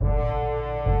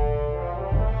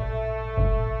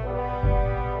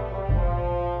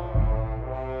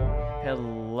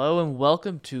Hello and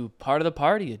welcome to Part of the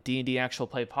Party, a D&D actual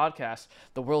play podcast.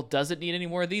 The world doesn't need any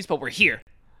more of these, but we're here,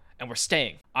 and we're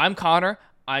staying. I'm Connor,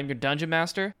 I'm your Dungeon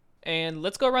Master, and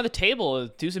let's go around the table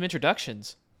and do some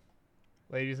introductions.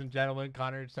 Ladies and gentlemen,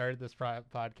 Connor started this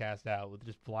podcast out with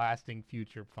just blasting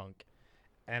future punk.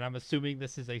 And I'm assuming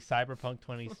this is a Cyberpunk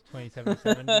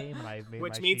 2077 game. And I've made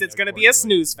Which means it's going to be a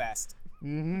snooze fest.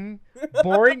 Mm-hmm.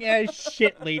 Boring as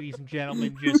shit, ladies and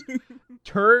gentlemen. Just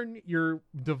turn your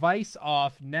device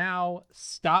off now.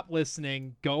 Stop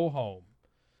listening. Go home.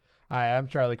 Hi, I'm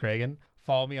Charlie Cragen.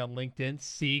 Follow me on LinkedIn.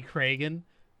 C. Cragen.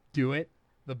 Do it.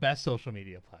 The best social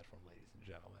media platform, ladies and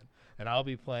gentlemen. And I'll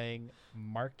be playing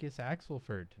Marcus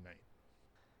Axelford tonight.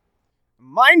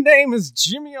 My name is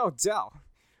Jimmy Odell.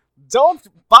 Don't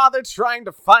bother trying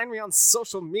to find me on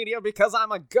social media because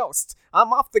I'm a ghost.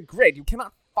 I'm off the grid. You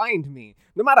cannot find me.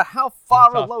 No matter how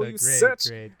far below you search,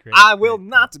 I will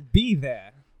not be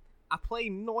there. I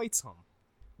play Noitum,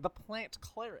 the plant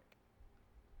cleric.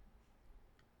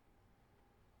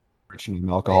 Rich and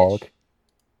alcoholic.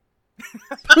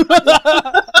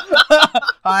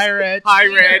 Hi, Rich. Hi,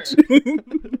 Rich.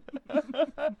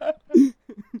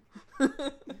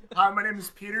 Hi, my name is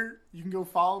Peter. You can go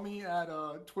follow me at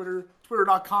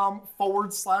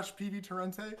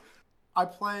twitter.com/PV I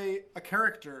play a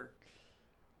character.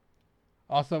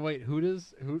 Also, wait, who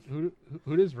does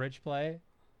Rich play?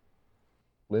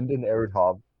 Lyndon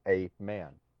Erdhoff, a man.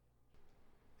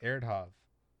 Erdhoff.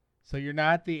 So you're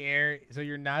not the heir. So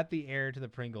you're not the heir to the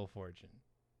Pringle fortune.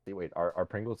 See, wait, are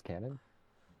Pringles canon?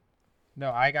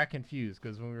 No, I got confused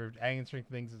because when we were answering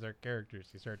things as our characters,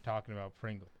 he started talking about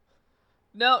Pringle.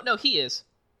 No, he is.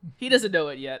 He doesn't know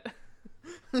it yet.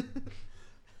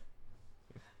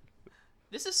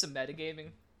 This is some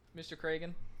metagaming, Mr.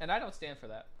 Cragen, and I don't stand for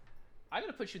that. I'm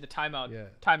going to put you in the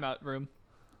timeout room.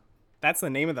 That's the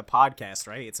name of the podcast,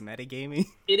 right? It's metagaming.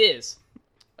 It is.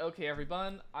 Okay,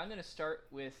 everyone, I'm going to start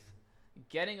with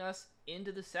getting us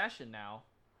into the session now.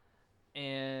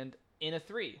 And in a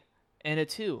 3, and a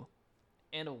 2,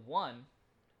 and a 1,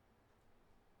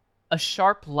 a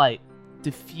sharp light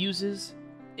diffuses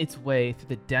its way through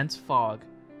the dense fog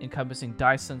encompassing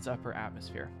Dyson's upper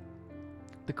atmosphere.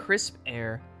 The crisp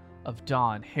air of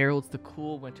dawn heralds the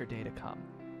cool winter day to come.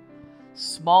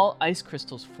 Small ice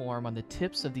crystals form on the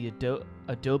tips of the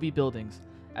adobe buildings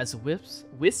as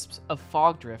wisps of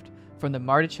fog drift from the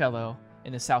Marticello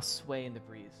in the south sway in the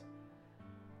breeze.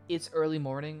 It's early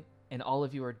morning, and all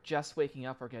of you are just waking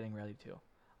up or getting ready to.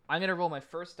 I'm going to roll my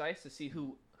first dice to see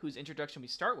whose introduction we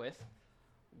start with.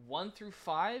 1 through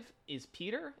 5 is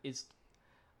Peter.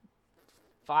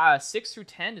 6 through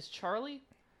 10 is Charlie.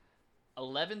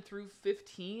 11 through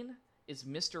 15 is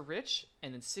Mr. Rich,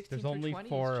 and then 16 There's through only 20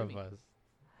 4 is of Jimmy. us.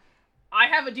 I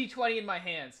have a D20 in my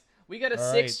hands. We got a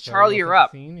All 6. right, so Charlie, you you're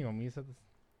up. You want me to set this?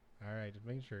 All right, just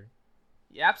making sure.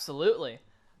 Yeah, absolutely.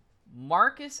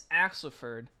 Marcus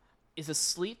Axelford is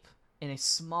asleep in a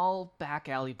small back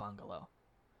alley bungalow,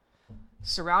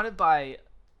 surrounded by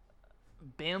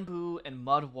bamboo and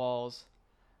mud walls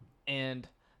and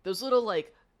those little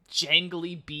like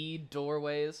jangly bead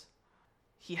doorways.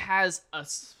 He has a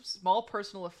small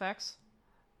personal effects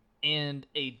and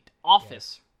a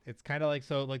office. Yeah. It's kind of like,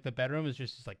 so like the bedroom is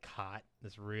just like cot,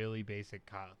 this really basic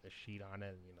cot with a sheet on it,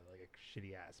 and, like a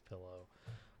shitty ass pillow.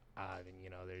 And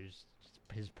there's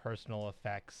his personal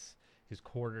effects, his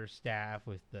quarterstaff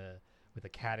with the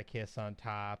catechist on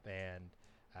top, and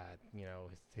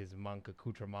his monk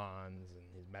accoutrements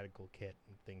and his medical kit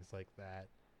and things like that.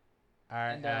 All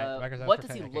right, and, what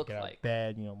does he look like?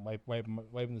 Bed,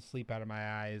 wiping the sleep out of my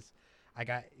eyes. I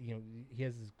got, he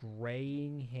has this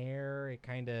graying hair. It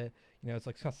kind of, it's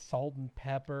like salt and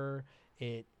pepper.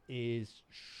 It is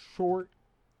short,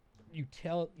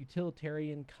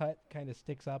 utilitarian cut, kind of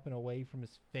sticks up and away from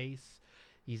his face.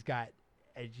 He's got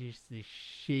just this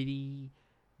shitty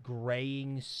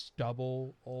graying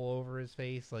stubble all over his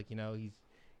face. Like,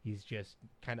 he's just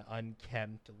kind of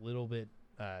unkempt, a little bit,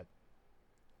 not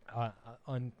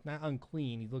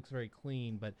unclean. He looks very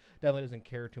clean, but definitely doesn't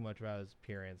care too much about his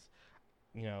appearance.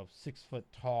 6 foot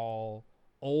tall,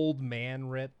 old man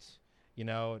ripped,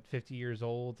 at 50 years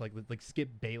old, like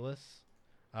Skip Bayless.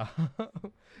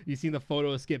 You seen the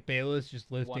photo of Skip Bayless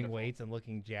just lifting Wonderful. weights and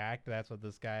looking jacked? That's what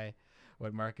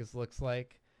Marcus looks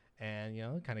like.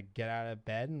 And, kind of get out of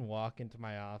bed and walk into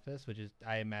my office, which is,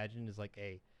 I imagine, is like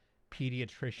a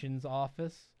pediatrician's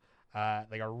office.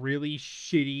 Like a really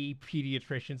shitty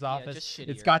pediatrician's office. Just shittier.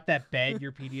 It's got that bed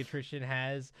your pediatrician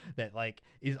has that like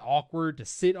is awkward to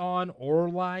sit on or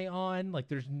lie on. Like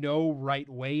there's no right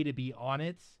way to be on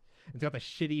it. It's got the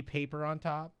shitty paper on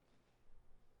top.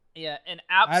 Yeah, and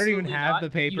I don't absolutely even have not. the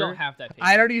paper. You don't have that paper.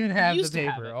 I don't even have You the used to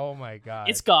have paper. it. Oh my god.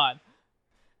 It's gone.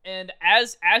 And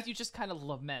as you just kind of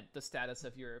lament the status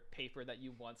of your paper that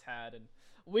you once had and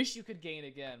wish you could gain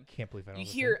again, Can't believe I don't you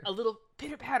have hear paper. a little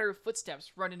pitter-patter of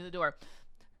footsteps run into the door.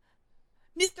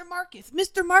 Mr.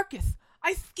 Marcus,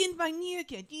 I skinned my knee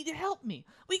again. You need to help me.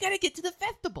 We gotta get to the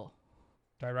festival.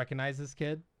 Do I recognize this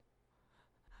kid?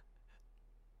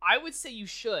 I would say you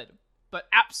should, but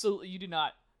absolutely you do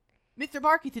not. Mr.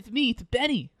 Marcus, it's me. It's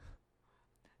Benny.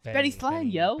 Benny Slime,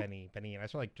 yo. Benny. And I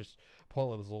start like just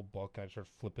pull out this little book and I start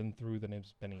flipping through the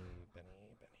names. Benny.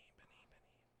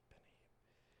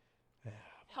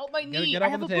 Help my knee. Get I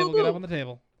up have on a the table. boo-boo. Get up on the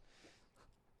table.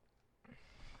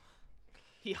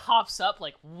 He hops up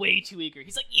like way too eager.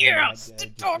 He's like, yes, the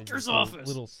doctor's office.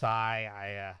 Little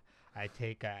sigh. I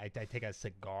take a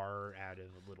cigar out of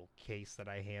a little case that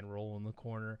I hand roll in the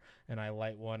corner, and I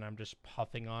light one. I'm just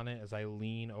puffing on it as I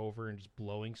lean over and just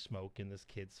blowing smoke in this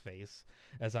kid's face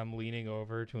as I'm leaning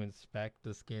over to inspect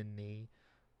the skinned knee.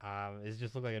 It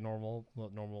just look like a normal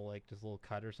like just a little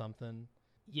cut or something.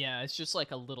 Yeah, it's just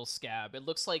like a little scab. It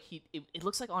looks like it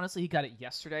looks like honestly he got it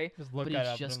yesterday, Just look but at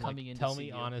he's it just and I'm coming like, in tell to see me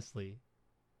you. honestly,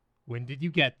 when did you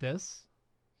get this?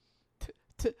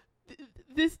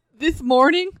 This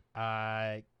morning?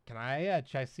 Can I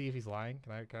check see if he's lying?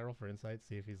 Can I roll for insight,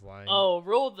 see if he's lying? Oh,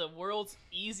 roll the world's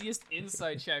easiest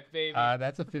insight check, baby.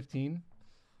 That's a 15.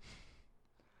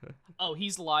 Oh,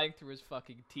 he's lying through his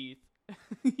fucking teeth.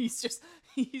 he's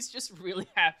just really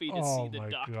happy to see the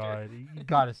doctor. Oh my god, you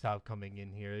gotta stop coming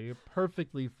in here. You're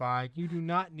perfectly fine. You do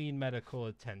not need medical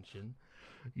attention.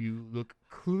 You look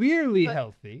clearly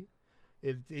healthy.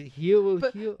 Heal.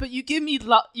 But you give me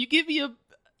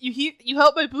you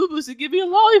help my boo boos and give me a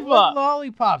What lollipop.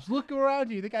 lollipops? Look around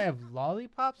you. You think I have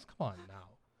lollipops? Come on now.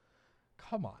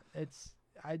 Come on.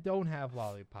 I don't have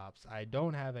lollipops. I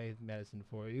don't have any medicine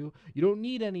for you. You don't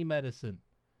need any medicine.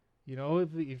 You know, if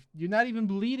you're not even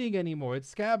bleeding anymore, it's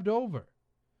scabbed over.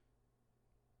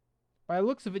 By the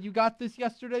looks of it, you got this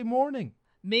yesterday morning.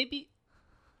 Maybe.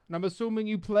 And I'm assuming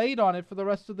you played on it for the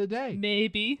rest of the day.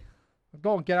 Maybe.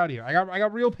 Go on, get out of here. I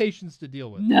got real patients to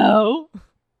deal with. No.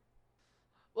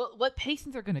 Well, what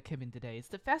patients are gonna come in today? It's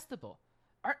the festival.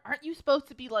 Aren't you supposed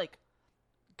to be like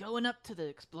going up to the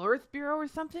Explorers Bureau or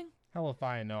something? Hell if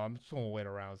I know. I'm just gonna wait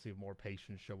around and see if more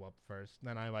patients show up first.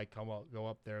 Then I might go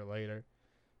up there later.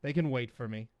 They can wait for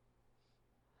me.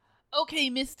 Okay,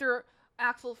 Mr.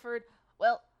 Axelford.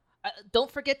 Well,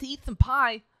 don't forget to eat some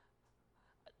pie.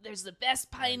 There's the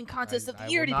best pie eating contest of the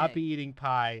year today. I will not be eating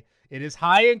pie. It is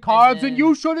high in carbs, and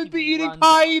you shouldn't be eating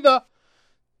pie either.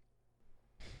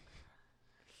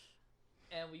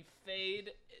 And we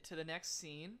fade to the next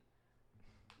scene,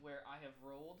 where I have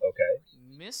rolled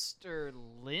Okay. Mr.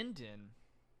 Linden.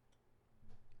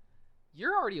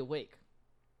 You're already awake.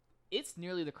 It's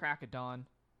nearly the crack of dawn,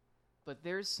 but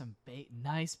there's some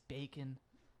nice bacon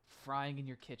frying in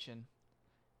your kitchen,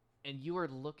 and you are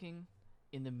looking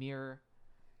in the mirror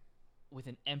with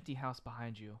an empty house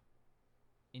behind you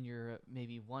in your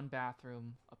maybe one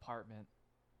bathroom apartment,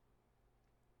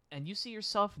 and you see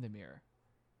yourself in the mirror,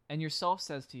 and yourself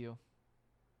says to you,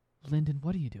 Lyndon,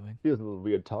 what are you doing? Feels a little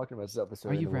weird talking to myself this Are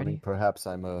early in you the morning. ready? Perhaps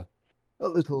I'm a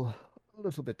little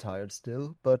bit tired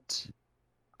still, but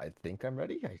I think I'm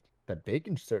ready. That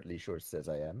bacon certainly sure says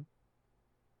I am.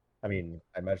 I mean,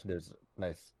 I imagine there's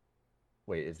nice.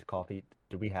 Wait, is it coffee?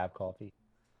 Do we have coffee?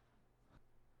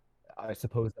 I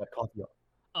suppose that coffee.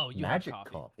 Oh, you magic have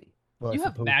coffee. Well, You I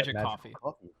have suppose that magic magical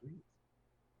coffee. agrees.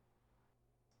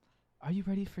 Are you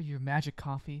ready for your magic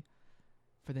coffee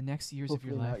for the next years of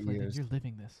your Hopefully not life, Lyndon? years. You're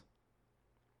living this.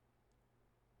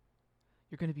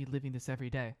 You're going to be living this every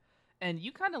day. And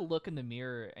you kind of look in the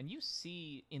mirror, and you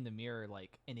see in the mirror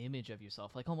like an image of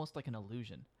yourself, like almost like an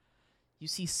illusion. You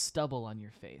see stubble on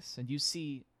your face, and you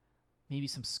see maybe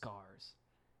some scars.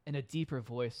 And a deeper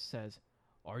voice says,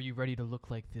 are you ready to look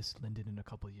like this, Lyndon, in a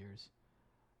couple years?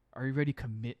 Are you ready to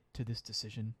commit to this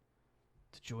decision?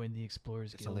 To join the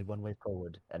Explorers There's Guild? only one way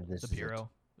forward, and this The is it. Bureau.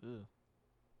 Ugh.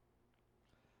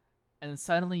 And then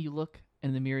suddenly you look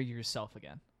in the mirror, you're yourself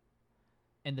again.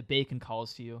 And the bacon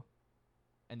calls to you,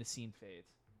 and the scene fades.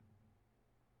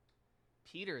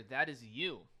 Peter, that is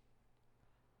you.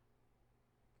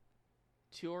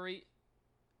 Tori,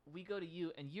 we go to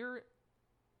you, and you're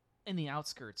in the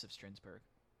outskirts of Strinsburg.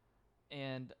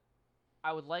 And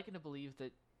I would like to believe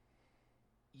that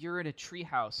you're in a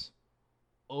treehouse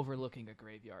overlooking a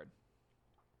graveyard.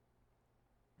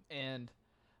 And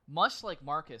much like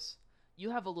Marcus,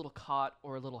 you have a little cot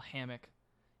or a little hammock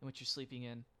in which you're sleeping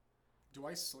in, Do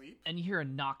I sleep? and you hear a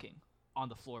knocking on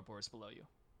the floorboards below you.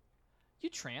 You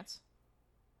trancing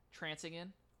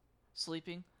in,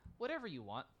 sleeping, whatever you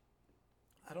want.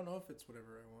 I don't know if it's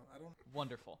whatever I want. I don't.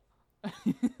 Wonderful.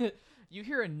 You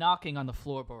hear a knocking on the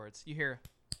floorboards. You hear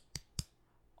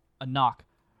a knock.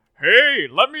 Hey,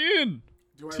 let me in!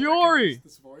 Do I Tiori! recognize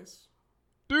this voice?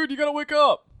 Dude, you gotta wake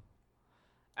up!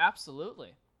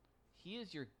 Absolutely. He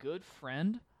is your good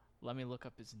friend. Let me look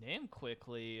up his name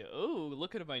quickly. Oh,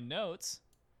 look at my notes.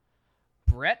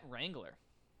 Brett Wrangler.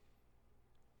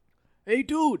 Hey,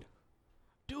 dude!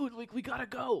 Dude, we gotta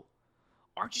go!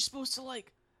 Aren't you supposed to,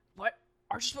 what?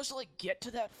 Aren't you supposed to, get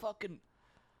to that fucking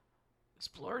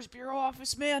Explorers Bureau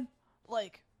office, man?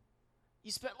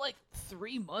 You spent,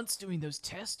 3 months doing those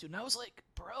tests, dude, and I was like,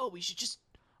 bro, we should just,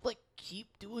 keep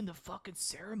doing the fucking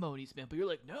ceremonies, man. But you're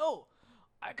like, no,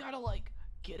 I gotta,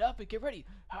 get up and get ready.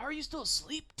 How are you still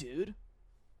asleep, dude?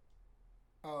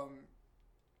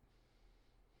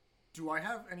 Do I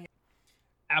have any?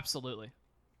 Absolutely.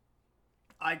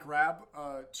 I grab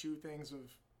 2 things of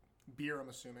beer, I'm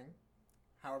assuming.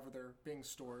 However they're being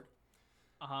stored.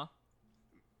 Uh-huh.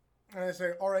 And I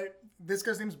say, all right, this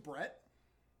guy's name's Brett.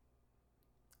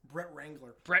 Brett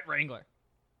Wrangler. Brett Wrangler.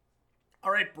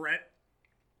 All right, Brett.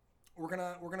 We're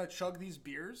gonna chug these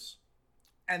beers,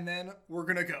 and then we're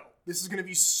gonna go. This is gonna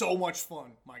be so much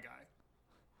fun, my guy.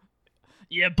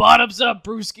 Yeah, bottoms up,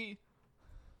 brewski.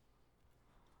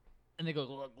 And they go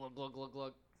glug glug glug glug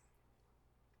glug.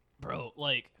 Bro,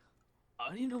 I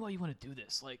don't even know why you want to do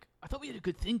this. I thought we had a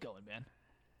good thing going, man.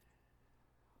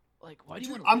 Why do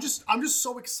you Dude, want to? I'm just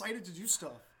so excited to do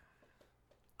stuff.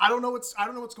 I don't know what's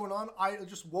going on. I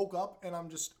just woke up and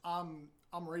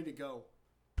I'm ready to go.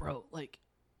 Bro,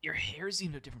 your hair's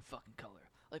even a different fucking color.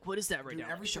 What is that right Dude,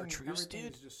 now? everything Chartreuse,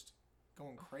 dude? is just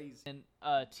going crazy. And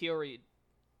Tiori,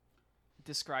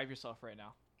 describe yourself right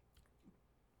now.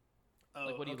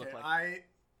 Oh, What do you look like?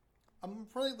 I'm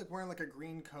probably wearing a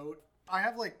green coat. I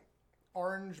have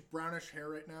orange brownish hair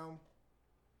right now.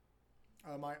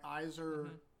 My eyes are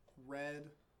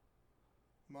red.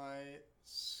 My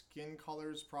skin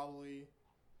color's probably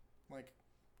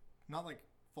not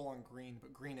full on green,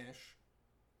 but greenish.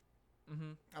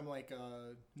 Mm-hmm. I'm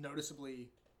noticeably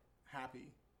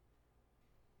happy.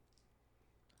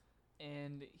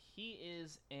 And he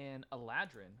is an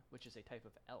Eladrin, which is a type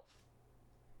of elf.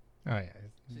 Oh yeah.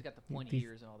 So he's got the pointy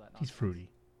ears and all that nonsense. He's fruity.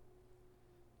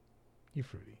 You're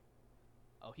fruity.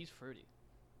 Oh, he's fruity.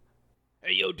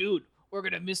 Hey, yo, dude, we're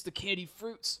gonna miss the candy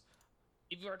fruits.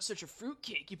 If you aren't such a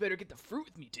fruitcake, you better get the fruit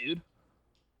with me, dude.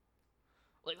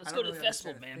 Let's go to the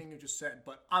festival, man. Thing you just said,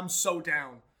 but I'm so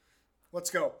down. Let's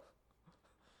go.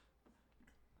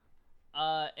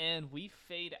 And we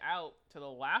fade out to the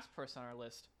last person on our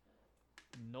list,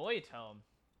 Noitome.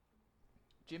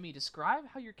 Jimmy, describe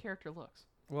how your character looks.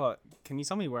 Well, can you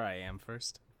tell me where I am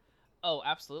first? Oh,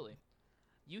 absolutely.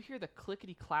 You hear the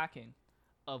clickety-clacking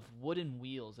of wooden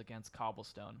wheels against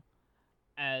cobblestone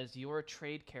as your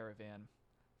trade caravan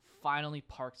finally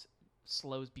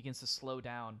begins to slow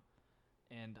down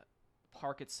and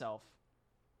park itself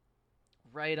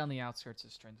right on the outskirts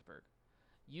of Strinsburg.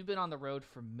 You've been on the road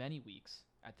for many weeks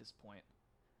at this point,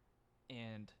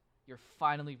 and you're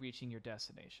finally reaching your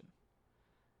destination.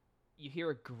 You hear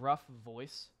a gruff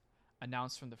voice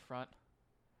announced from the front.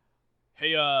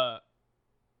 Hey,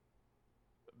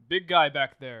 big guy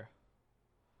back there.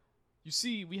 You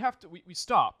see, we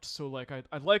stopped, so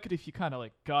I'd like it if you kind of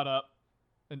got up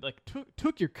and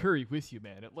took your curry with you,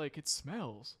 man. It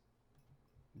smells.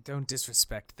 Don't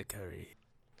disrespect the curry.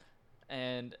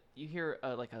 And you hear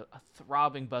a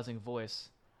throbbing, buzzing voice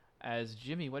as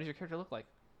Jimmy. What does your character look like?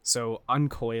 So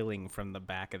uncoiling from the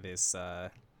back of this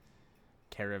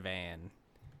caravan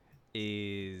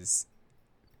is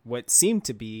what seemed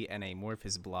to be an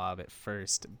amorphous blob at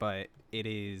first, but it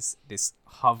is this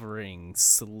hovering,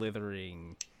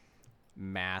 slithering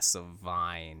mass of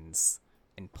vines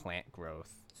and plant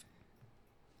growth.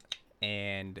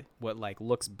 And what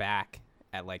looks back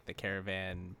at the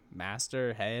caravan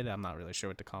master head, I'm not really sure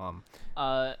what to call him.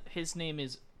 His name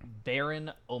is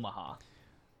Baron Omaha.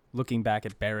 Looking back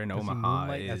at Baron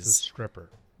Omaha as a is stripper.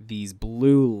 these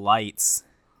blue lights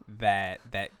that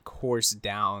course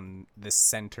down the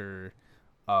center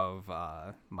of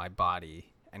my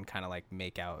body and kind of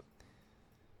make out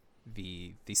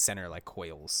the center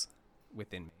coils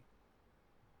within me.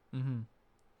 Mm-hmm.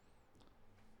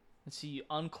 And so you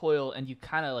uncoil and you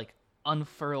kind of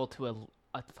unfurl to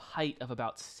a height of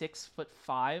about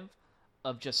 6'5"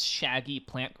 of just shaggy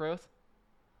plant growth.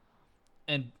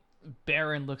 And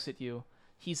Baron looks at you.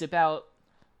 He's about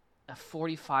a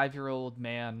 45-year-old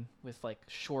man with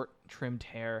short trimmed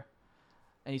hair,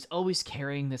 and he's always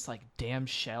carrying this damn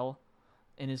shell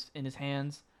in his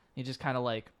hands. He just kind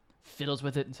of fiddles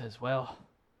with it and says, well,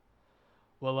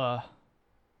 Well,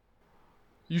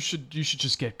 you should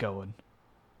just get going.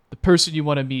 The person you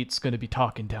want to meet's gonna be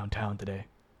talking downtown today.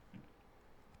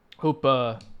 Hope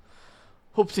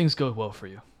things go well for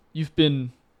you. You've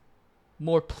been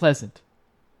more pleasant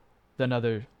than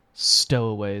other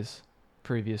stowaways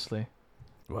previously.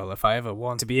 Well, if I ever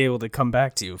want to be able to come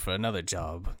back to you for another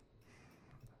job,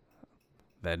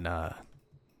 then I'm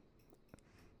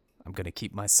gonna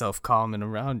keep myself calm and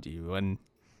around you, and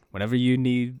whenever you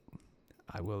need,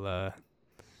 I will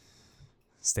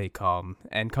stay calm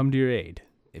and come to your aid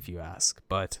if you ask.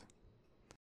 But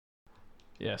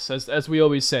yes, as we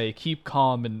always say, keep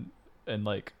calm and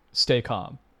like stay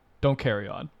calm. Don't carry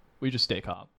on. We just stay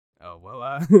calm. oh well,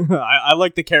 I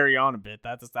like to carry on a bit.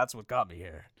 That's what got me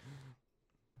here.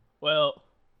 Well,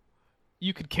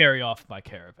 you could carry off my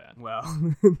caravan.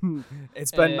 Well,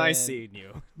 it's been nice And- seeing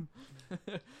you.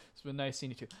 It's been nice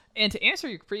seeing you too. And to answer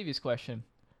your previous question,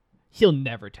 he'll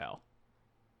never tell.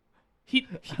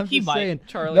 I'm He just might, saying,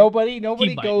 Charlie. Nobody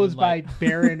might goes by moonlight.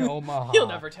 Baron Omaha. He'll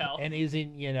never tell. And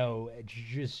isn't,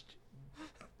 just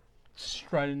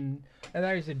strutting. And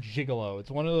I said gigolo. It's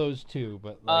one of those two,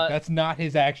 but that's not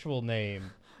his actual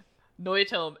name.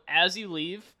 Noito, as you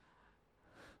leave,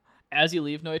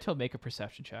 Noito, make a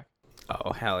perception check.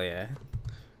 Oh hell yeah.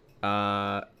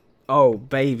 Oh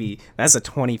baby, that's a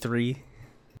 23.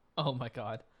 Oh my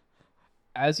god.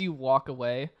 As you walk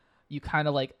away, you kind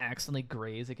of like accidentally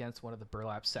graze against one of the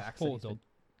burlap sacks that he's been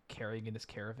carrying in his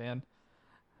caravan.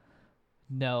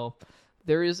 No,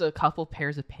 there is a couple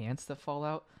pairs of pants that fall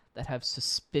out that have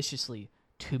suspiciously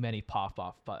too many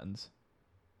pop-off buttons.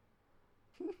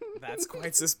 That's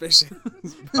quite suspicious,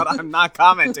 but I'm not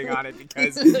commenting on it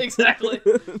because Exactly.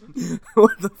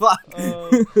 what the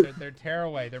fuck? They're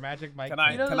tearaway. They're Magic Mike. Can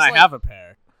I You know, can there's, I like- have a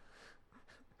pair?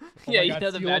 Oh Yeah, my you God,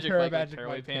 know the steal a Magic pair of Mike Magic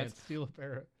tearaway Mike pants. Steal a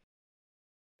pair.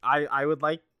 I would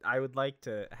like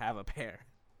to have a pair.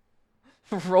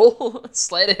 Roll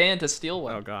sleight of hand to steal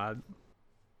one. Oh god,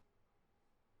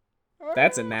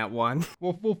 that's a nat 1.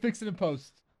 We'll fix it in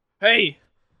post. Hey!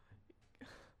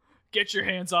 Get your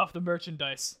hands off the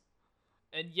merchandise.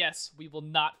 And yes, we will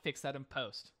not fix that in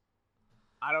post.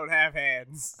 I don't have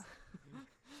hands.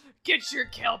 Get your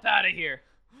kelp out of here!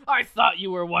 I thought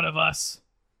you were one of us.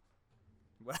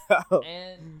 Well,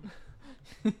 And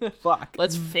fuck.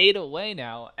 let's fade away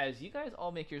now as you guys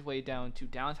all make your way down to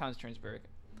downtown Strinsburg.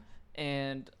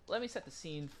 And let me set the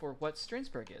scene for what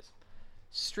Strinsburg is.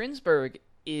 Strinsburg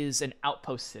is an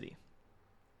outpost city.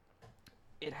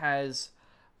 It has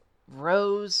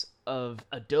rows of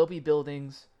adobe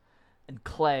buildings and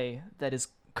clay that is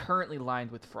currently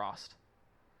lined with frost.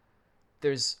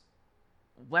 There's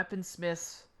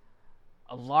weaponsmiths,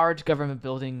 a large government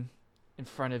building in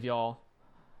front of y'all,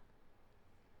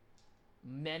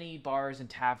 many bars and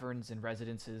taverns and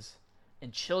residences,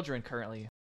 and children currently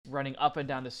running up and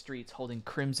down the streets holding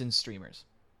crimson streamers.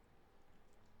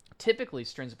 Typically,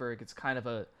 Strinsburg is kind of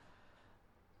a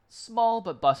small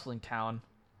but bustling town,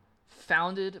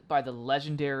 founded by the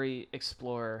legendary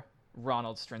explorer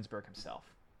Ronald Strinsburg himself.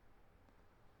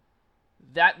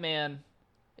 That man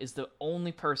is the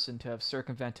only person to have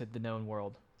circumvented the known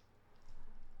world,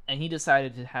 and he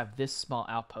decided to have this small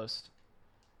outpost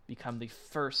become the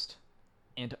first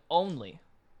and only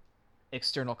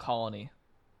external colony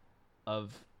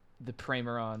of the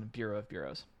Prameron Bureau of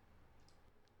Bureaus.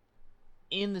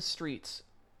 In the streets,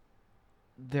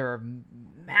 there are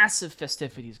massive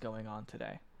festivities going on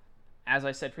today. As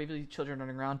I said previously, children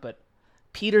running around, but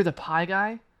Peter the Pie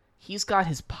Guy, he's got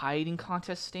his pie eating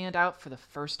contest stand out for the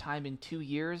first time in 2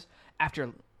 years,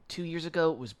 after 2 years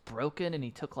ago it was broken and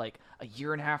he took like a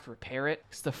year and a half to repair it.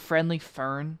 It's the Friendly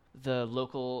Fern, the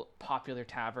local popular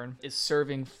tavern, is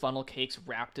serving funnel cakes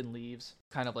wrapped in leaves,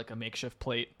 kind of like a makeshift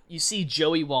plate. You see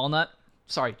Joseph Walnut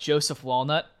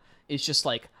is just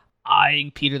like eyeing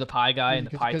Peter the Pie Guy in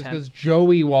the pie tent. Because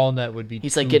Joey Walnut would be.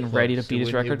 He's, like, too getting ready to close. beat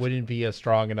his record. It wouldn't be a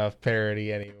strong enough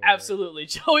parody anyway. Absolutely,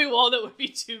 Joey Walnut would be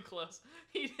too close.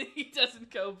 He doesn't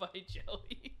go by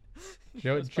Joey. He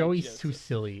goes by Joey's Joseph. too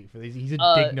silly for these. He's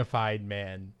a dignified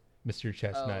man, Mr.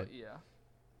 Chestnut, Oh, yeah.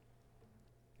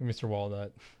 Mr.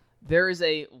 Walnut. There is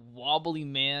a wobbly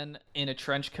man in a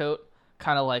trench coat,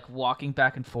 kind of like walking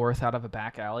back and forth out of a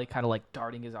back alley, kind of like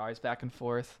darting his eyes back and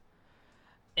forth.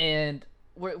 And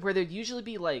where there'd usually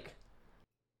be like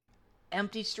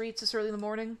empty streets this early in the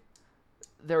morning,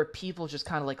 there are people just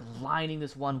kind of like lining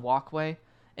this one walkway,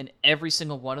 and every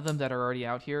single one of them that are already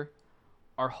out here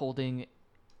are holding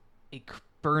a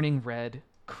burning red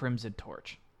crimson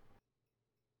torch.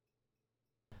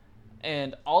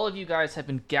 And all of you guys have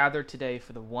been gathered today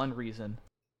for the one reason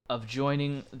of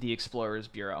joining the Explorers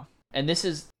Bureau. And this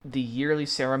is the yearly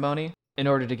ceremony in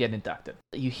order to get inducted.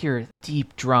 You hear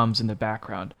deep drums in the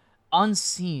background,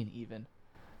 unseen even,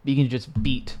 begin to just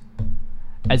beat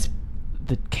as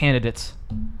the candidates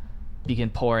begin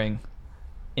pouring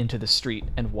into the street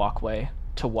and walkway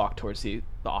to walk towards the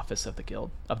office of the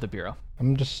guild, of the bureau.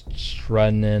 I'm just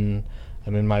strutting in.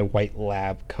 I'm in my white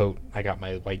lab coat. I got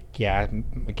my white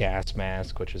gas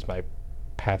mask, which is my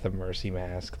Path of Mercy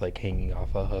mask, like hanging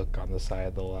off a hook on the side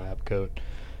of the lab coat.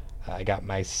 I got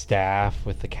my staff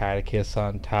with the catechist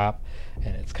on top,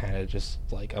 and it's kind of just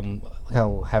like I'm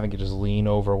having to just lean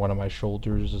over one of my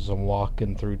shoulders as I'm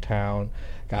walking through town.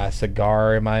 Got a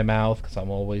cigar in my mouth because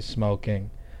I'm always smoking,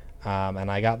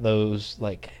 and I got those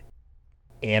like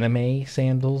anime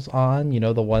sandals on, you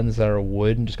know, the ones that are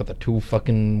wood and just got the two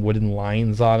fucking wooden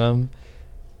lines on them.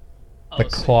 The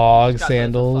clog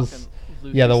sandals.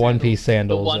 Yeah, the One Piece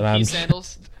sandals. The One Piece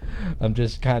sandals. I'm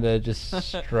just kind of just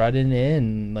strutting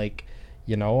in, like,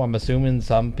 you know, I'm assuming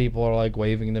some people are like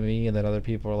waving to me and then other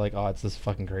people are like, oh, it's this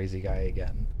fucking crazy guy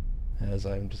again. As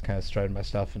I'm just kind of strutting my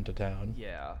stuff into town.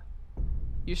 Yeah.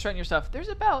 You're strutting your stuff. There's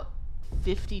about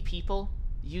 50 people,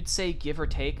 you'd say, give or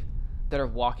take, that are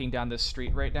walking down this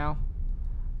street right now.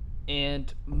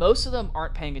 And most of them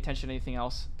aren't paying attention to anything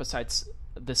else besides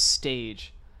the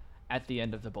stage at the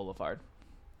end of the boulevard.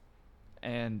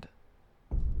 And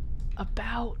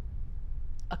about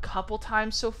a couple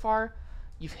times so far,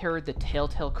 you've heard the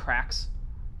telltale cracks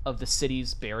of the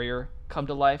city's barrier come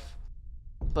to life.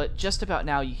 But just about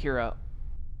now, you hear a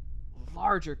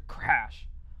larger crash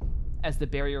as the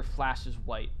barrier flashes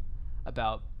white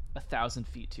about 1,000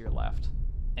 feet to your left,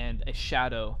 and a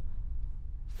shadow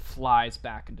flies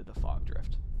back into the fog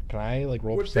drift. Can I like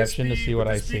roll perception to see what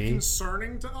I see?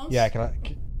 Concerning to us? Yeah, can I?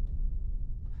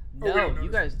 No, you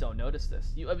guys don't notice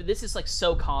this. I mean, this is like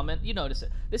so common. You notice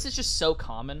it. This is just so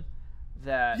common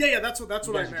that. Yeah, that's what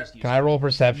I meant. Can I roll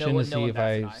perception to see if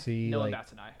I see like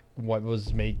what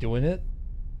was made doing it?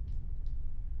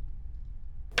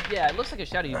 Yeah, it looks like a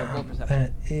shadow. You can roll perception.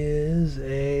 That is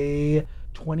a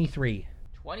 23.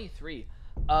 23.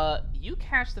 You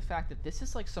catch the fact that this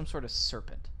is like some sort of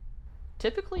serpent.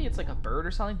 Typically, it's like a bird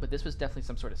or something, but this was definitely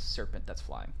some sort of serpent that's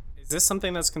flying. Is this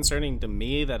something that's concerning to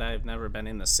me that I've never been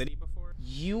in the city before?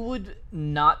 You would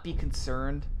not be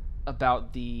concerned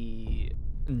about the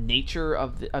nature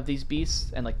of these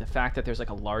beasts and like the fact that there's like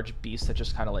a large beast that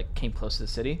just kind of like came close to the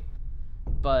city,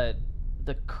 but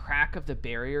the crack of the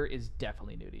barrier is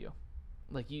definitely new to you.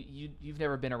 Like you've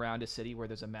never been around a city where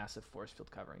there's a massive force field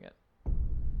covering it.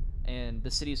 And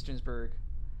the city of Strasbourg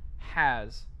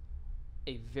has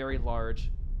a very large,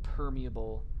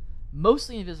 permeable,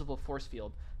 mostly invisible force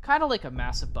field, kind of like a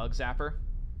massive bug zapper.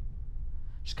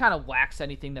 Just kind of whacks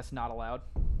anything that's not allowed.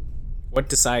 What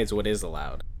decides what is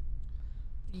allowed?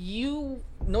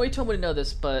 Noito wouldn't know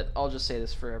this, but I'll just say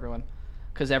this for everyone,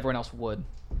 because everyone else would.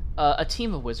 A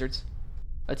team of wizards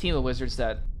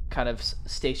that kind of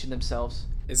station themselves.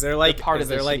 Is there like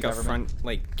a front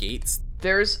like gates?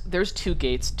 There's 2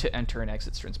 gates to enter and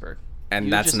exit Strasbourg.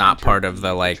 And that's not part of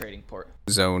the like trading port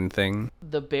zone thing.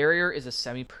 The barrier is a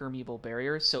semi-permeable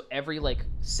barrier, so every like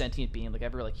sentient being, like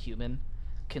every like human,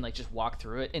 can like just walk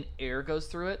through it, and air goes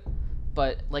through it.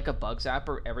 But like a bug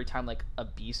zapper, every time like a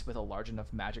beast with a large enough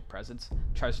magic presence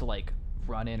tries to like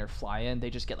run in or fly in, they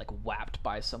just get like whapped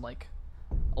by some like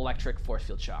electric force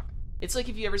field shock. It's like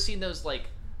if you ever seen those like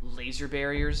laser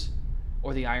barriers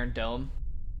or the Iron Dome,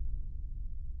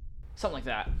 something like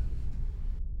that.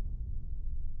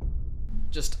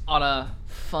 Just on a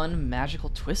fun magical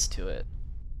twist to it.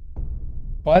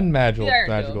 Fun magical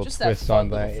just that twist fun on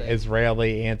the little thing.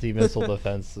 Israeli anti-missile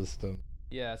defense system.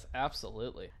 Yes,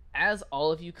 absolutely. As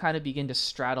all of you kind of begin to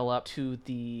straddle up to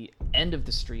the end of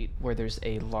the street where there's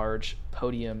a large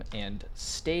podium and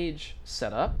stage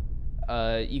set up,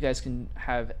 you guys can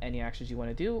have any actions you want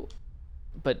to do,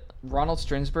 but Ronald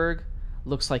Strasbourg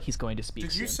looks like he's going to speak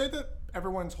Did you soon. say that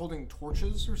everyone's holding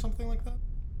torches or something like that?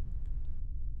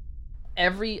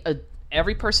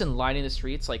 Every person lining the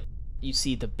streets, like you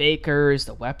see the bakers,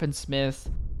 the weaponsmiths,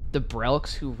 the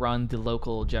Brelks who run the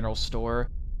local general store,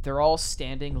 they're all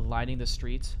standing lining the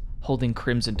streets holding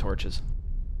crimson torches.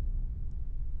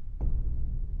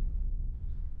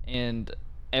 And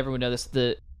everyone knows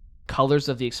the colors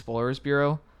of the Explorers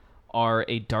Bureau are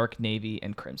a dark navy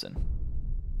and crimson.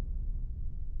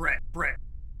 Brett,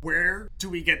 where do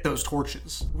we get those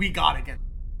torches? We gotta get.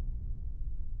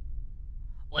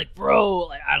 Like, bro,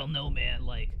 like, I don't know, man.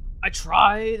 Like, I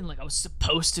tried, and like, I was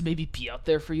supposed to maybe be out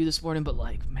there for you this morning, but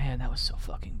like, man, that was so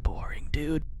fucking boring,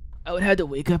 dude. I would have to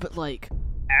wake up at like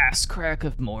ass crack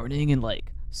of morning and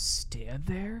like stand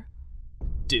there.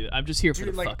 Dude, I'm just here for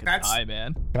the like, fucking pie,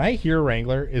 man. Can I hear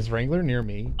Wrangler? Is Wrangler near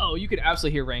me? Oh, you could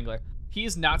absolutely hear Wrangler. He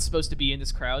is not supposed to be in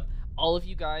this crowd. All of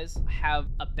you guys have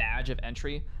a badge of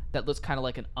entry that looks kind of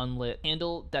like an unlit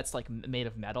handle that's like made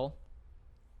of metal.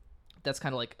 That's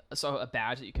kind of like a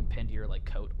badge that you can pin to your like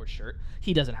coat or shirt.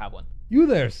 He doesn't have one. You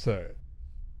there, sir?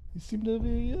 You seem to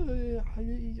be.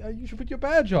 You should put your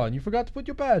badge on. You forgot to put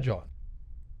your badge on.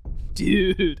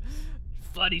 Dude,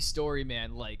 funny story,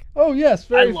 man. Like, oh yes,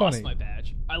 very funny. I lost my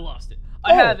badge. I lost it.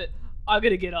 I have it. I'm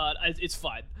gonna get on. It's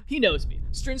fine. He knows me.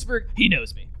 Strinsberg, he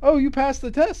knows me. Oh, you passed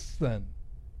the tests then.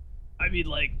 I mean,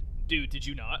 like, dude, did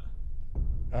you not?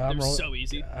 They're so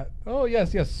easy. Oh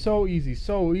yes, so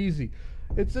easy.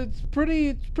 It's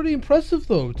pretty impressive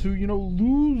though to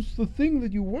lose the thing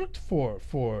that you worked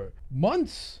for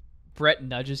months. Brett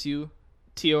nudges you,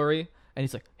 Tiori, and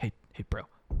he's like, "Hey, bro,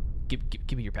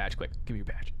 give me your badge, quick. Give me your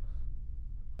badge."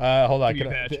 Hold on.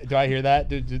 Do I hear that?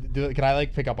 Can I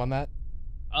like pick up on that?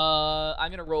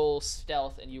 I'm gonna roll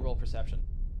stealth, and you roll perception.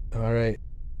 All right.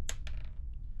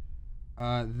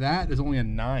 That is only a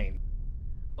 9.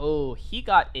 Oh, he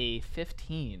got a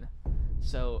 15.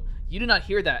 So you do not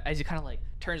hear that as he kind of like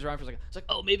turns around for a second. It's like,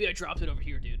 oh, maybe I dropped it over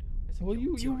here, dude. Like, well,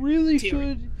 you really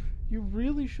should. You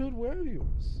really should wear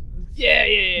yours. Yeah.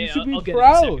 You should be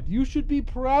proud. You should be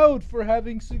proud for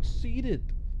having succeeded.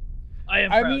 I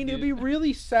am proud, mean, it'd be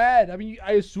really sad. I mean,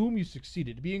 I assume you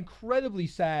succeeded. It'd be incredibly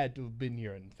sad to have been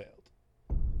here and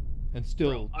failed. And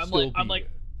still, Bro,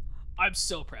 I'm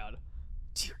so proud.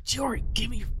 Tiori, give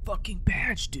me your fucking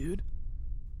badge, dude.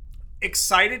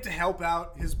 Excited to help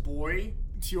out his boy,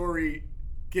 Tiori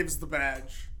gives the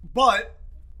badge. But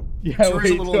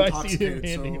Tiori's a little intoxicated,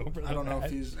 so I don't know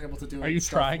if he's able to do it. Are you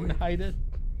trying to hide it?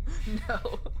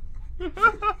 No.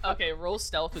 Okay, roll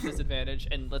stealth with disadvantage,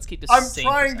 and let's keep this. I'm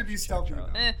trying to be stealthy.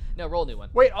 No, roll a new one.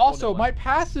 Wait, also, my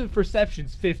passive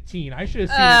perception's 15. I should have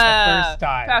seen it the first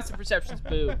time. Passive perception's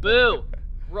boo. Boo.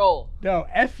 Roll. No,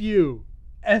 F you.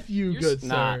 F you, good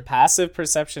sir. Passive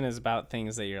perception is about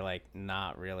things that you're like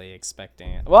not really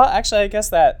expecting. Well, actually, I guess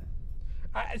that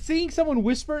seeing someone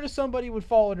whisper to somebody would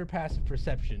fall under passive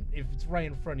perception if it's right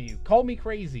in front of you. Call me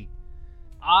crazy.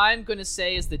 I'm gonna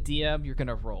say as the DM, you're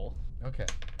gonna roll. Okay,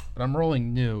 but I'm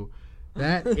rolling new.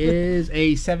 That is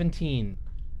a 17.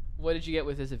 What did you get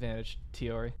with disadvantage,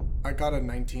 Tiori? I got a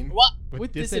 19. What?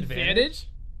 With disadvantage?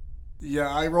 Yeah,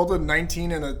 I rolled a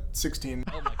 19 and a 16.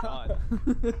 Oh my god.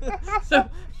 So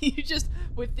you just,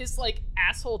 with this like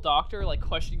asshole doctor like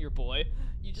questioning your boy,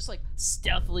 you just like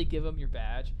stealthily give him your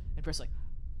badge and press like,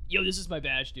 yo, this is my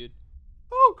badge, dude.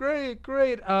 Oh, great.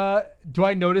 Do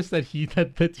I notice that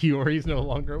Tiori's no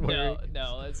longer wearing?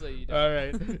 No, that's what you do. All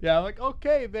right. Yeah, I'm like,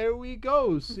 okay, there we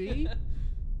go. See?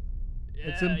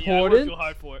 It's important. Yeah, I worked real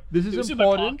hard for it. This is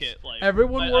important.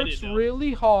 Everyone works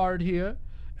really hard here.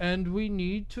 And we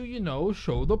need to,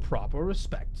 show the proper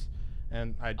respect.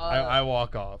 And I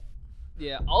walk off.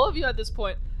 Yeah, all of you at this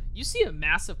point, you see a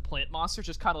massive plant monster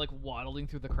just kind of like waddling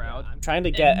through the crowd. I'm trying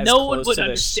to get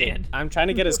I'm trying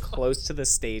to get as close to the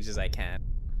stage as I can.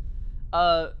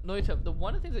 Noito, the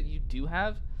one of the things that you do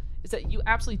have is that you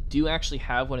absolutely do actually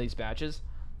have one of these badges.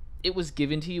 It was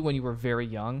given to you when you were very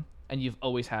young, and you've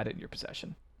always had it in your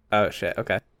possession. Oh shit!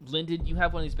 Okay. Lyndon, you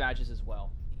have one of these badges as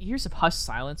well. You hear some hushed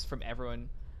silence from everyone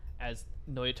as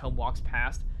Noyotome walks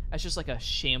past, as just like a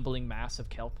shambling mass of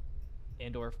kelp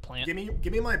and/or plant.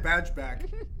 Give me my badge back.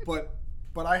 but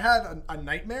I had a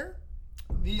nightmare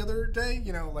the other day,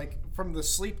 like from the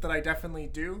sleep that I definitely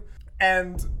do,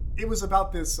 and it was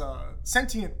about this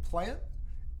sentient plant.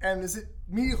 And is it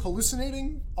me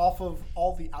hallucinating off of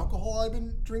all the alcohol I've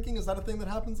been drinking? Is that a thing that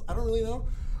happens? I don't really know.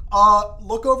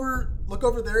 Look over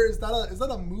there. Is that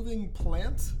a moving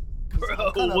plant?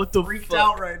 Bro, what the freaked fuck?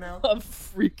 Out right now. I'm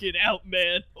freaking out,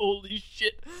 man. Holy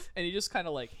shit. And he just kind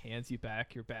of like hands you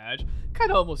back your badge. Kind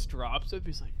of almost drops it.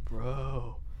 He's like,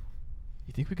 bro,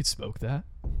 you think we could smoke that?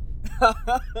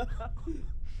 I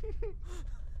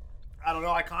don't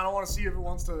know. I kind of want to see if it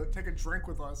wants to take a drink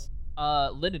with us.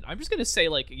 Lyndon, I'm just going to say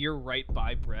like you're right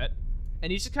by Brett.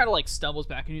 And he just kind of like stumbles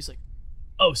back and he's like,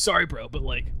 oh, sorry, bro. But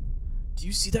like, do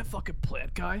you see that fucking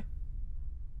plant guy?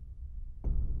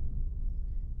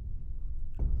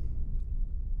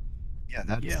 Yeah,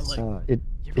 that's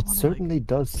it certainly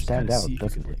does stand out,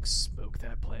 doesn't it? Like smoke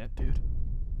that plant, dude.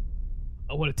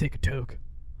 I want to take a toke.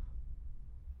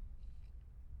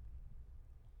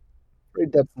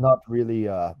 That's not really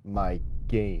my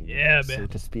game, man, so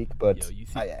to speak, but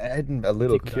I'm a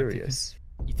little curious.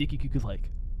 You think you could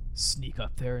like sneak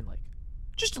up there and like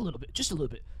just a little bit,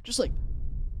 just like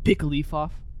pick a leaf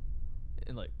off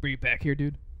and like bring it back here,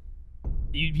 dude?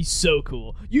 You'd be so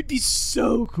cool. You'd be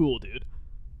so cool, dude.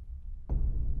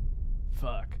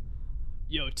 Fuck.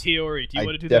 Yo, Tiori, do you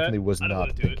want to do that? I definitely was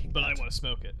not thinking it, but I want to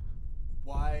smoke it.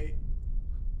 Why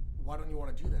Why don't you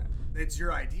want to do that? It's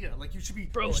your idea. Like, you should be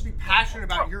Bro, you should be passionate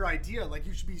about your idea. Like,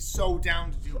 you should be so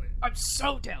down to do it. I'm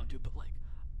so down, dude, but, like,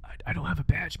 I don't have a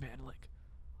badge, man. Like,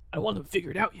 I don't want to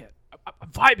figure it out yet. I'm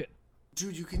vibing.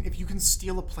 Dude, if you can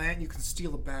steal a plant, you can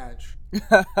steal a badge.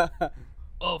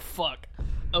 Oh, fuck.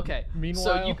 Okay. Meanwhile,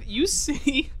 so you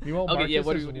see... Meanwhile, okay, Marcus yeah,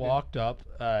 what has do we do? walked up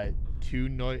to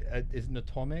is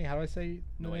Notome? How do I say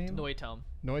the name? Noitom.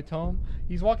 Noitome.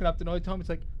 He's walking up to Noitome. He's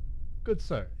like, "Good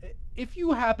sir, if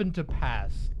you happen to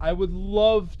pass, I would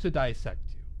love to dissect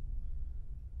you.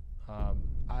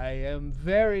 I am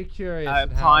very curious."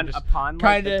 Upon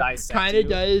like, the dissect kind of you.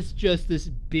 does just this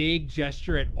big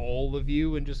gesture at all of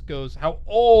you and just goes, "How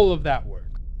all of that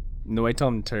works."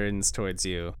 Noitom turns towards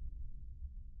you,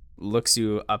 looks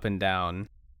you up and down,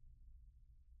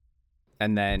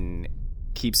 and then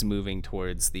keeps moving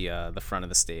towards the front of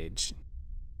the stage.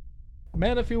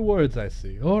 Man, a few words I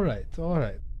see. All right.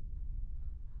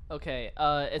 Okay,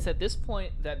 it's at this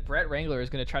point that Brett Wrangler is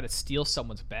going to try to steal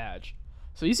someone's badge.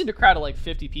 So he's in a crowd of like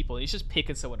 50 people, and he's just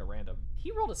picking someone at random.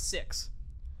 He rolled a 6.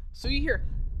 So you hear,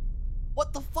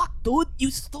 "What the fuck, dude?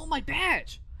 You stole my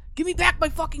badge! Give me back my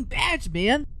fucking badge,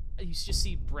 man!" And you just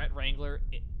see Brett Wrangler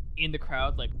in the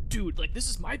crowd, like, "Dude, like, this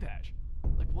is my badge."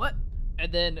 Like, what?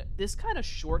 And then this kind of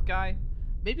short guy,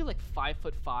 maybe like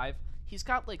 5'5", he's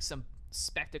got like some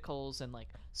spectacles and like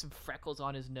some freckles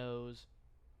on his nose.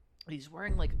 He's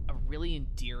wearing like a really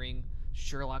endearing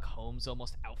Sherlock Holmes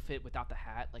almost outfit without the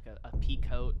hat, like a pea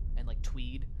coat and like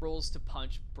tweed. Rolls to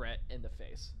punch Brett in the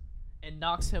face and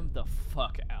knocks him the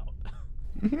fuck out.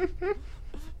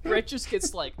 Brett just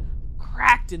gets like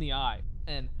cracked in the eye,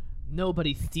 and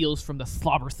nobody steals from the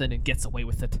Slobberthan and gets away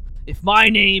with it. If my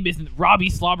name isn't Robbie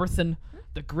Slobberthan,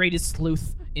 the greatest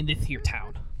sleuth in this here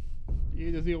town.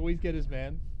 Does he always get his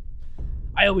man?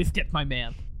 I always get my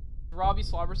man. Robbie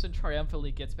Slobberson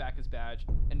triumphantly gets back his badge,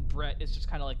 and Brett is just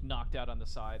kind of like knocked out on the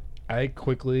side. I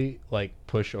quickly like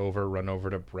run over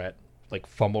to Brett, like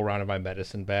fumble around in my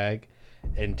medicine bag,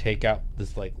 and take out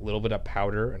this like little bit of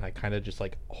powder, and I kind of just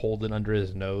like hold it under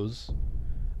his nose,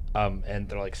 and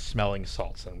they're like smelling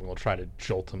salts, and we'll try to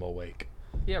jolt him awake.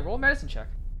 Yeah, roll a medicine check.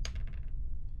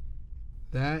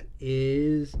 That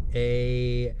is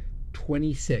a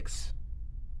 26.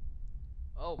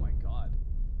 Oh my god.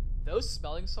 Those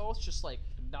smelling salts just like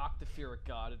knock the fear of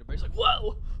God, and everybody's like,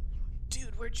 "Whoa!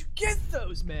 Dude, where'd you get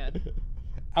those, man?"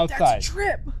 Outside. That's a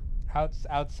trip!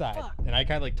 Outside. Fuck. And I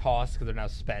kind of like toss, because they're now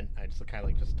spent. I just kind of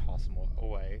like just toss them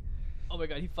away. Oh my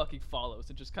god, he fucking follows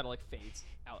and just kind of like fades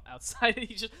outside.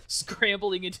 He's just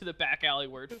scrambling into the back alley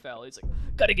where it fell. He's like,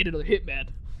 "Gotta get another hit, man."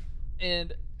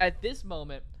 And at this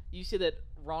moment, you see that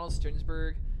Ronald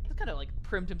Strinsberg has kind of like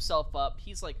primed himself up.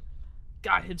 He's like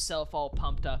got himself all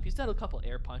pumped up. He's done a couple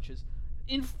air punches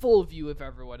in full view of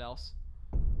everyone else.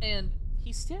 And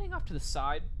he's standing off to the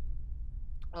side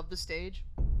of the stage.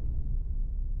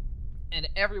 And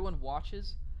everyone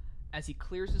watches as he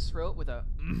clears his throat with a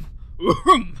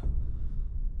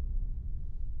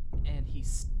and he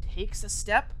takes a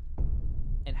step,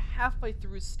 and halfway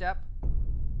through his step,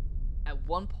 at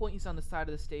one point he's on the side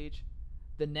of the stage,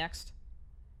 the next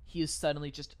he is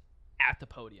suddenly just at the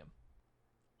podium.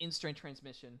 In-strain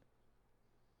transmission.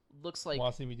 Looks like...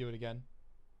 Want to see me do it again?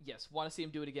 Yes, want to see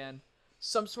him do it again.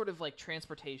 Some sort of like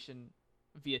transportation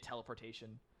via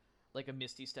teleportation. Like a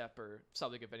Misty Step or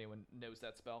something, if anyone knows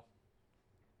that spell.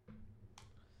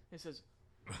 It says,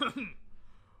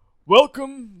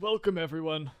 Welcome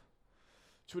everyone,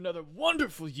 to another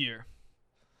wonderful year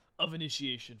of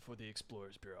initiation for the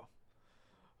Explorers Bureau.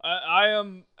 I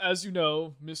am, as you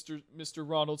know, Mr.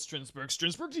 Ronald Strinsberg.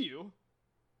 Strinsberg to you.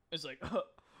 It's like,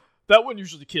 that one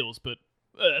usually kills, but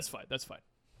that's fine.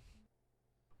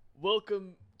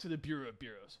 Welcome to the Bureau of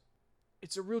Bureaus.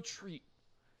 It's a real treat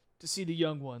to see the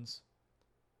young ones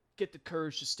get the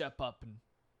courage to step up and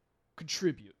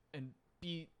contribute and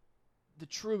be the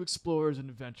true explorers and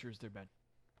adventurers they're meant.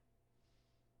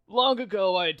 Long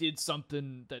ago, I did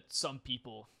something that some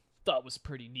people thought was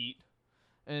pretty neat,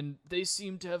 and they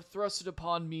seem to have thrusted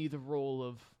upon me the role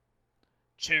of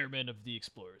chairman of the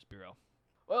Explorers Bureau.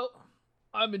 Well,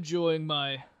 I'm enjoying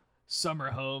my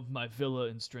summer home, my villa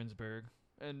in Strinsberg,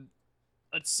 and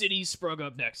a city sprung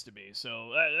up next to me,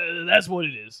 so that's what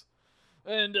it is.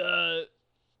 And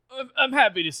I'm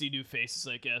happy to see new faces,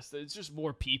 I guess. It's just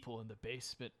more people in the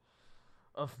basement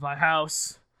of my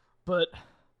house, but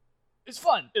it's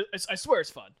fun. I swear it's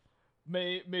fun.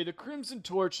 May the crimson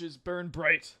torches burn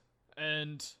bright,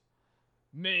 and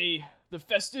may the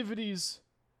festivities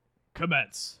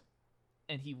commence.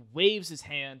 And he waves his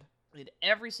hand, and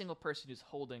every single person who's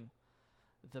holding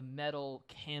the metal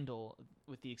candle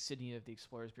with the insignia of the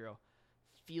Explorers Bureau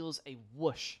feels a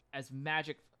whoosh as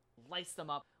magic lights them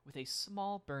up with a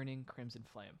small burning crimson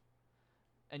flame.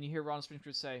 And you hear Ronald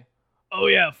Springfield say, "Oh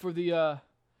yeah, for the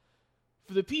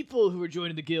people who are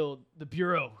joining the guild, the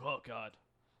bureau. Oh god,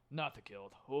 not the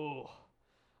guild. Oh,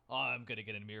 I'm gonna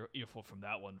get an earful from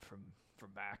that one from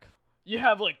Mac. You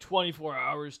have like 24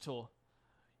 hours till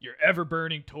your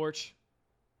ever-burning torch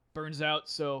burns out,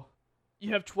 so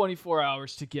you have 24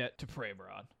 hours to get to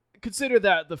Prameron. Consider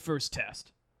that the first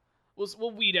test.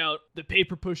 We'll weed out the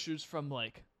paper pushers from,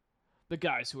 like, the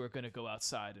guys who are going to go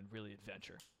outside and really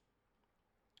adventure.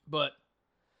 But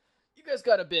you guys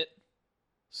got a bit,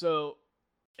 so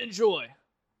enjoy."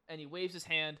 And he waves his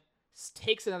hand,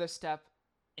 takes another step,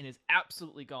 and is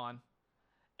absolutely gone.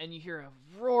 And you hear a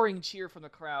roaring cheer from the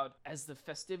crowd as the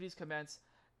festivities commence,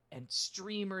 and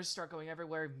streamers start going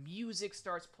everywhere, music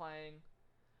starts playing,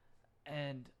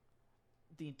 and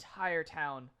the entire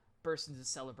town bursts into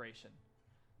celebration.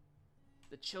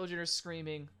 The children are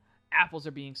screaming, apples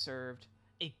are being served,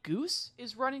 a goose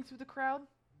is running through the crowd,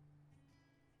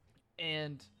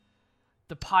 and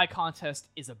the pie contest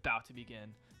is about to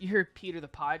begin. You hear Peter the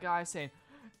pie guy saying,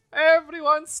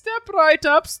 "Everyone, step right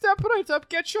up,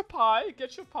 get your pie.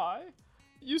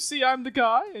 You see I'm the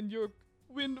guy, and you'll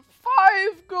win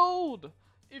 5 gold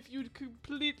if you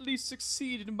completely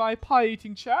succeed in my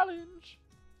pie-eating challenge."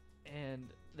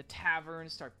 And the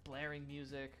taverns start blaring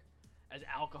music as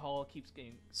alcohol keeps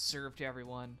getting served to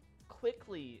everyone.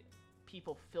 Quickly,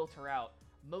 people filter out.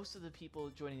 Most of the people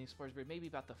joining the Explorers Grid, maybe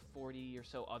about the 40 or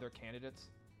so other candidates,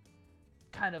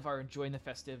 kind of are enjoying the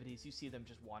festivities. You see them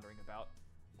just wandering about.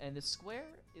 And the square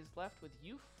is left with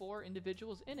you 4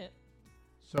 individuals in it.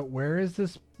 So where is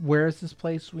this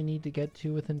place we need to get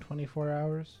to within 24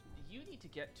 hours? You need to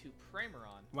get to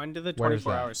Prameron When did the Where is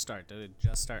 24 that? hours start? Did it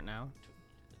just start now?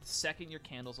 the second your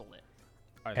candles are lit.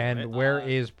 Are they And lit? where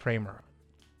is Prameron?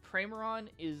 Prameron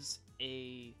is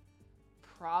a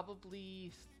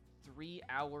probably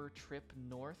 3-hour trip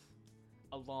north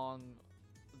along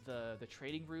the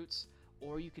trading routes,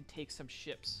 or you can take some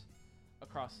ships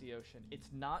across the ocean. It's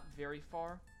not very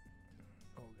far,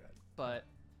 Oh god. but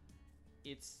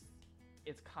it's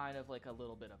kind of like a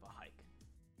little bit of a hike.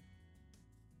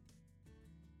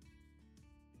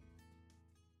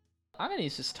 I'm gonna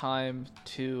use this time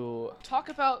to talk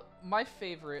about my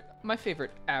favorite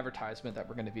advertisement that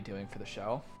we're gonna be doing for the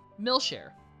show.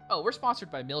 Millshare. Oh, we're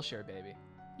sponsored by Millshare, baby.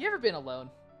 You ever been alone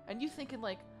and you thinking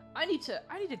like, I need to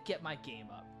get my game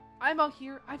up. I'm out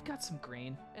here, I've got some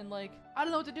grain, and like, I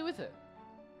don't know what to do with it.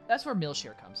 That's where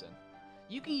Millshare comes in.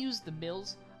 You can use the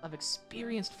mills of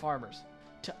experienced farmers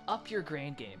to up your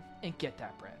grain game and get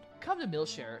that bread. Come to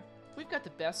Millshare. We've got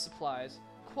the best supplies,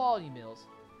 quality mills.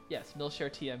 Yes,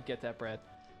 Millshare TM, get that bread.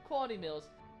 Quality mills,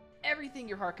 everything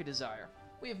your heart could desire.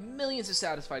 We have millions of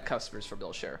satisfied customers for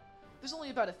Millshare. There's only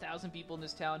about 1,000 people in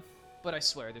this town, but I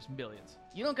swear there's millions.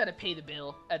 You don't gotta pay the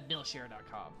bill at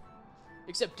Millshare.com.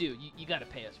 Except, dude, you gotta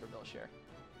pay us for Millshare.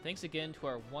 Thanks again to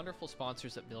our wonderful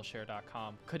sponsors at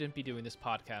Millshare.com. Couldn't be doing this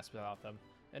podcast without them.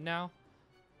 And now,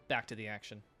 back to the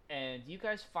action. And you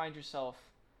guys find yourself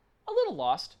a little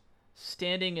lost,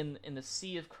 standing in the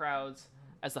sea of crowds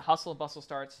as the hustle and bustle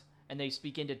starts, and they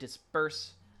begin to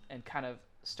disperse and kind of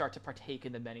start to partake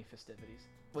in the many festivities.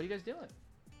 What are you guys doing?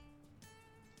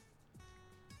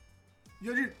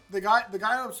 Yo, dude, the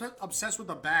guy obsessed with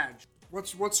the badge.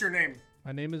 What's your name?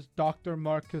 My name is Dr.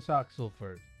 Marcus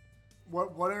Axelford.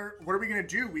 What are we gonna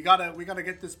do? We gotta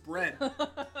get this bread.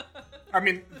 I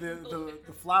mean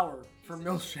the flour from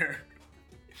Millshare.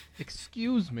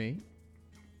 Excuse me.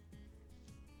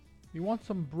 You want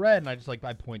some bread? And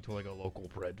I point to like a local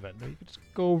bread vendor. You could just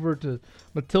go over to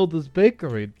Matilda's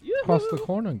Bakery across the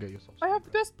corner and get yourself some. I have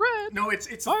the best bread. No, it's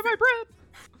Buy my bread.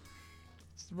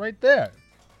 It's right there.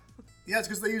 Yeah, it's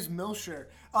because they use Millshare.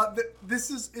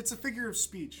 It's a figure of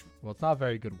speech. Well, it's not a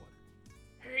very good one.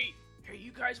 Hey,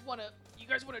 you guys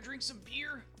wanna drink some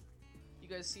beer? You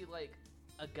guys see like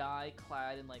a guy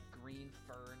clad in like green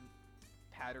fern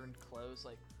patterned clothes,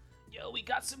 like, yo, we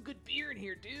got some good beer in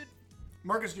here, dude.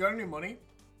 Marcus, you got any money?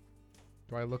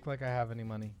 Do I look like I have any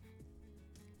money?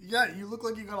 Yeah, you look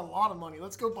like you got a lot of money.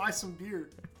 Let's go buy some beer.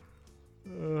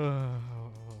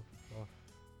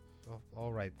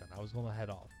 All right then. I was gonna head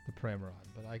off to Prameron,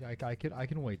 but I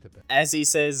can wait a bit. As he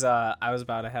says, I was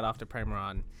about to head off to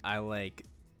Prameron, I like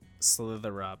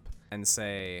slither up and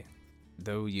say,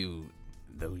 though you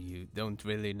don't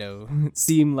really know,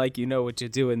 seem like you know what you're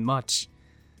doing much,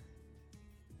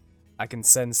 I can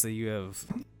sense that you have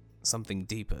something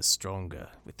deeper, stronger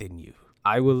within you.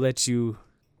 I will let you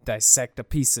dissect a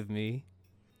piece of me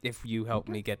if you help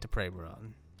me get to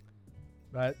Prameron.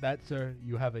 That sir,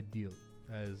 you have a deal.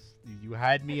 as you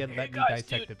had me and let me guys,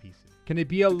 dissect dude. the pieces. Can it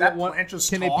be a Did that one? plant just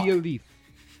Can it be a talk? leaf?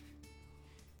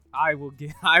 I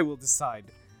will decide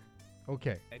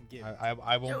Okay. and give. I won't. Yo,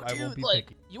 I won't dude, be like,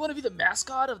 picky. you want to be the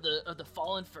mascot of the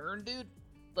fallen fern, dude?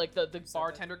 Like the said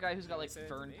bartender that- guy who's got like said that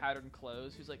to fern me? patterned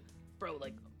clothes. Who's like, bro,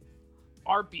 like,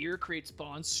 our beer creates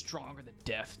bonds stronger than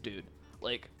death, dude.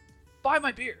 Like, buy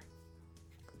my beer.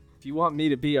 If you want me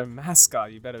to be a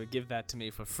mascot, you better give that to me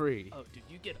for free. Oh, dude,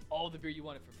 you get all the beer you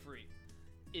wanted for free.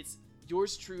 It's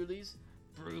yours truly's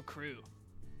Brew Crew.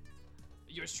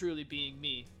 Yours truly being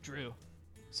me, Drew.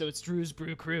 So it's Drew's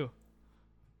Brew Crew.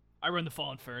 I run the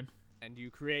Fallen Fern. And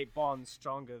you create bonds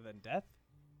stronger than death?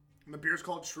 And the beer's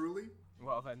called Truly.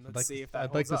 Well, then I'd let's see if that I'd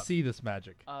like holds to up. see this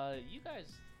magic. You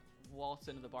guys waltz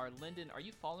into the bar. Lyndon, are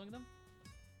you following them?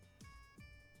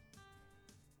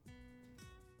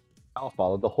 I'll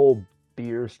follow the whole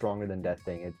beer stronger than death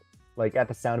thing. It like at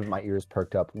the sound of my ears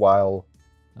perked up. While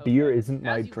beer Okay. isn't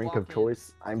my As you drink walk of in-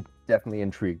 choice, I'm definitely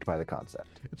intrigued by the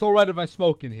concept. It's all right if I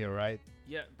smoke in here, right?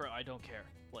 Yeah, bro, I don't care.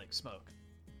 Like, smoke.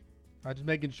 I'm just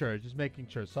making sure. Just making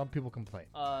sure. Some people complain.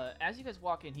 As you guys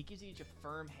walk in, he gives you each a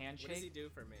firm What handshake. does he do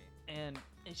for me? And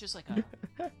it's just like a...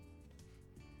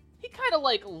 he kind of,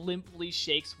 like, limply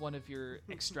shakes one of your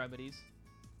extremities.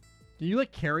 Do you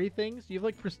like carry things? Do you have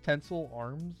like prehensile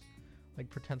arms? Like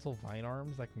prehensile vine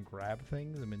arms that can grab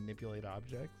things and manipulate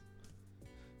objects?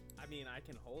 I mean, I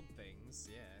can hold things,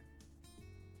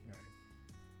 yeah.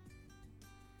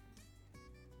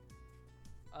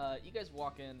 Alright. You guys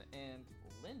walk in, and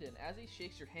Lyndon, as he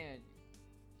shakes your hand,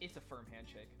 it's a firm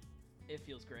handshake. It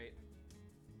feels great.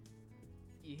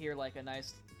 You hear like a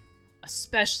nice,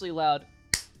 especially loud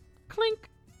clink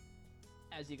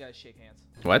as you guys shake hands.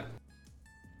 What?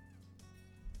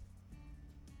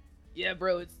 Yeah,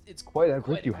 bro, it's Quite a grip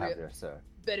quite you have there, sir.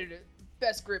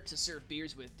 Best grip to serve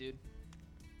beers with, dude.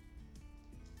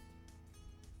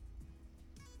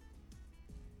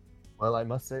 Well, I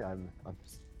must say, I'm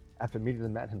after meeting the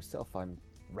man himself, I'm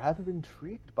rather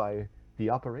intrigued by the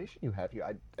operation you have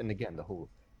here. And again, the whole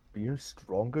beer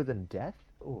stronger than death.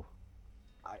 Oh,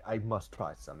 I must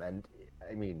try some. And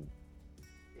I mean,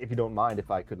 if you don't mind,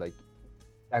 if I could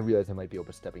I realize I might be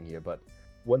overstepping here, but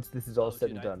once this is all Oh, said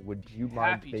dude, and done, would be you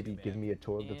mind happy to, maybe man. giving me a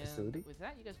tour of the And facility? with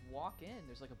that, you guys walk in.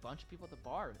 There's like a bunch of people at the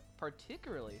bar.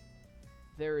 Particularly,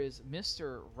 there is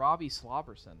Mr. Robbie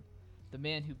Slobberson, the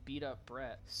man who beat up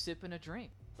Brett, sipping a drink.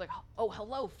 It's like, oh,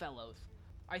 hello, fellows.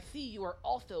 I see you are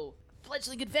also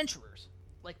fledgling adventurers,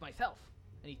 like myself.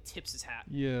 And he tips his hat.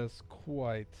 Yes,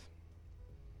 quite.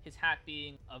 His hat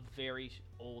being a very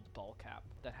old ball cap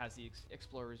that has the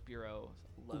Explorers Bureau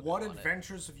logo What on it.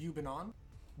 adventures have you been on?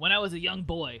 When I was a young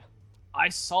boy, I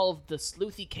solved the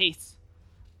sleuthy case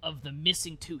of the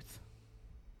missing tooth.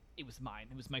 It was mine.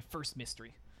 It was my first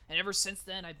mystery. And ever since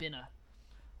then, I've been a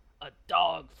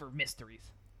dog for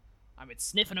mysteries. I've been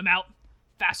sniffing them out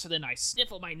faster than I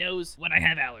sniffle my nose when I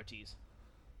have allergies.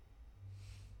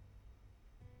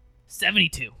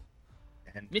 72.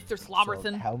 And Mr. so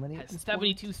Slobberson how many at has this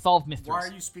 72 solved mysteries. Why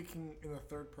are you speaking in the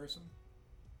third person?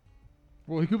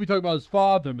 Well, he could be talking about his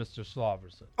father, Mr.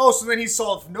 Slobberson. Oh, so then he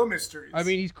solved no mysteries. I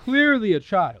mean, he's clearly a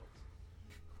child.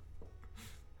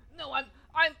 No,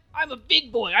 I'm a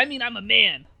big boy. I mean, I'm a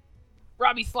man.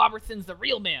 Robbie Slobberson's the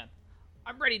real man.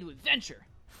 I'm ready to adventure.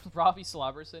 Robbie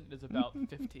Slobberson is about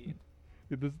 15.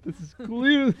 This is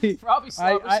clearly, Robbie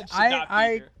Slobberson should not be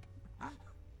here.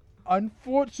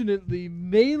 unfortunately,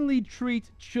 mainly treat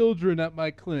children at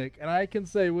my clinic, and I can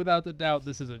say without a doubt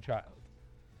this is a child.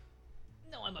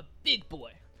 No, I'm a big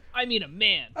boy. I mean a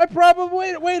man. I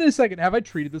probably wait a second. Have I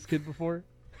treated this kid before?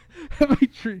 Have I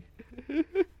treated?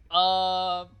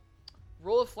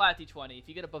 Roll a flat d20. If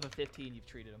you get above a 15, you've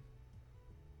treated him.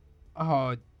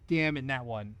 Oh, damn it, that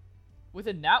one. With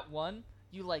a nat 1,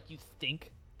 you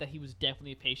think that he was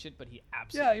definitely a patient, but he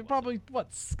absolutely Yeah, you wasn't. probably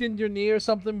skinned your knee or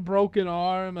something, broken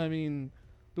arm. I mean,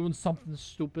 doing something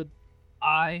stupid.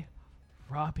 I,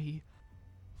 Robbie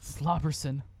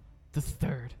Slobberson the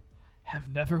Third, have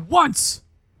never once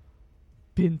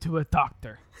been to a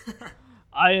doctor.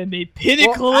 I am a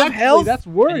pinnacle Well, of health. that's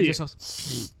And worrying. he just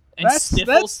goes, and That's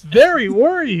sniffles. very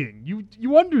worrying.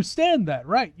 You understand that,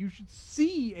 right? You should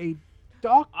see a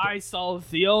doctor. I solve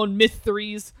the own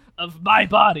mysteries of my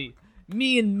body.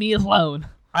 Me and me alone.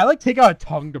 I take out a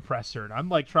tongue depressor and I'm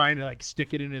trying to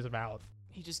stick it in his mouth.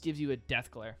 He just gives you a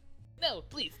death glare. No,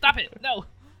 please, stop it. No.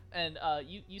 And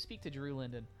you speak to Drew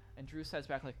Linden, and Drew says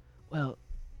back well,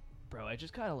 bro, I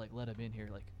just kind of let him in here.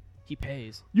 He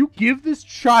pays. You give this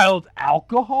child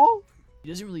alcohol? He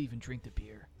doesn't really even drink the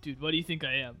beer. Dude, what do you think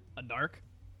I am? A narc?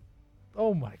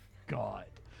 Oh my god.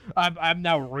 I'm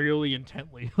now really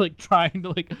intently like trying to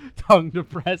like tongue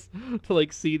depress to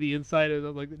like see the inside of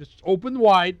it. Like just open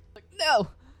wide. Like, no,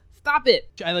 stop it.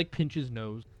 I like pinch his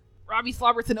nose. Robbie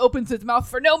Slobberton opens his mouth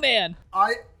for no man.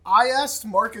 I asked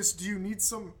Marcus, do you need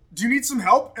some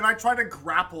help? And I try to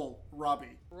grapple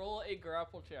Robbie. Roll a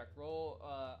grapple check. Roll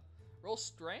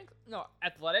strength? No,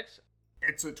 athletics.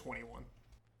 It's a 21.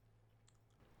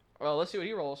 Well, let's see what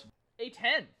he rolls. A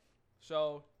 10.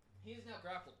 So he is now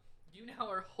grappled. You now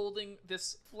are holding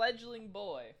this fledgling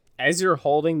boy. As you're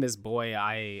holding this boy,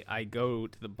 I go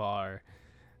to the bar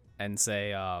and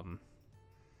say,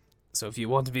 so if you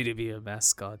want me to be a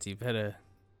mascot, you better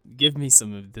give me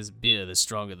some of this beer that's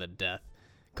stronger than death.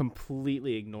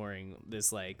 Completely ignoring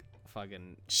this, like,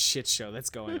 fucking shit show that's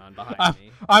going on behind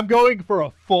me. I'm going for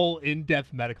a full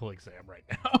in-depth medical exam right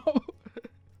now.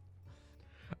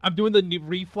 I'm doing the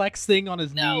reflex thing on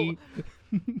his knee.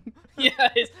 Yeah,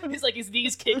 his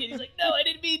knees kicking. He's like, no, I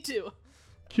didn't mean to.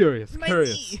 Curious.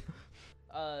 Knee.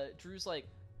 Drew's like,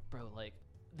 bro, like,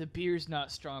 the beer's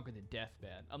not stronger than death,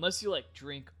 man. Unless you, like,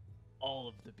 drink all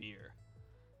of the beer.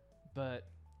 But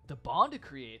the bond it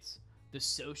creates, the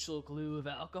social glue of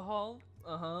alcohol,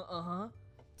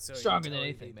 So stronger you're than telling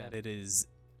anything, me man. that it is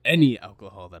any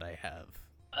alcohol that I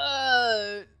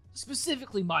have.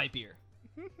 Specifically my beer.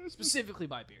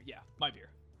 Yeah, my beer.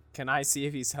 Can I see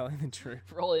if he's telling the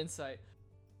truth? Roll insight.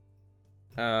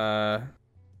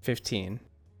 15.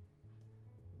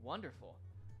 Wonderful.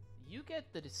 You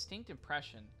get the distinct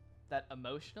impression that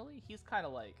emotionally he's kind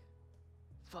of like,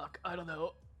 fuck, I don't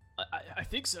know. I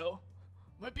think so.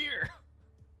 My beer.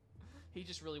 He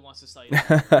just really wants to cite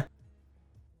it.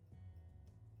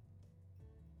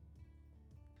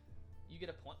 You get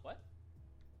a point. What?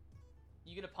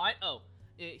 You get a pint? Oh,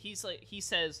 he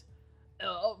says,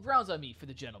 rounds on me for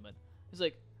the gentleman. He's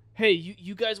like, hey,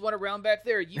 you guys want a round back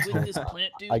there? You with this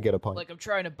plant dude? I get a pint. Like, I'm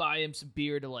trying to buy him some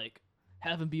beer to, like,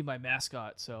 have him be my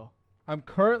mascot, so. I'm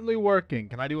currently working.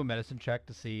 Can I do a medicine check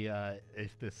to see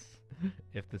if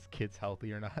this kid's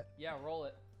healthy or not? Yeah, roll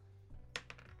it.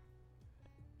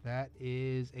 That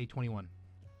is a 21.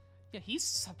 Yeah, he's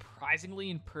surprisingly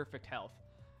in perfect health.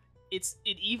 It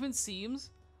even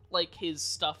seems like his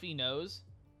stuffy nose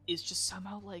is just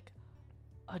somehow like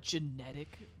a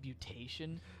genetic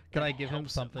mutation. Can that I give him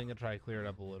helps something to try to clear it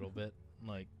up a little bit?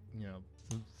 Like,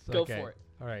 Go okay. for it.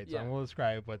 All right, so Yeah. I'm gonna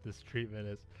describe what this treatment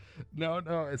is. No,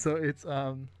 so it's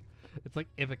like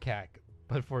Ipecac,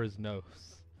 but for his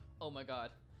nose. Oh my god.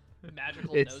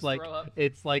 Magical It's nose like throw up.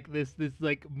 it's like this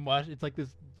like mush. It's like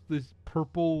this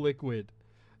purple liquid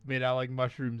made out of like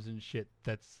mushrooms and shit.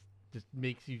 That's just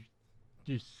makes you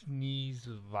just sneeze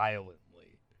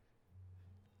violently.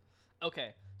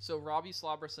 Okay, so Robbie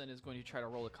Slobberson is going to try to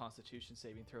roll a Constitution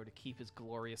saving throw to keep his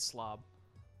glorious slob.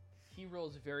 He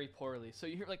rolls very poorly, so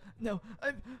you're like, no,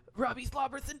 Robbie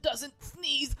Slobberson doesn't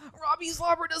sneeze. Robbie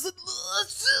Slobber doesn't.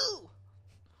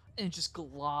 And just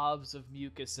globs of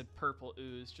mucus and purple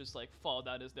ooze just like fall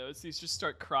down his nose. He's just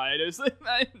start crying. It's like,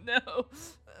 my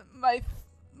nose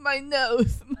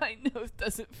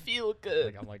doesn't feel good.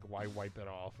 Like I'm like, why wipe it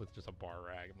off with just a bar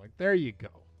rag? I'm like, there you go.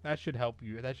 That should help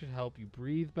you. That should help you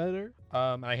breathe better.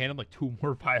 And I hand him like 2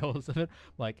 more vials of it.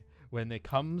 Like, when it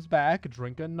comes back,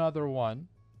 drink another one.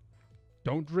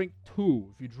 Don't drink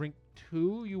 2. If you drink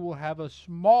 2, you will have a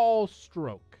small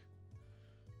stroke.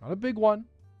 Not a big one,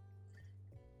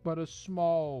 but a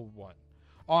small one.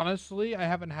 Honestly, I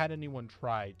haven't had anyone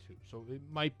try to, so it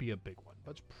might be a big one,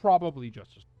 but it's probably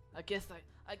just as. I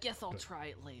guess I'll try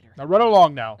it later. Now run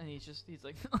along now. And he's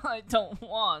like, I don't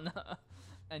wanna.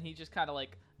 And he just kind of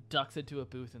like ducks into a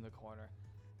booth in the corner.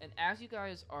 And as you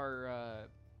guys are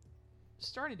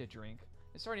starting to drink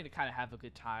and starting to kind of have a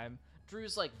good time,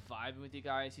 Drew's like vibing with you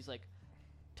guys. He's like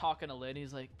talking to Lynn.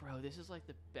 He's like, bro, this is like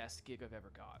the best gig I've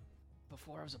ever got.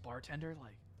 Before I was a bartender,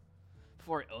 like,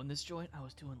 before I owned this joint, I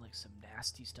was doing like some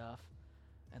nasty stuff.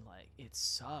 And like, it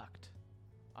sucked.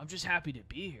 I'm just happy to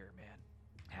be here, man.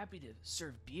 Happy to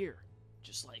serve beer.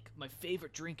 Just like my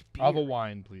favorite drink, beer. I'll have a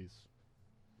wine, please.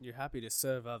 You're happy to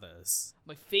serve others.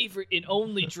 My favorite and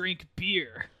only drink,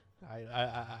 beer.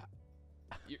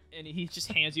 And he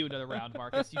just hands you another round,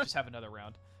 Marcus. You just have another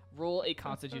round. Roll a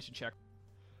Constitution check.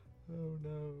 Oh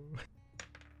no.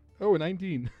 Oh,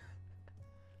 19.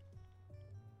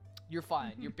 You're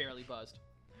fine. You're barely buzzed.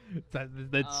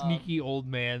 That sneaky old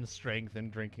man strength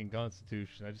and drinking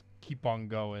Constitution. I just keep on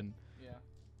going. Yeah.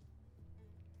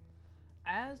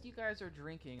 As you guys are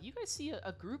drinking, you guys see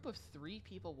a group of 3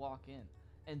 people walk in,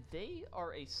 and they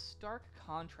are a stark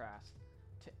contrast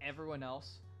to everyone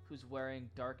else who's wearing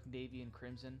dark navy and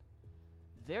crimson.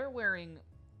 They're wearing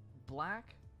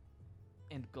black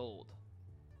and gold.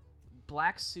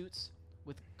 Black suits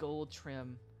with gold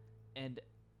trim and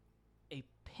a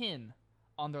pin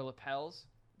on their lapels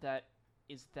that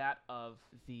is that of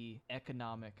the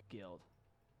Economic Guild,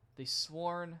 the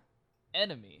sworn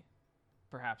enemy,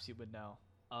 perhaps you would know,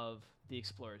 of the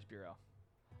Explorers Bureau.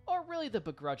 Or really the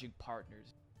begrudging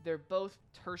partners. They're both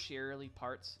tertiarily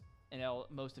parts, and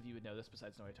most of you would know this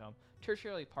besides Noitome,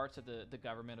 tertiarily parts of the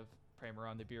government of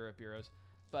Primeron, the Bureau of Bureaus,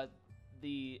 but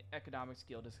the Economics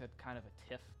Guild has had kind of a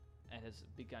tiff and has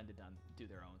begun to do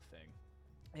their own thing.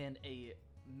 And a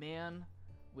man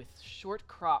with short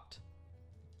cropped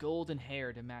golden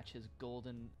hair to match his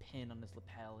golden pin on his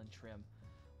lapel and trim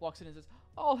walks in and says,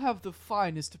 "I'll have the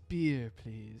finest beer,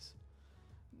 please.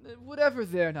 Whatever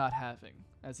they're not having,"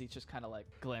 as he just kind of like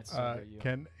glances over you.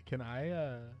 Can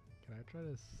I try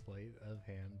to sleight of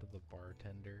hand the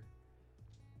bartender?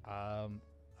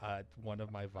 One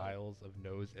of my vials of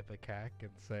nose ipecac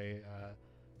and say,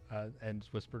 and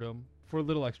whisper to him for a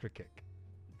little extra kick.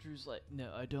 Drew's like,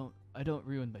 "No, I don't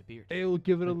ruin my beer. It'll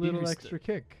give it My a little beer's extra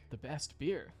kick. The best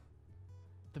beer.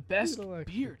 The best Little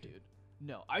extra beer, kick. dude.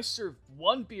 No, I serve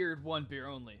one beer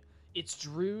only. It's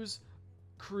Drew's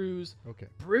Crew's Okay.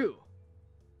 Brew.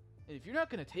 And if you're not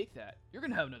going to take that, you're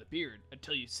going to have another beer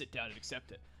until you sit down and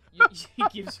accept it." He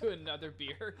gives you another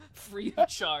beer free of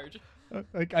charge.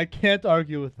 I can't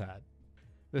argue with that.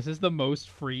 This is the most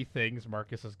free things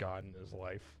Marcus has gotten in his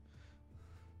life.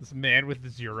 This man with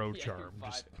zero Yeah, charm. you're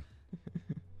Just...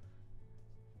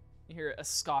 You hear a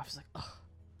scoff. He's like, "Ugh,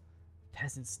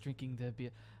 peasants drinking their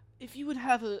beer. If you would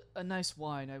have a nice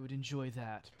wine, I would enjoy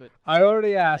that. But I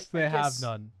already asked. I They have guess-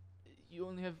 none. you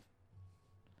only have...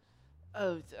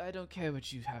 Oh, I don't care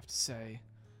what you have to say.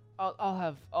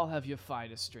 I'll have your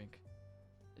finest drink.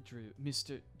 Drew,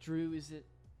 Mr. Drew, is it?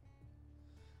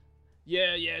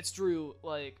 Yeah, it's Drew.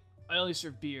 Like, I only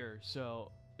serve beer,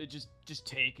 so just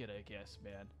take it, I guess,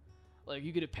 man. Like,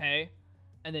 you get to pay,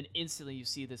 and then instantly you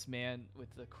see this man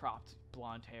with the cropped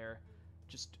blonde hair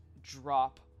just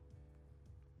drop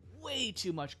way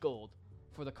too much gold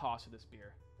for the cost of this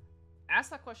beer.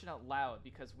 Ask that question out loud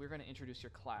because we're going to introduce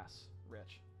your class,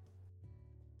 Rich.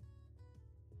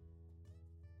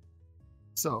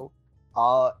 So,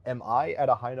 am I at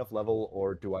a high enough level,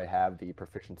 or do I have the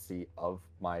proficiency of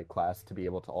my class to be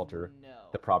able to alter No,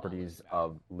 the properties no.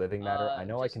 of living matter? I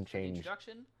know I Just can for the change.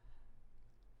 Introduction.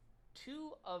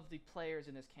 2 of the players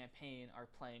in this campaign are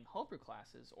playing homebrew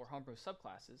classes or homebrew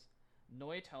subclasses.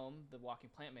 Noitome, the walking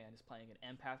plant man, is playing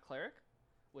an empath cleric,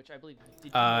 which I believe. Did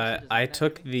you also design I that,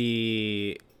 took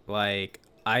Jimmy?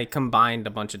 I combined a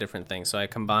bunch of different things. So I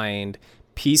combined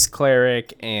Peace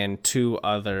Cleric and 2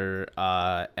 other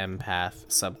empath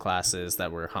subclasses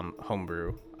that were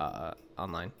homebrew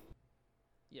online.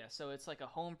 Yeah, so it's like a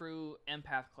homebrew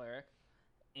empath cleric,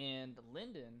 and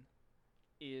Lyndon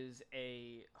is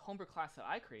a homebrew class that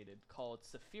I created called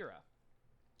Saphira,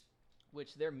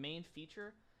 which their main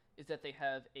feature is that they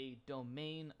have a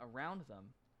domain around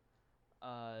them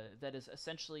that is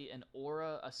essentially an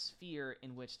aura, a sphere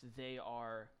in which they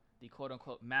are the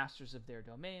quote-unquote masters of their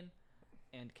domain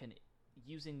and can,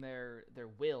 using their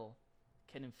will,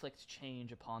 can inflict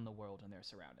change upon the world and their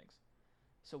surroundings.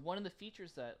 So one of the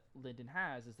features that Lyndon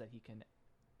has is that he can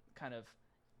kind of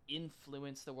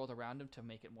influence the world around him to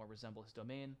make it more resemble his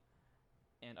domain,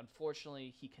 and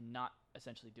unfortunately he cannot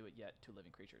essentially do it yet to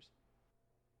living creatures.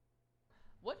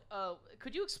 What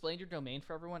could you explain your domain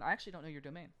for everyone? I actually don't know your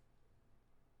domain.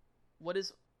 What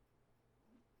is...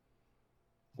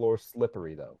 Floor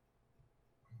slippery, though.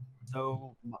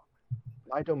 So,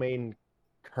 my domain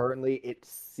currently, it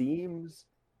seems,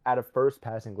 at a first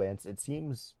passing glance, it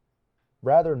seems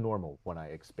rather normal when I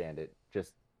expand it.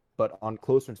 But on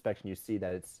closer inspection, you see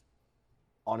that it's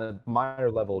on a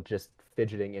minor level, just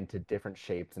fidgeting into different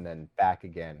shapes and then back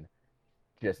again.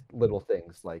 Just little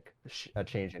things like a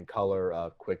change in color,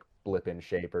 a quick blip in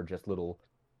shape, or just little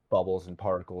bubbles and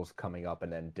particles coming up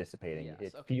and then dissipating. Yes,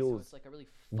 It okay, feels so it's like a really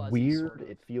fuzzy weird. sort of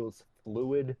It feels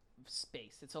fluid,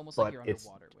 space. It's almost but like you're it's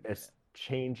underwater when you're in it's it.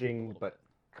 changing, little but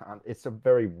it's a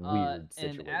very weird And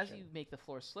situation. as you make the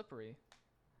floor slippery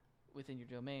within your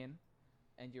domain,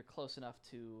 and you're close enough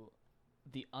to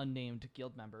the unnamed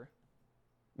guild member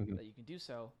Mhm. that you can do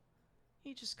so,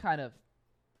 he just kind of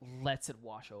lets it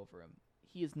wash over him.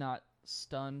 He is not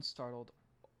stunned, startled,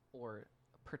 or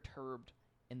perturbed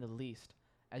in the least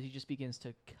as he just begins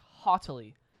to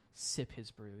haughtily sip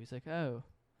his brew. He's like, "Oh,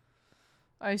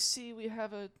 I see we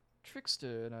have a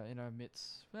trickster in our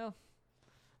midst. Well,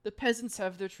 the peasants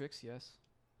have their tricks, yes."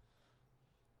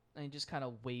 And he just kind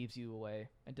of waves you away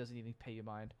and doesn't even pay you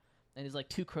mind. And he's like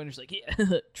 2 kroners like,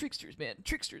 "Yeah, tricksters, man,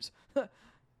 tricksters."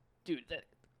 Dude,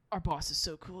 our boss is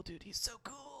so cool, dude. He's so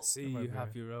cool. See, Come on, you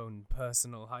have Barry. your own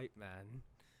personal hype man.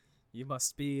 You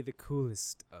must be the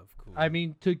coolest of cool. I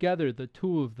mean, together, the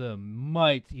two of them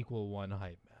might equal one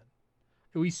hype man.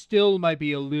 We still might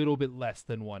be a little bit less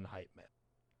than one hype man.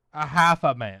 A half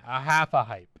a man, a half a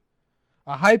hype.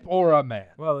 A hype or a man.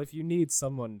 well, if you need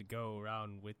someone to go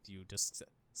around with you, just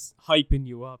hyping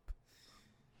you up,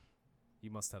 you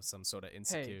must have some sort of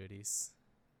insecurities.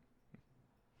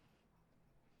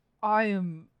 I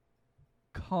am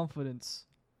confidence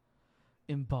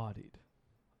embodied.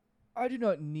 I do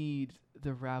not need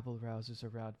the rabble rousers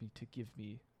around me to give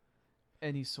me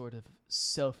any sort of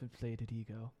self-inflated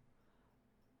ego.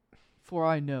 For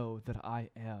I know that I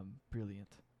am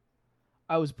brilliant.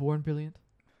 I was born brilliant.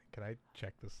 Can I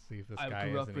check this, see if this I guy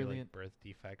grew has up any brilliant. birth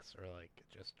defects or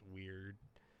just weird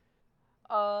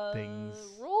Things.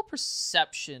 Roll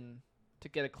perception to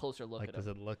get a closer look at does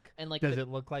him. it look And does it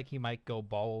look like he might go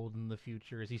bald in the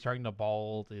future? Is he starting to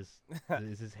bald? Is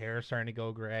his hair starting to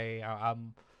go gray?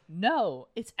 No,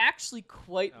 it's actually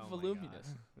quite Oh my voluminous.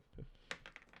 God.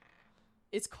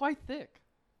 It's quite thick.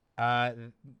 What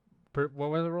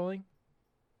was it rolling?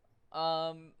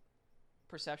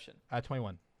 Perception.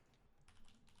 21.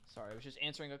 Sorry, I was just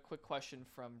answering a quick question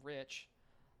from Rich.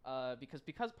 Because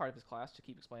part of his class, to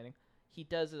keep explaining, he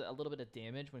does a little bit of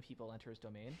damage when people enter his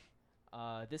domain.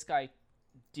 This guy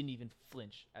didn't even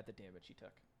flinch at the damage he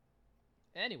took.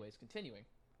 Anyways, continuing.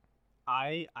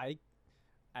 I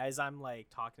as I'm like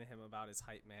talking to him about his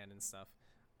hype man and stuff,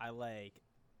 I like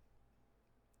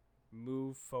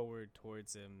move forward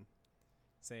towards him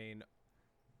saying,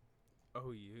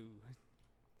 "Oh, you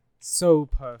so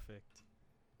perfect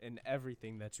in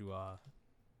everything that you are."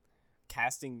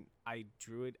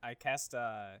 I cast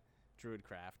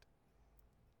Druidcraft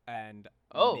and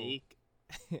make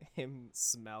him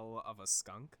smell of a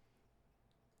skunk.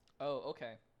 Oh,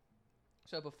 okay.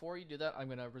 So before you do that, I'm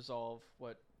going to resolve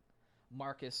what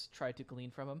Marcus tried to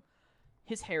glean from him.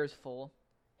 His hair is full.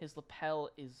 His lapel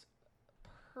is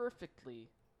perfectly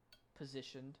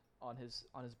positioned on his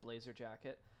blazer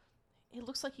jacket. It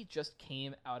looks like he just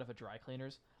came out of a dry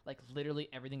cleaner's. Like, literally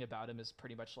everything about him is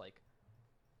pretty much like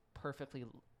perfectly,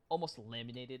 almost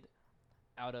laminated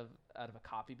out of a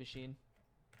copy machine.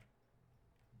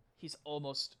 He's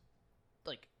almost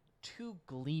like too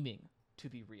gleaming to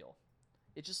be real.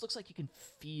 It just looks like you can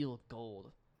feel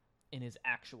gold in his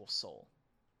actual soul.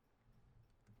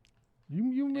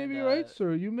 You may And, be right,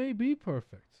 sir. You may be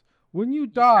perfect. When you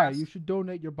die, cast- you should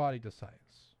donate your body to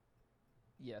science.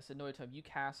 Yes, at no time you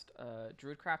cast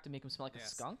Druidcraft to make him smell like a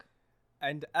Yes. skunk.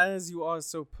 And as you are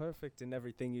so perfect in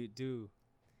everything you do,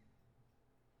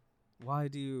 why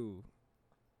do you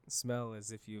smell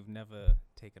as if you've never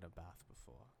taken a bath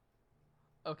before?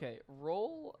 Okay,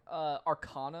 roll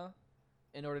Arcana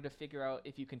in order to figure out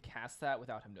if you can cast that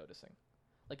without him noticing.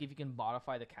 Like, if you can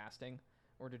modify the casting in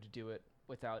order to do it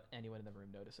without anyone in the room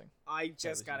noticing. I was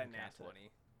just got a you nat cast it.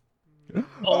 20.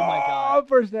 Oh my god.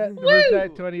 First that Woo!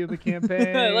 20 of the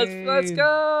campaign. Let's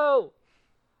go.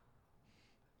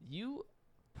 You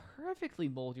perfectly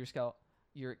mold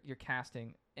your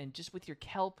casting, and just with your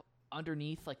kelp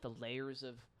underneath, like the layers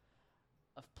of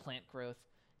plant growth,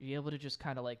 you're able to just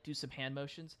kind of like do some hand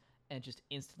motions, and just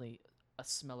instantly a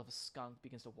smell of a skunk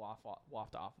begins to waft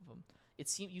off of him.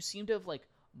 You seem to have like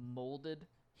molded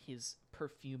his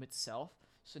perfume itself,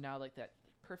 so now like that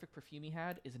perfect perfume he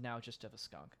had is now just of a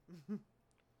skunk.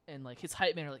 And like his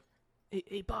hype man are like,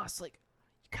 hey boss, like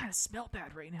you kind of smell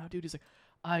bad right now, dude. He's like,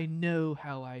 I know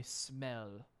how I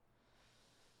smell.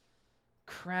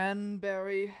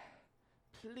 Cranberry,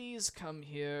 please come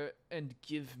here and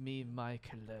give me my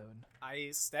cologne. I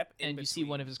step in And between. you see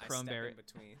one of his I step cranberry- in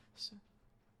between.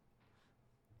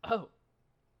 Oh.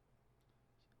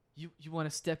 You want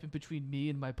to step in between me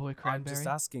and my boy I'm Cranberry? just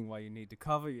asking why you need to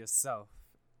cover yourself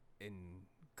in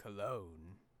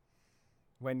cologne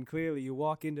when clearly you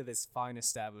walk into this fine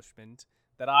establishment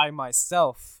that I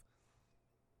myself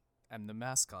am the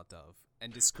mascot of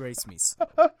and disgrace me so.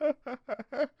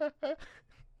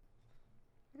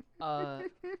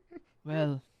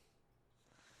 Well,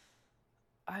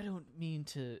 I don't mean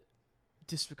to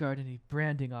disregard any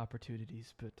branding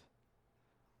opportunities, but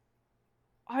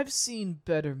I've seen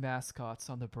better mascots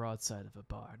on the broadside of a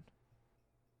barn.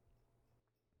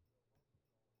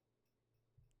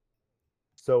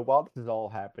 So while this is all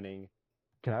happening,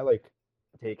 can I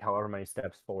take however many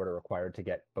steps forward are required to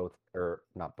get both, or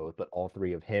not both, but all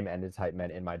three of him and his hype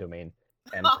men in my domain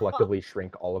and collectively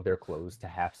shrink all of their clothes to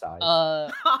half size?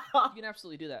 You can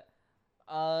absolutely do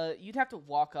that. You'd have to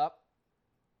walk up,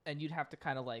 and you'd have to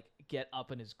kind of like get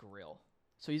up in his grill.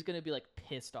 So he's gonna be like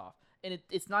pissed off, and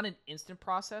it's not an instant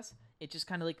process. It just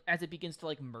kind of like as it begins to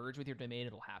like merge with your domain,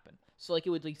 it'll happen. So like it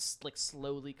would like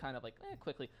slowly, kind of like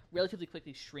relatively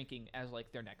quickly shrinking as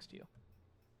like they're next to you.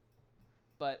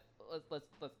 But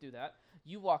let's do that.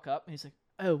 You walk up, and he's like,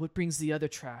 "Oh, what brings the other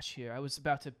trash here? I was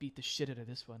about to beat the shit out of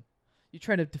this one. You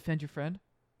trying to defend your friend?"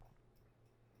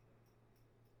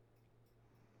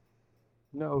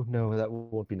 No, that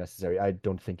won't be necessary. I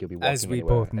don't think you'll be As walking we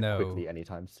anywhere both know. quickly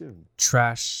anytime soon.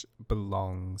 Trash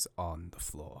belongs on the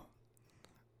floor.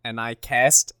 And I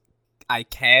cast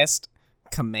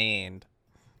command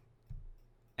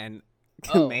and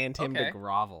command him to okay.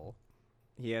 grovel.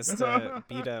 He has to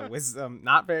beat a wisdom,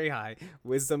 not very high,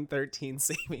 wisdom 13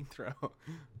 saving throw.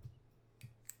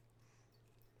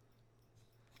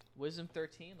 Wisdom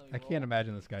 13. Let me I roll. can't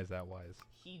imagine this guy's that wise.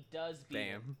 He does beat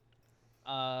it. Damn.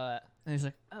 And he's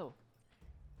like, "Oh,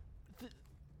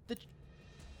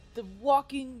 the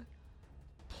walking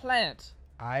plant."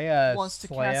 I Wants to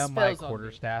cast slam my spells on me.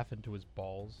 quarterstaff into his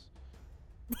balls.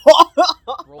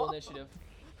 Roll initiative.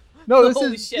 No, this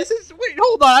Holy is shit. this is. Wait,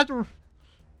 hold on. I have to-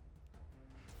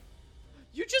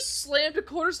 You just slammed a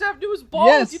quarterstaff into his balls.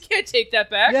 Yes. You can't take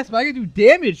that back. Yes, but I can do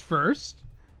damage first.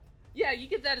 Yeah, you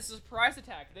get that as a surprise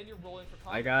attack. Then you're rolling for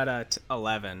combat. I got a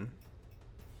 11.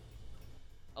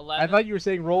 11. I thought you were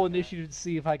saying roll initiative to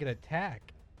see if I can attack.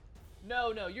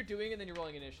 No, you're doing it, and then you're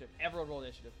rolling initiative. Everyone roll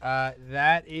initiative.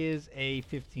 That is a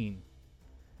 15.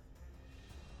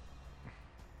 A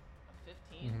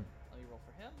 15. Let me roll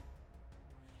for him.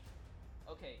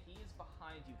 Okay, he is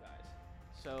behind you guys.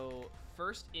 So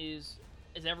first is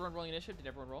everyone rolling initiative? Did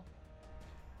everyone roll?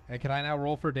 And can I now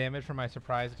roll for damage for my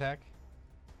surprise attack?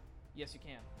 Yes, you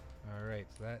can. All right,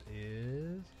 so that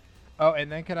is. Oh, and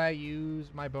then can I use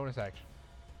my bonus action?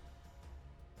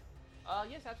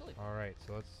 Yes, absolutely. All right,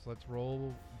 so let's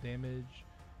roll damage.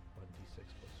 1d6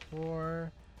 plus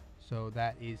 4. So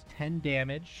that is 10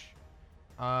 damage.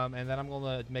 And then I'm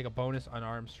going to make a bonus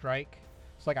unarmed strike.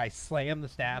 It's like I slam the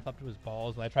staff up to his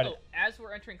balls and I try to. As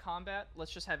we're entering combat,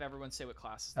 let's just have everyone say what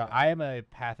class. I am a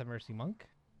Path of Mercy monk.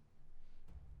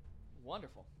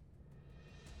 Wonderful.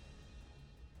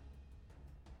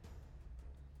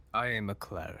 I am a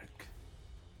cleric.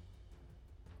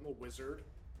 I'm a wizard.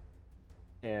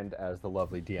 And as the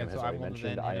lovely DM And has so already I'm going to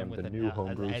then mentioned, I hit him am with the an new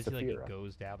homebrew as he like Saphira. it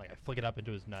goes down, like I flick it up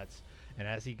into his nuts, and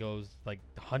as he goes like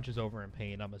hunches over in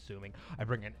pain, I'm assuming I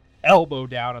bring an elbow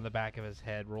down on the back of his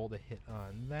head, roll the hit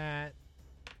on that.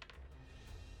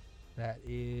 That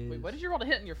is. Wait, what did you roll to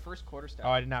hit in your first quarterstaff? Oh,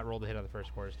 I did not roll the hit on the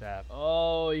first quarterstaff.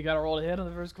 Oh, you got to roll to hit on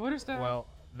the first quarterstaff. Well,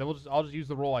 then I'll just use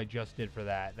the roll I just did for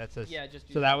that. That's a Yeah, just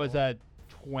use so the that was roll. a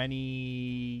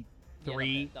 23,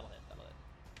 Yeah, that'll hit.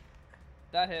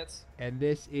 That hits. and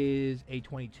this is a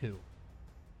 22.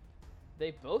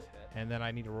 They both hit. And then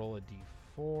I need to roll a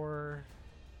d4.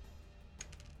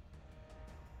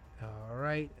 All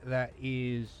right, that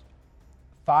is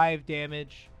 5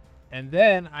 damage. And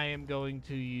then I am going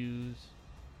to use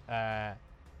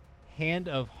Hand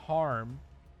of Harm.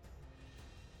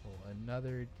 Roll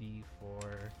another d4.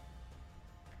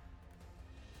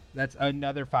 That's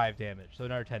another 5 damage, so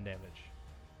another 10 damage.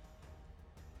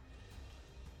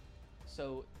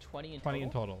 So 20 in 20 total?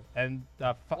 in total. And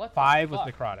What the 5 was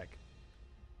fuck? necrotic.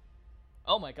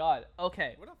 Oh my god.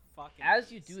 Okay. What a fucking.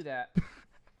 As you do that,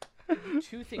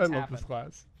 two things I love happen. this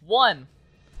class. One,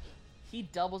 he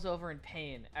doubles over in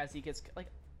pain as he gets like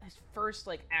his first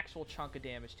like actual chunk of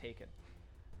damage taken,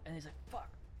 and he's like, "Fuck."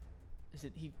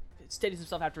 He steadies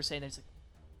himself after saying that. He's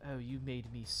like, "Oh, you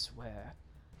made me swear.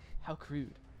 How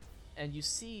crude." And you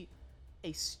see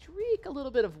a streak, a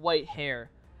little bit of white hair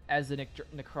as the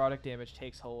necrotic damage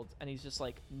takes hold, and he's just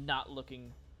like not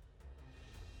looking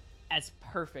as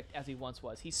perfect as he once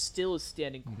was. He still is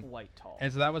standing quite tall.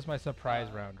 And so that was my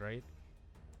surprise round, right?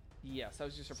 Yes, that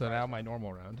was your surprise. So now round. my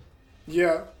normal round.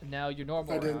 Yeah. Now your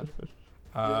normal I did.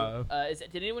 round.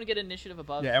 Did anyone get initiative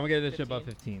above? Yeah, and we get this 15? above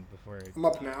 15 before. I'm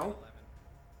up now.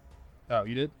 Oh,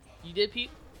 you did? You did,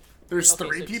 Pete? There's Okay,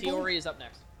 3 so people? Tiori is up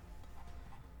next.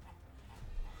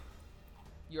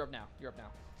 You're up now.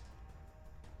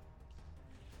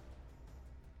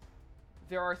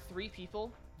 There are 3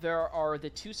 people. There are the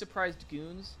 2 surprised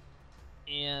goons,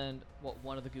 and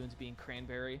one of the goons being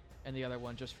Cranberry, and the other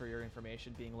one, just for your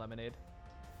information, being Lemonade.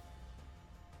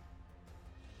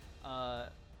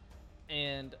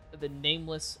 And the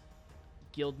nameless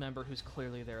guild member who's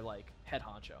clearly their like head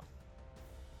honcho.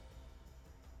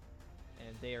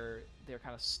 And they're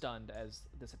kind of stunned as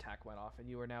this attack went off, and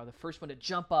you are now the first one to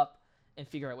jump up and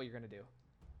figure out what you're gonna do,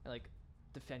 and like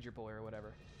defend your boy or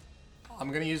whatever. I'm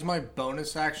going to use my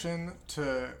bonus action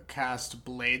to cast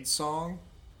Blade Song.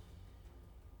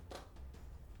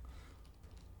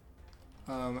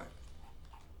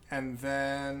 And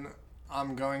then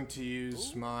I'm going to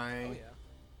use my Oh, yeah.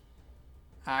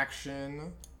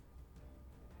 action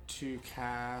to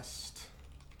cast...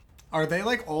 Are they,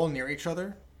 like, all near each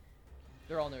other?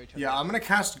 They're all near each other. Yeah, I'm going to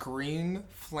cast Green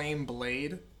Flame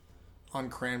Blade on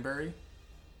Cranberry.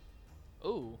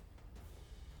 Ooh.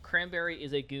 Cranberry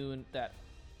is a goon that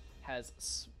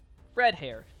has red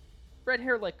hair. Red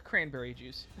hair like cranberry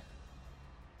juice.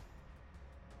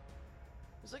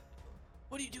 It's like,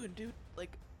 what are you doing, dude?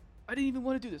 Like, I didn't even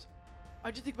want to do this.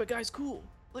 I just think my guy's cool.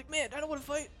 Like, man, I don't want to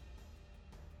fight.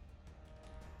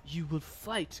 You will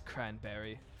fight,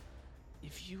 Cranberry.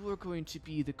 If you are going to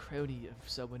be the crony of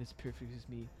someone as perfect as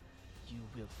me, you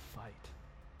will fight.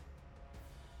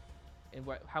 And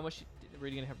how much were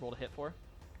you going to have rolled a hit for?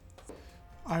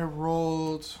 I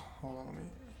rolled... Hold on,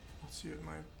 let's see what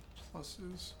my plus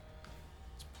is.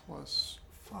 It's plus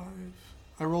 5.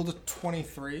 I rolled a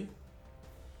 23.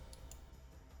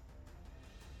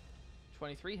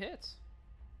 23 hits.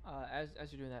 As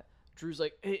you're doing that, Drew's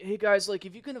like, hey guys, like,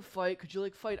 if you're gonna fight, could you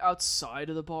like fight outside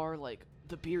of the bar? Like,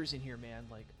 the beer's in here, man.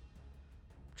 Like,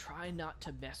 try not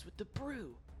to mess with the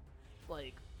brew.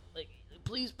 Like,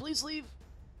 please leave.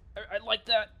 I like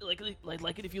that. Like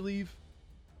it if you leave.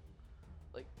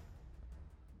 Like,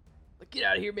 get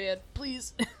out of here, man.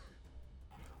 Please.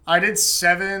 I did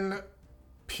 7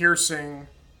 piercing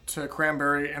to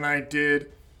Cranberry, and I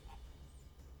did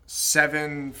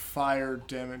 7 fire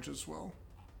damage as well.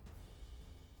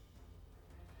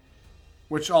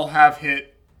 Which I'll have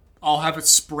it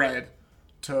spread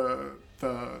to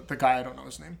the guy, I don't know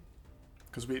his name.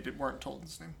 Because we weren't told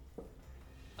his name.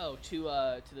 Oh, to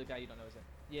the guy you don't know his name.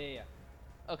 Yeah.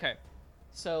 Okay.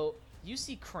 So, you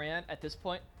see Cran, at this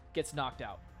point, gets knocked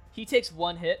out. He takes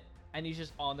 1 hit, and he's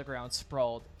just on the ground,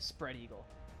 sprawled, spread eagle.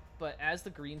 But as the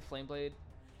green flame blade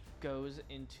goes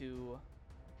into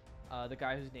the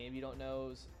guy whose name you don't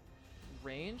know's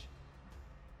range,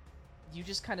 you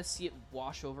just kind of see it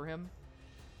wash over him.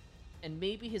 And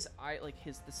maybe his eye, like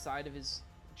the side of his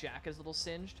jacket is a little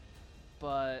singed,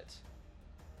 but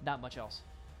not much else.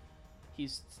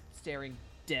 He's staring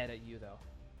dead at you, though.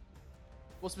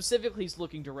 Well, specifically, he's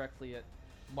looking directly at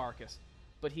Marcus,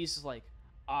 but he's just like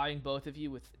eyeing both of you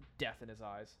with death in his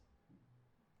eyes.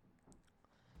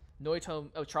 Noitome,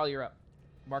 oh, Charlie, you're up.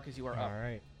 Marcus, you are up. All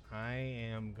right. I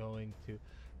am going to,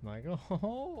 I'm like,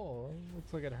 oh,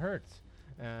 looks like it hurts.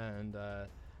 And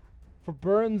for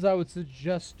burns, I would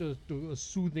suggest a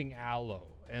soothing aloe.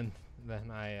 And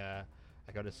then I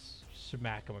go to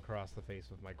smack him across the face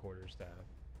with my quarterstaff.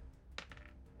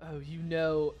 Oh, you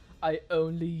know, I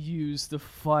only use the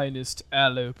finest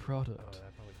aloe Oh, product.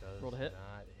 that probably does Roll to hit.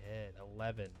 not hit.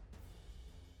 11.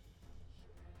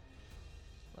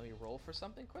 Let me roll for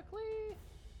something quickly.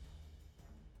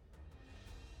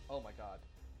 Oh my god.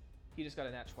 He just got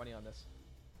a nat 20 on this.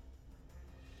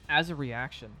 As a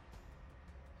reaction,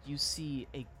 you see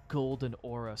a golden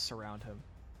aura surround him.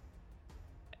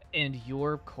 And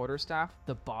your quarterstaff,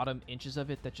 the bottom inches of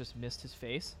it that just missed his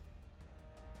face,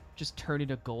 just turn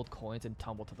into gold coins and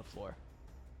tumble to the floor.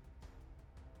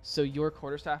 So your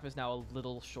quarterstaff is now a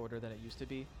little shorter than it used to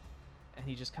be. And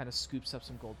he just kind of scoops up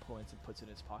some gold coins and puts it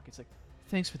in his pocket. It's like,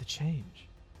 thanks for the change.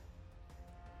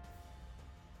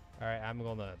 All right, I'm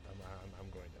going to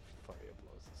flurry of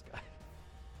blows this guy.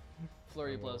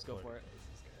 Flurry I'm of gonna blows, go flurry for it.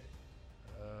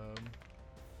 blows this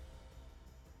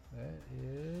guy.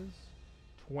 That is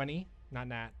 20, not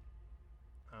nat.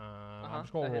 I'm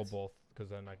just going to that roll hits. both, because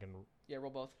then I can, Yeah,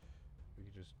 roll both. we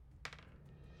can just,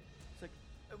 It's like,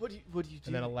 what do you do?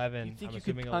 and then 11, You think I'm you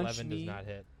could assuming punch 11 me? does not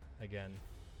hit again.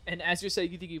 And as you're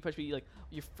saying, you think you can punch me, like,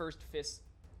 your first fist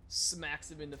smacks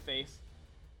him in the face,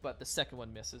 but the second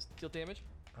one misses. Kill damage?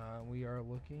 We are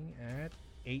looking at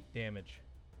 8 damage.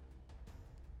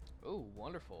 Oh,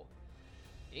 wonderful.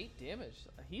 8 damage.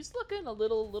 He's looking a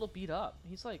little beat up.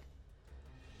 He's like,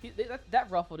 that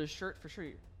ruffled his shirt for sure.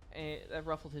 That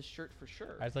ruffled his shirt for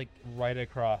sure. I was like right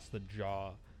across the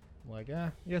jaw. I'm like,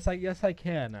 yes I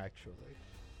can actually.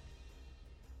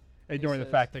 Ignoring the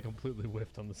says- fact I completely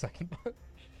whiffed on the second one.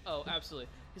 Oh, absolutely.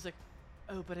 He's like,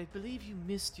 oh, but I believe you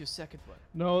missed your second one.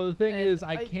 No, the thing And is,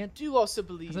 I can't. do also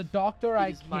believe As a doctor, it I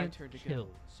is my can't turn to go. kill,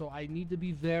 so I need to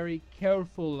be very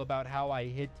careful about how I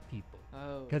hit people,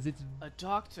 Oh, because it's a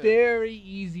doctor. very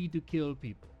easy to kill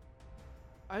people.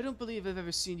 I don't believe I've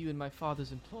ever seen you in my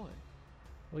father's employ.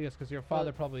 Well, yes, because your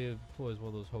father probably employs one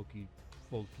of those hokey,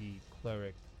 folky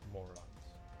cleric morons.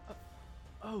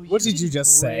 Oh, What did you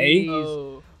just say?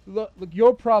 Oh, Look,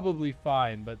 you're probably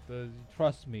fine, but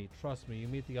trust me, you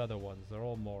meet the other ones. They're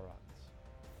all morons.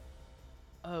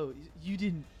 oh, you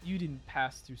didn't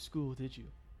pass through school, did you?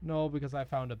 No, because I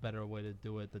found a better way to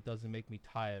do it that doesn't make me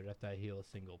tired after I heal a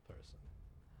single person.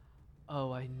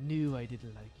 Oh, I knew I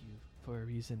didn't like you for a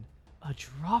reason. A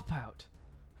dropout.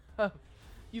 Oh,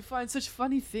 you find such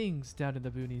funny things down in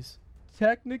the boonies.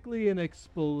 Technically an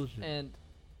explosion. And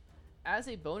as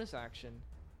a bonus action,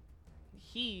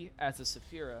 he, as a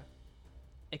Saphira,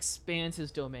 expands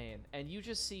his domain, and you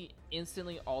just see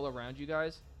instantly all around you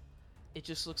guys, it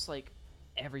just looks like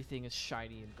everything is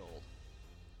shiny and gold.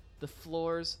 The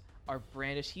floors are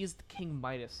brandished. He is the King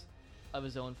Midas of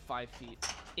his own 5 feet.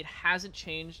 It hasn't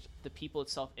changed the people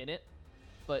itself in it,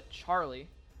 but Charlie,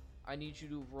 I need you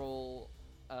to roll.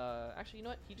 Actually, you know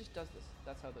what? He just does this.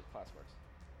 That's how the class works.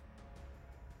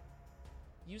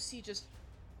 You see just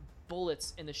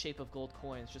bullets in the shape of gold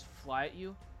coins just fly at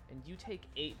you, and you take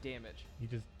 8 damage. He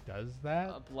just does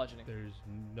that? Bludgeoning. There's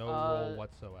no roll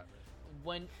whatsoever.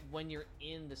 When you're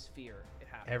in the sphere, it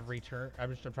happens. Every turn?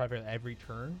 I'm trying to figure out every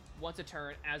turn? Once a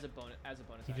turn as a bonus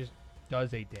He action. just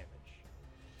does 8 damage.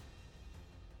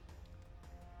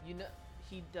 You know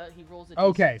he rolls a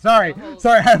Okay, D6. sorry. You know how-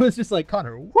 Sorry, I was just like,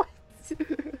 Connor, what?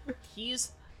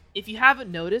 He's, if you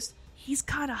haven't noticed, he's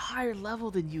kind of higher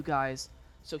level than you guys.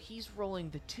 So he's rolling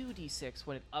the 2d6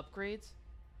 when it upgrades,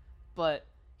 but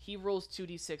he rolls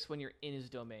 2d6 when you're in his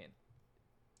domain.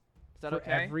 Is that For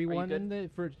okay? Are you everyone good? in the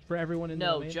for everyone in the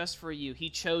No, domain? just for you. He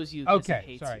chose you because Okay,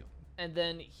 he hates sorry. you. And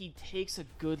then he takes a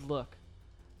good look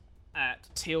at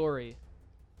Teori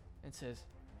and says,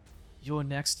 "You're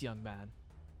next, young man."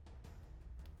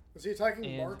 Is he attacking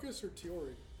And- Marcus or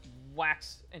Tiori?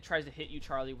 Whacks and tries to hit you,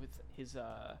 Charlie, with his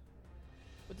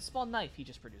with the small knife he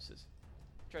just produces.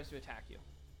 Tries to attack you,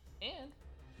 and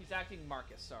he's acting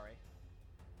Marcus. Sorry,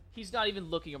 he's not even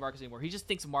looking at Marcus anymore. He just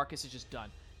thinks Marcus is just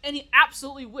done, and he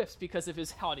absolutely whiffs because of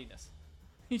his haughtiness.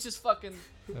 He's just fucking.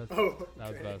 That's, Oh, that was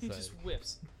okay. about to He say. just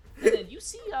whiffs. And then you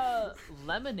see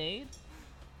Lemonade.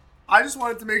 I just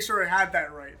wanted to make sure I had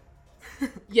that right.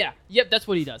 Yeah, yep, that's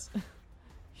what he does.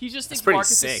 He just thinks pretty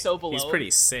Marcus sick. is so below. He's pretty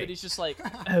sick. That he's just like,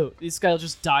 oh, this guy will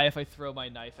just die if I throw my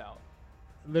knife out.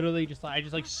 Literally, I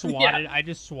just swatted. Yeah. I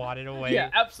just swatted away. Yeah,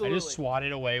 absolutely. I just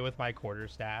swatted away with my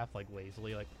quarterstaff, like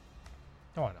lazily, like.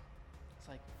 Come on. Now. It's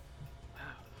like,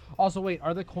 Also, wait,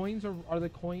 are the coins a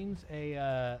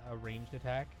ranged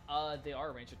attack? they are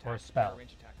a ranged attack. Or a They spell. are a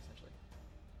ranged attack, essentially.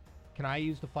 Can I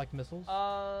use deflect missiles?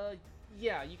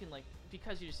 Yeah, you can, like,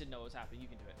 because you just didn't know what was happening, you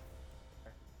can do it.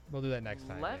 We'll do that next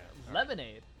time. yeah.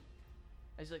 Lemonade.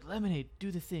 I was like, Lemonade,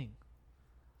 do the thing.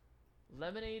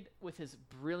 Lemonade, with his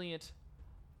brilliant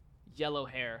yellow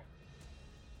hair,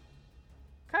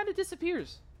 kind of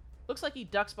disappears. Looks like he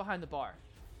ducks behind the bar.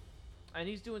 And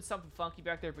he's doing something funky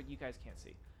back there, but you guys can't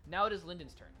see. Now it is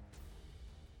Lyndon's turn.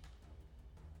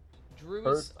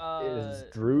 Drew's, Is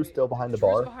Drew still behind the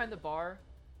Drew's bar? behind the bar,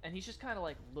 and he's just kind of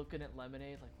like looking at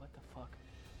Lemonade, like, what the fuck?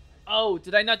 Oh,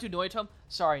 did I not do Noitum?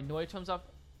 Sorry, Noitum's up.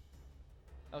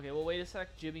 Okay, well, wait a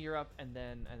sec. Jimmy, you're up, and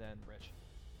then Rich.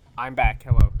 I'm back.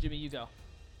 Hello. Jimmy, you go.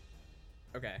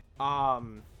 Okay.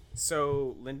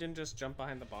 So Lyndon just jumped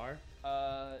behind the bar,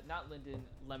 Not Lyndon,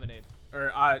 Lemonade.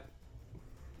 or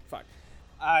fuck.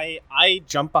 I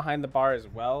jump behind the bar as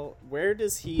well. Where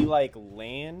does he like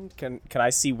land? Can I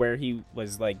see where he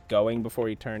was like going before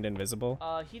he turned invisible?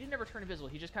 He didn't ever turn invisible.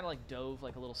 He just kind of like dove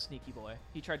like a little sneaky boy.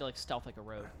 He tried to like stealth like a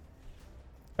rogue.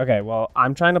 Okay, well,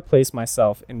 I'm trying to place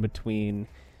myself in between,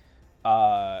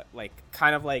 like,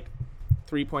 kind of like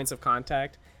 3 points of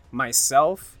contact.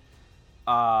 Myself,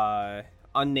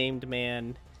 unnamed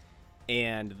man,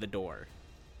 and the door.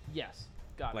 Yes,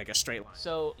 got it. Like a straight line.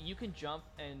 So you can jump,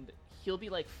 and he'll be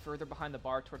like further behind the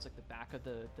bar towards like the back of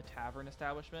the tavern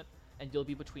establishment, and you'll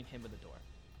be between him and the door.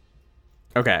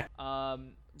 Okay.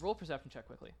 Roll perception check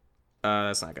quickly.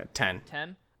 That's not good. 10.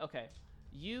 10? Okay.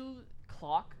 You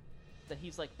clock that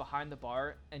he's like behind the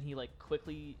bar, and he like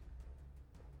quickly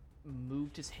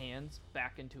moved his hands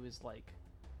back into his like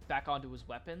back onto his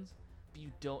weapons, but you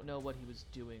don't know what he was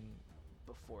doing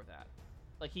before that.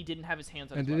 Like he didn't have his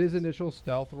hands on And his did his weapons. initial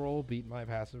stealth roll beat my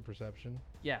passive perception?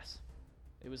 Yes.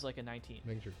 It was like a 19.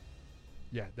 Making sure.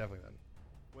 Yeah, definitely then.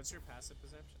 What's your passive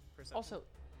perception? Also,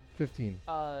 15.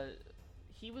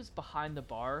 he was behind the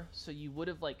bar, so you would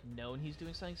have like known he's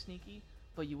doing something sneaky,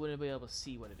 but you wouldn't be able to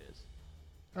see what it is.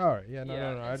 All right. Yeah. No. Yeah,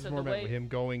 No. No. and I just so more the meant way- him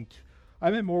going. I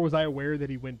meant more. Was I aware that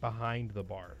he went behind the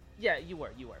bar? Yeah, you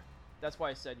were. That's why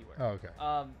I said you were. Oh,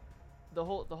 okay. The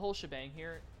whole shebang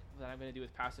here that I'm gonna do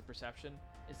with passive perception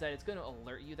is that it's gonna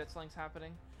alert you that something's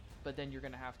happening, but then you're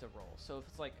gonna have to roll. So if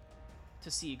it's like to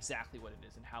see exactly what it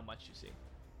is and how much you see.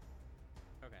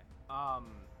 Okay.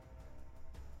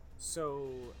 So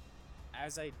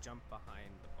as I jump behind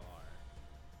the bar,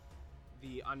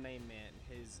 the unnamed man,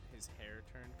 his hair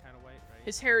turned kind of white, right?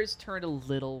 His hair is turned a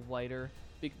little whiter.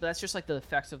 But that's just like the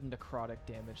effects of necrotic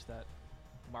damage that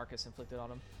Marcus inflicted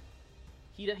on him.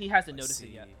 He hasn't Let's noticed it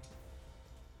yet. see.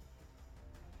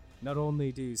 Not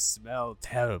only do you smell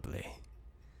terribly,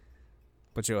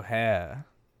 but your hair.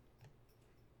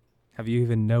 Have you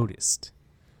even noticed?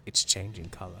 It's changing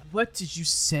color. What did you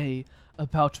say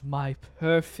about my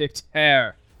perfect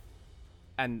hair?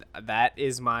 And that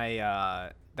is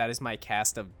my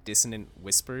cast of dissonant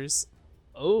whispers,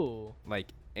 Oh. like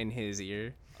in his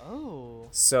ear. Oh.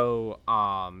 So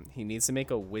he needs to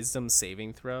make a wisdom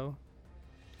saving throw.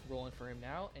 Rolling for him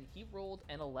now, and he rolled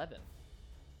an 11.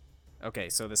 Okay,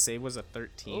 so the save was a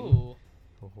 13. Ooh.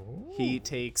 He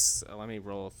takes let me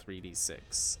roll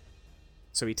 3d6.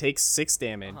 So he takes 6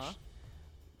 damage. Uh-huh.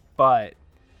 But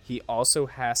he also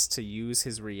has to use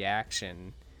his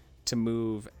reaction to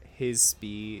move his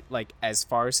speed, like as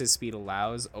far as his speed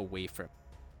allows, away from.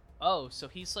 Oh, so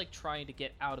he's like trying to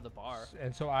get out of the bar.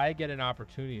 And so I get an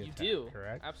opportunity You attack, do.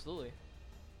 correct? Absolutely.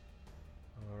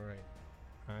 All right.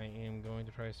 I am going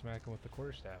to try to smack him with the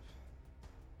quarterstaff.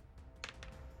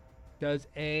 Does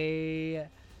a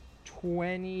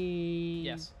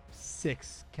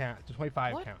 26 count?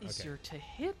 25 What count? is Okay. your to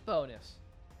hit bonus?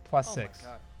 Plus Oh 6. my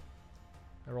god.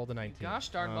 I rolled a 19. Gosh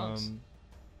darn monks.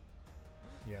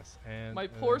 Yes, and My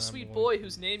then poor I'm sweet going boy to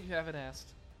whose name you haven't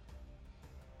asked.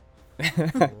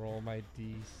 roll my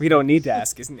d. We don't need to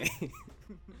ask his name.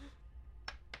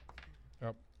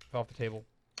 Oh, fell off the table.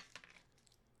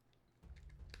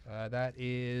 That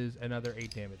is another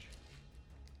 8 damage.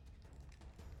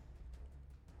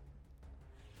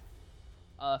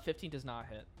 15 does not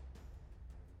hit.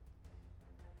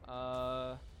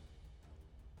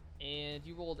 And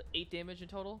you rolled 8 damage in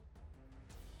total?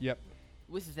 Yep.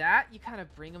 With that, you kind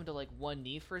of bring him to like one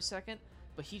knee for a second,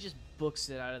 but he just books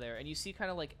it out of there. And you see kind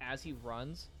of like as he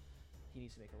runs, he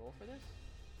needs to make a roll for this.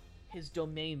 His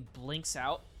domain blinks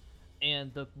out,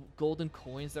 and the golden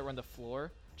coins that were on the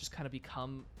floor just kind of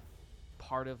become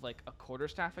part of like a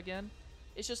quarterstaff again.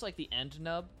 It's just like the end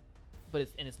nub, but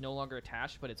it's no longer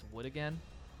attached, but it's wood again.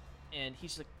 And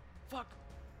he's just like, fuck.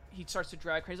 He starts to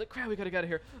drag Crane. He's like, crap, we gotta get out of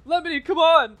here. Lemony, come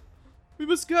on! We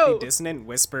must go! The dissonant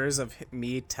whispers of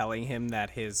me telling him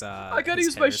that his I gotta his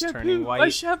use my hair's turning shampoo! white, My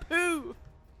shampoo!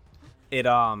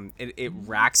 it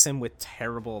racks him with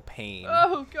terrible pain.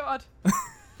 Oh, God.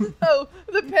 Oh,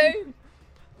 the pain!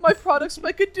 My products,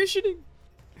 my conditioning!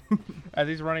 As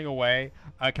he's running away,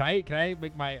 can I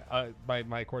make my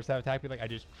my quarterstaff attack be like I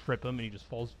just trip him and he just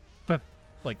falls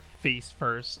like face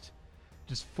first,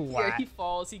 just flat. Yeah, he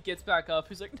falls, he gets back up,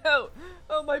 he's like, no!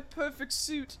 Oh, my perfect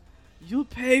suit! You'll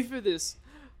pay for this!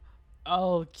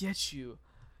 I'll get you.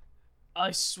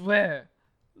 I swear.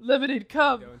 Lemonade,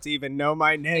 come! Don't even know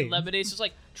my name. And Lemonade's just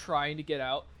like trying to get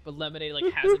out, but Lemonade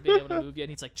like hasn't been able to move yet, and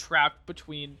he's like trapped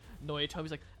between Noya and Toby.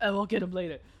 He's like, oh, I'll get him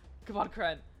later. Come on,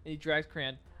 Kran. And he drags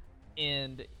Kran,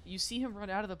 and you see him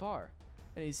run out of the bar.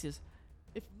 And he says,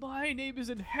 if my name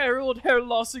isn't Harold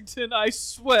Lossington, I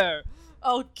swear,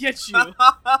 I'll get you.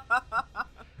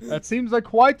 That seems like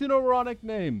quite an ironic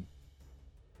name.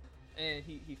 And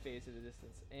he fades to the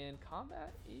distance. And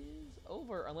combat is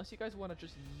over, unless you guys want to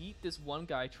just yeet this one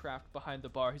guy trapped behind the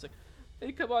bar. He's like,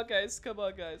 hey, come on, guys. I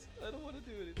don't want to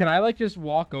do it. Can I like just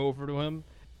walk over to him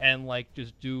and like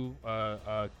just do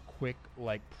a quick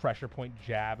like pressure point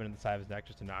jab into the side of his neck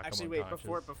just to knock Actually, him wait,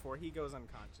 unconscious? before he goes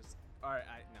unconscious. All right,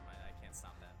 never mind. I can't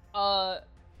stop that.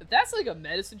 That's like a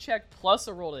medicine check plus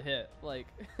a roll to hit. Like,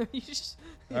 you just,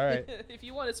 All right. if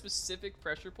you want a specific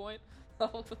pressure point,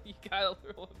 you gotta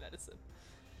roll a medicine.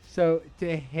 So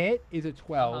to hit is a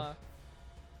 12, Uh-huh.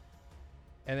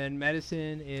 and then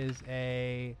medicine is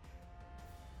a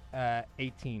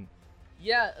 18.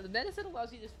 Yeah, the medicine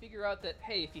allows you to figure out that,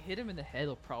 hey, if you hit him in the head,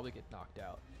 he'll probably get knocked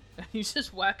out. You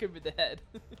just whack him in the head.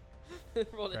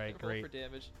 roll Right, for great.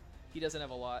 damage. He doesn't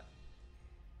have a lot.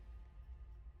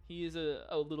 He is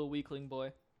a little weakling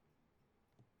boy.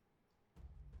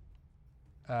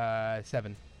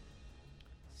 7.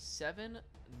 7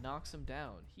 knocks him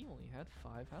down. He only had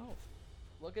 5 health.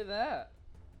 Look at that.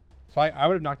 So I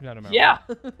would have knocked him down no matter Yeah.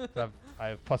 what. I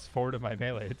have +4 to my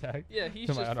melee attack. Yeah, he's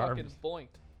to just my fucking unarmed.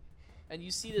 boinked. And you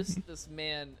see this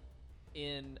man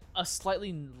in a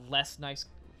slightly less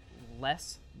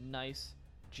nice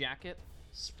jacket,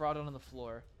 sprawled on the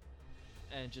floor,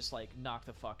 and just like knock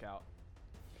the fuck out.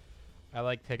 I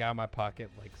like take out of my pocket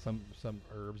like some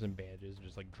herbs and bandages and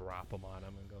just like drop them on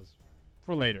him and goes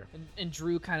for later. And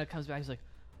Drew kind of comes back. He's like,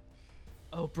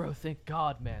 "Oh, bro, thank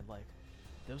God, man. Like,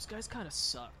 those guys kind of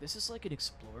suck. This is like an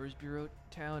explorers bureau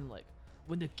town. Like,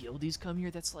 when the guildies come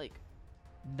here, that's like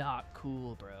not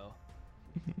cool, bro."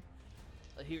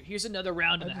 Here's another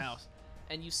round in the house.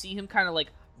 And you see him kind of like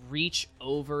reach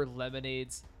over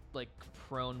Lemonade's like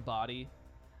prone body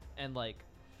and like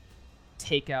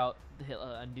take out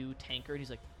a new tankard. He's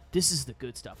like, this is the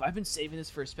good stuff. I've been saving this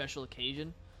for a special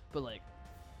occasion, but like,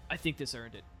 I think this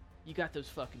earned it. You got those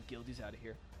fucking guildies out of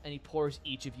here. And he pours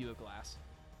each of you a glass.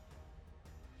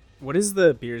 What is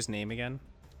the beer's name again?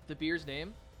 The beer's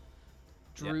name?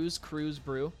 Drew's Cruise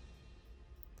Brew.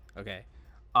 Okay.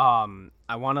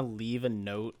 I want to leave a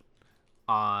note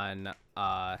on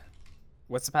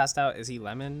what's the passed out? Is he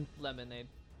Lemonade.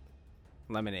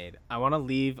 Lemonade. I want to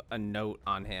leave a note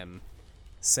on him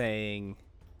saying,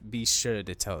 be sure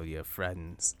to tell your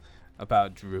friends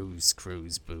about Drew's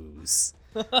Cruise Booze.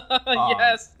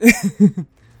 Yes.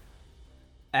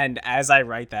 And as I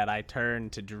write that, I turn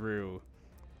to Drew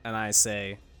and I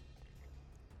say,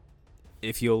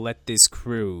 if you'll let this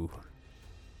crew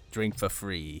drink for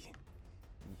free,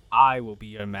 I will be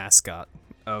your mascot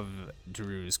of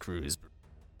Drew's Cruise.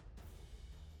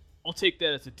 I'll take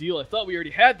that as a deal. I thought we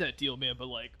already had that deal, man, but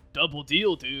like, double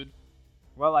deal, dude.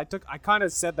 Well, I kind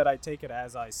of said that I'd take it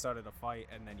as I started a fight,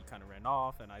 and then he kind of ran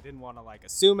off, and I didn't want to like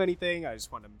assume anything. I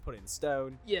just wanted to put it in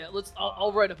stone. Yeah,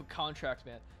 I'll write up a contract,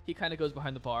 man. He kind of goes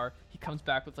behind the bar. He comes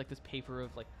back with like this paper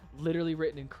of like literally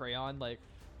written in crayon, like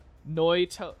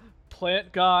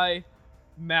plant guy,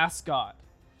 mascot,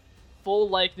 full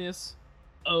likeness,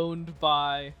 owned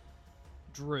by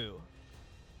Drew.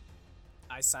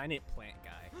 I sign it, plant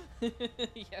guy.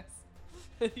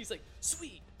 Yes. He's like,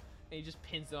 sweet. And he just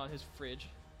pins it on his fridge.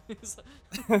 It's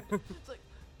like,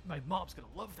 my mom's gonna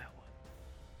love that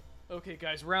one. Okay,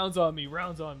 guys, rounds on me.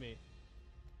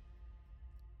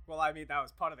 Well, I mean, that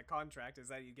was part of the contract, is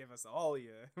that you give us all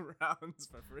your rounds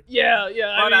for free. Yeah.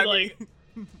 But I mean,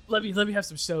 like, let me have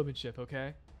some showmanship,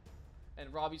 okay?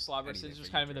 And Robbie Slobberson's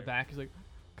just kind of in the back. He's like,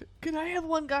 can I have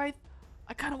one, guy?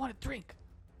 I kind of want a drink.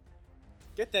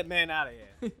 Get that man out of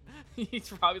here.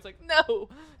 Robbie's like, no,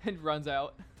 and runs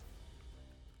out.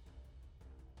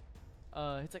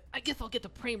 It's like, I guess I'll get the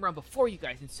Prime Run before you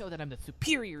guys and show that I'm the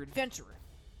superior adventurer.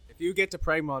 If you get to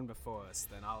Premon before us,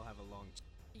 then I'll have a long...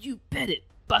 You bet it,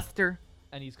 Buster.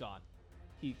 And he's gone.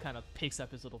 He kind of picks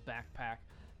up his little backpack.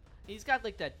 He's got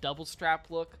like that double strap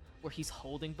look where he's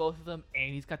holding both of them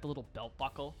and he's got the little belt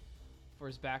buckle for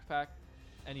his backpack.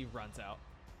 And he runs out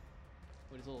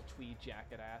with his little tweed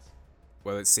jacket ass.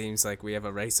 Well, it seems like we have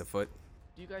a race afoot.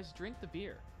 Do you guys drink the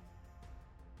beer?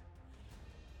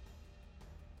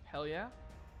 Hell yeah.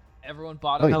 Everyone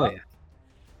bought a cup. Yeah.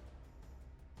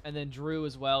 And then Drew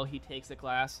as well, he takes a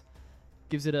glass,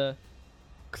 gives it a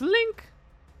clink,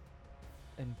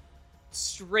 and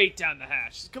straight down the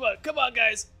hatch. Come on,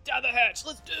 guys, down the hatch,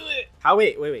 let's do it. How?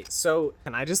 Wait. So,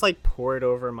 can I just like pour it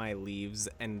over my leaves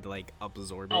and like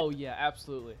absorb it? Oh yeah,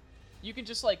 absolutely. You can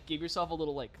just like give yourself a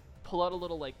little like, pull out a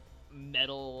little like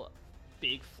metal,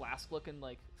 big flask looking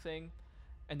like thing,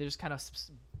 and then just kind of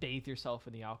bathe yourself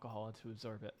in the alcohol and to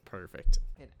absorb it. Perfect.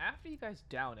 And after you guys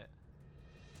down it,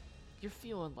 you're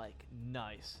feeling like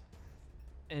nice.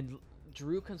 And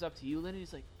Drew comes up to you, Lynn, and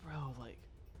he's like, bro, like,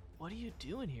 what are you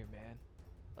doing here, man?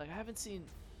 Like, I haven't seen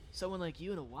someone like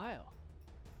you in a while.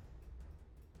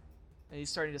 And he's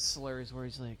starting to slur his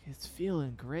words, like, it's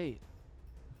feeling great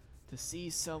to see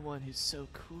someone who's so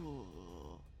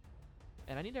cool.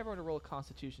 And I need everyone to roll a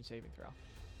Constitution saving throw.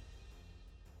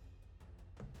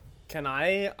 Can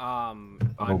I, on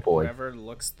whoever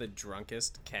looks the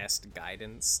drunkest, cast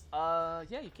guidance?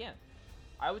 Yeah, you can.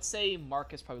 I would say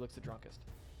Marcus probably looks the drunkest.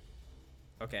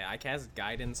 Okay, I cast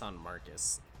guidance on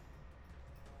Marcus.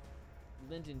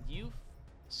 Lyndon, you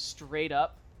straight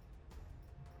up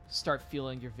start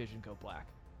feeling your vision go black.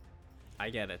 I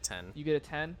get a 10. You get a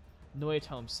 10.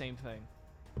 Noyatome, same thing.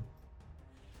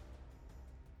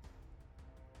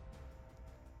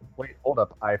 Wait, hold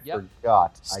up. I Yep.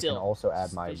 forgot. I Still, can also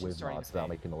add my vision's wisdom starting mod, to so that'll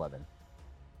fade. make an 11.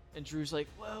 And Drew's like,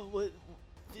 well, what?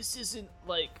 This isn't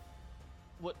like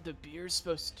what the beer's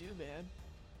supposed to do, man.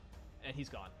 And he's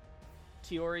gone.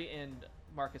 Tiori and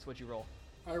Marcus, what'd you roll?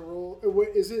 I roll. Wait,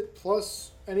 is it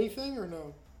plus anything or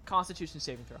no? Constitution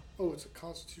saving throw. Oh, it's a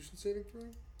Constitution saving throw.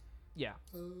 Yeah.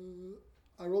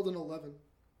 I rolled an 11.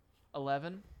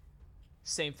 11.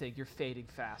 Same thing. You're fading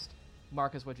fast.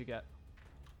 Marcus, what'd you get?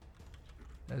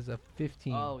 That is a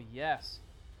 15. Oh, yes.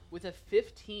 With a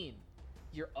 15,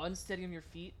 you're unsteady on your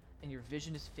feet and your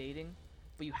vision is fading,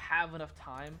 but you have enough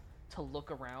time to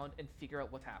look around and figure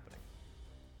out what's happening.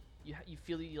 You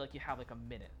feel like you have like a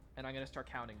minute, and I'm going to start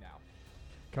counting now.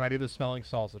 Can I do the smelling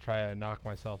salts to try to knock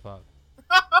myself up?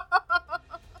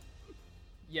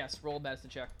 Yes, roll a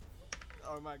medicine check.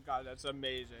 Oh my god, that's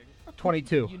amazing.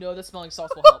 22. You know the smelling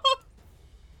salts will help.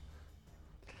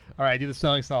 All right, do the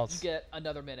smelling You salts. get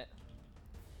another minute.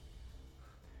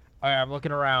 All right, I'm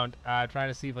looking around, trying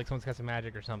to see if like someone's got some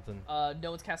magic or something.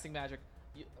 No one's casting magic.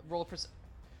 You roll a Is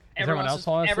everyone else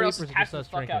falling everyone asleep, else or is is it just passing us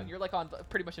the fuck out. drinking? You're like on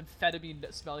pretty much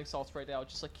amphetamine smelling salts right now,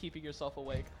 just like keeping yourself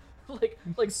awake.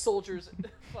 like soldiers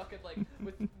fucking like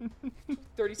with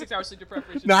 36 hours sleep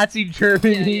deprivation. Nazi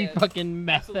Germany, Yeah. fucking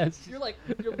meth. Absolutely.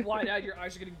 You're wide eyed, your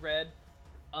eyes are getting red.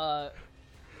 Like,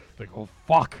 oh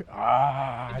fuck.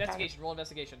 Investigation, roll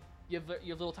investigation. You have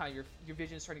little time. Your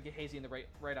vision is starting to get hazy in the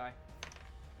right eye.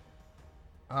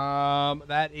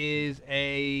 That is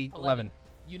a 11.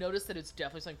 You notice that it's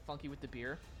definitely something funky with the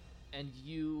beer, and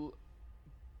you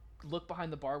look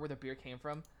behind the bar where the beer came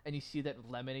from, and you see that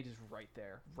lemonade is right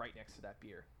there, right next to that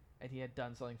beer, and he had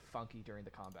done something funky during the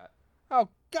combat. Oh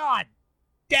god,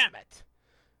 damn it!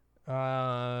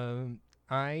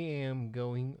 I am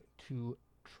going to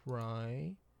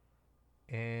try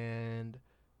and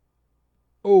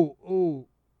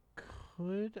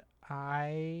could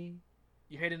I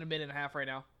You're hitting a minute and a half right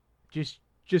now. just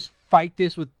fight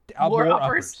this with More more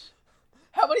uppers?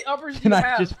 How many uppers do Can you I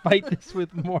have? just fight this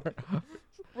with more?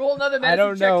 Roll another medicine I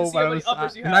don't check know, to see but how I many was,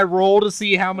 uppers you can have. I roll to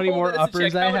see how many Roll more medicine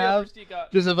uppers check. I How many have? uppers do you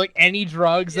got? Just of like any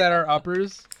drugs that are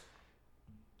uppers.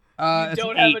 You It's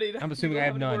don't an have 8. any. I'm assuming you I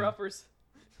don't have any none. more uppers.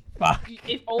 Fuck.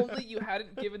 If only you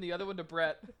hadn't given the other one to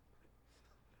Brett.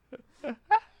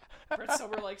 Brett's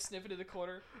somewhere like sniffing in the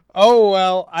corner. Oh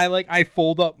well, I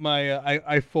fold up my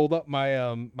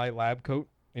my lab coat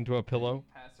into a pillow.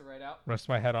 Pass it right out. Rest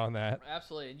my head on that.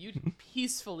 Absolutely, and you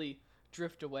peacefully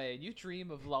drift away, and you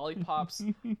dream of lollipops,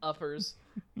 uppers,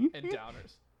 and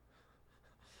downers.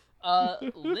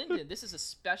 Lyndon, this is a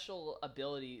special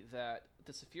ability that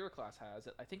the Saphira class has.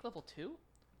 I think level 2.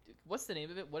 What's the name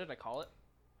of it? What did I call it?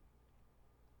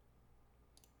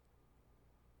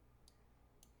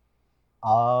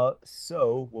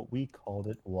 So what we called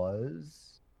it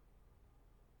was,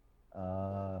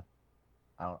 I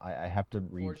have to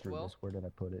read Forged through Will? this. Where did I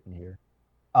put it in here?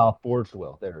 Forged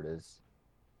Will. There it is.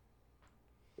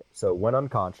 So when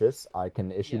unconscious, I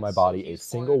can issue Yes, my so body a he's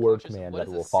single word unconscious. command What that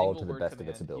is a will follow single to the word best of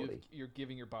its command ability. You're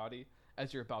giving your body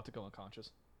as you're about to go unconscious.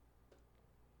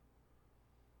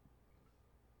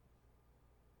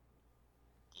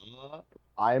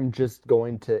 I'm just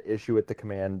going to issue it the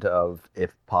command of,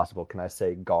 if possible, can I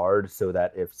say guard, so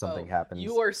that if something happens,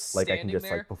 You are like standing I can just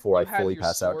there, like before I you have fully your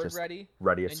pass out, sword just ready,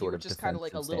 ready a and sort you're of just defense kind of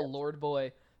like a and little stance. lord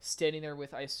boy standing there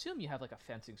with. I assume you have like a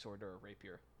fencing sword or a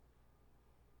rapier.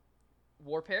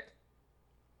 War pick.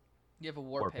 You have a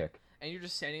war pick, and you're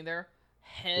just standing there,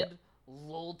 head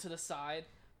lulled to the side,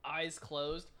 eyes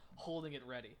closed, holding it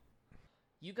ready.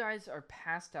 You guys are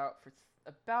passed out for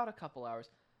about a couple hours,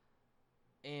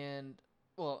 and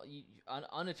well, an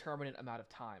undetermined amount of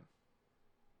time.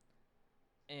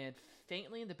 And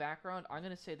faintly in the background, I'm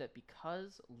going to say that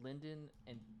because Lyndon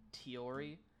and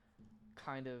Tiori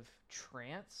kind of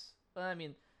trance, I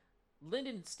mean,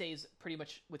 Lyndon stays pretty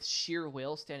much with sheer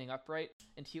will standing upright,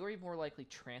 and Tiori more likely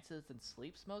trances than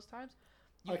sleeps most times.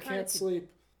 I can't sleep.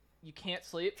 You can't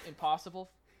sleep?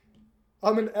 Impossible?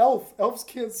 I'm an elf. Elves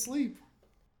can't sleep.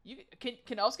 You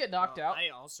can elves get knocked out? I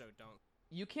also don't.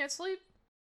 You can't sleep?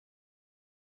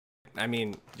 I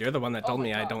mean, you're the one that Oh told my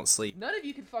me I God. don't sleep. None of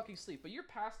you can fucking sleep, but you're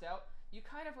passed out. You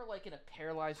kind of are like in a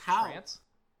paralyzed How? trance.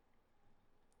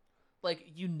 Like,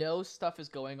 you know stuff is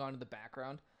going on in the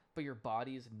background, but your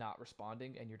body is not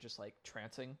responding, and you're just like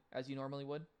trancing as you normally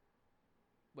would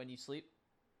when you sleep.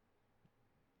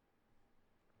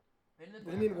 What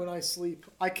do you mean when I sleep?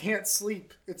 I can't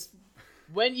sleep. It's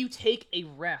When you take a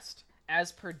rest,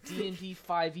 as per D&D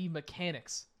 5e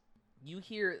mechanics, you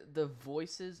hear the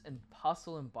voices and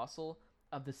hustle and bustle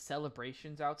of the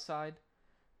celebrations outside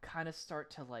kind of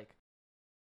start to like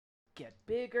get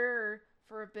bigger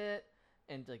for a bit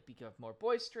and like become more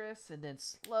boisterous, and then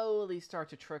slowly start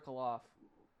to trickle off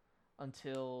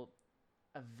until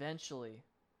eventually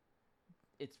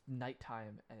it's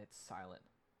nighttime and it's silent.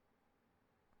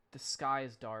 The sky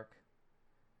is dark,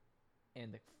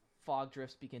 and the fog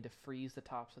drifts begin to freeze the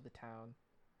tops of the town.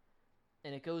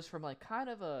 And it goes from like kind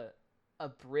of a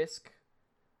brisk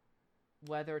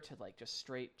weather to like just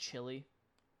straight chilly,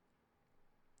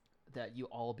 that you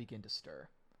all begin to stir.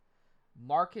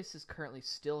 Marcus is currently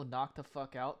still knocked the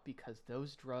fuck out because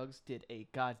those drugs did a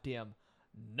goddamn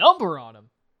number on him.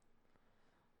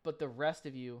 But the rest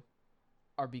of you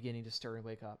are beginning to stir and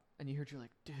wake up. And you heard, you're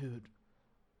like, dude,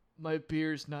 my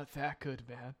beer's not that good,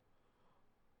 man.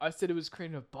 I said it was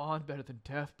creating a bond better than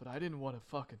death, but I didn't want to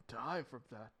fucking die from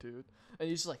that, dude. And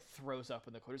he just like throws up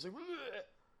in the corner. He's like, "Bleh.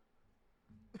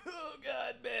 Oh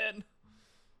god, man.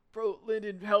 Bro,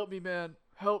 Lyndon, help me, man.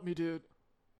 Help me, dude."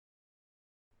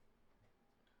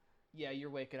 Yeah, you're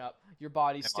waking up. Your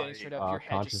body's Am staying I, straight up. Your head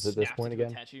conscious just at this snaps point into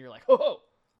again? attention. You're like, oh.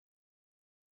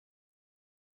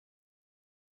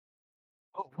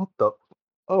 Oh, what the?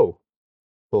 Oh,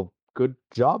 well, good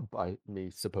job, I may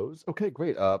suppose. Okay,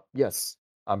 great. Yes,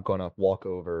 I'm gonna walk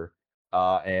over,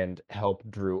 and help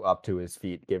Drew up to his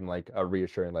feet, give him like a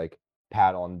reassuring like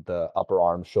pat on the upper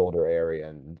arm, shoulder area,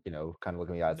 and kind of look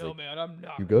in the eyes No, like, man, I'm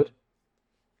not "You good. good?"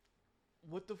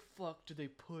 What the fuck do they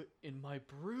put in my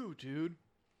brew, dude?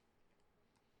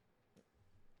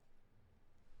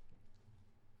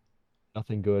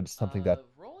 Nothing good. Something that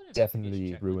Roll an investigation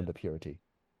definitely check, ruined Lyndon. the purity.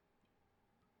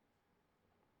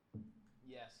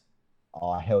 Yes.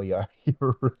 Oh hell yeah!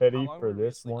 You ready long for were we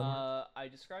this asleep one? I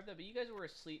described that, but you guys were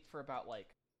asleep for about like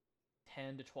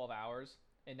 10 to 12 hours,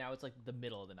 and now it's like the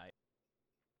middle of the night.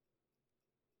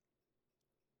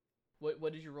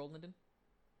 What did you roll, Lyndon?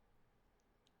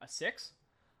 A 6?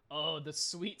 Oh, the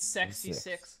sweet, sexy 6.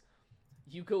 6.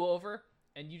 You go over,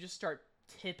 and you just start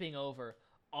tipping over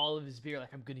all of his beer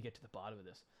like, I'm going to get to the bottom of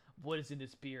this. What is in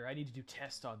this beer? I need to do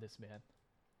tests on this, man.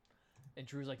 And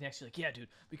Drew's like next to you, like, yeah, dude,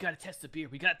 we got to test the beer.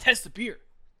 We got to test the beer.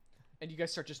 And you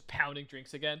guys start just pounding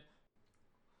drinks again.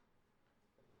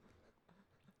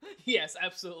 Yes,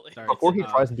 absolutely. Sorry, Before he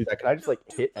it's, tries to do that, can I just like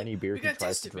Dude, hit any beer we he gotta tries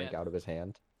test to it, drink man. out of his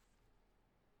hand?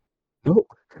 No,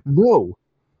 no.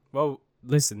 Well,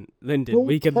 listen, Lyndon, Don't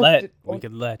we could test let it on-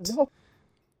 No.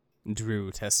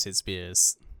 Drew test his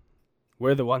beers.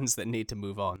 We're the ones that need to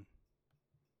move on.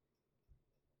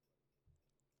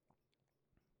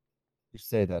 You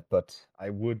say that, but I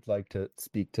would like to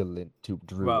speak to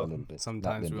Drew a Well, little bit. Not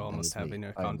sometimes we Lyndon, all that must is have me. inner I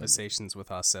am Lyndon. conversations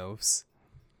with ourselves.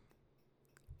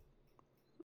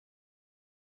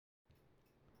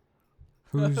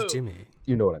 Who's Oh. Jimmy?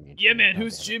 You know what I mean. Yeah, Jimmy, man, God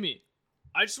who's damn it. Jimmy?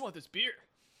 I just want this beer.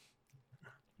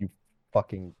 You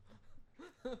fucking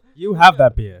You have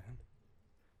that beer.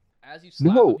 As you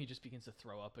slap No. him, he just begins to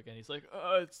throw up again. He's like,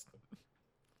 it's...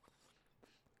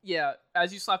 Yeah,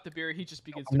 as you slap the beer, he just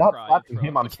begins I'm to not cry. and slapping throw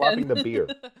him, up I'm slapping again. the beer.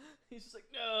 He's just like,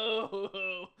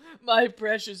 no, my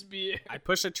precious beer. I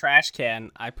push a trash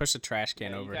can. I push a trash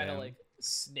can Yeah, over you to kind him. of like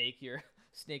snake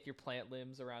your plant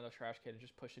limbs around the trash can and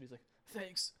just push it. He's like,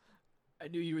 thanks. I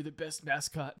knew you were the best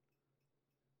mascot.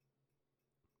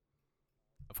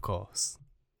 Of course.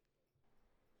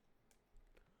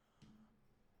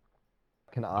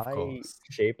 Can Of I course.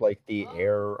 shape like the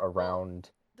air well, around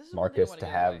This is one thing I Marcus want to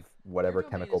get have right. whatever Your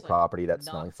domain chemical is, like, property that not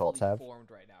smelling salts fully have? formed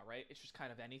right now, right? It's just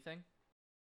kind of anything.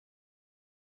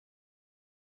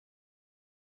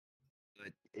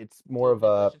 It's more of a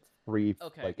Manipulation? free,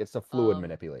 Okay, like it's a fluid um,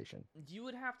 manipulation. You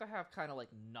would have to have kind of like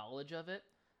knowledge of it,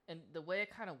 and the way I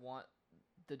kind of want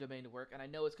the domain to work, and I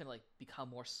know it's gonna like become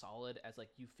more solid as like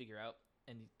you figure out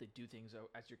and they do things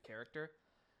as your character.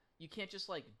 You can't just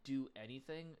like do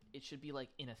anything. It should be like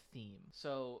in a theme.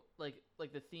 So like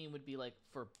the theme would be like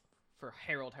for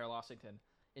Harold Harlossington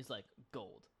is like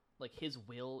gold. Like his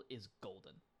will is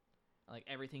golden. Like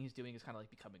everything he's doing is kind of like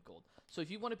becoming gold. So if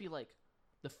you want to be like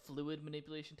the fluid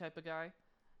manipulation type of guy,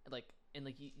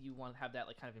 and you want to have that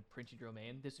like kind of imprinted your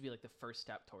domain, this would be like the first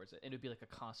step towards it. And it would be like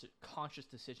a conscious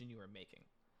decision you are making.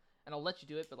 And I'll let you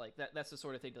do it, but like that's the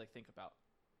sort of thing to like think about.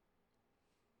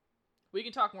 We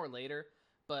can talk more later,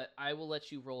 but I will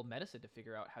let you roll medicine to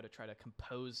figure out how to try to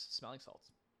compose smelling salts.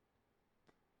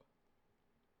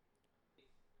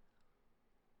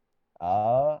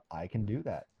 I can do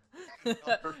that.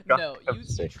 No, you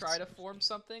Six. try to form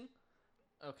something.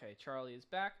 Okay, Charlie is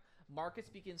back. Marcus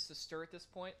begins to stir at this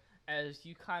point as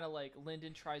you kind of like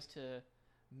Lyndon tries to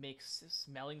make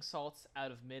smelling salts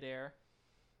out of midair.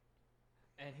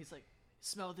 And he's like,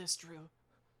 smell this, Drew.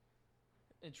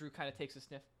 And Drew kind of takes a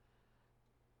sniff.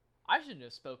 I shouldn't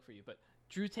have spoke for you, but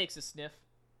Drew takes a sniff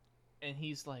and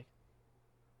he's like,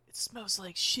 it smells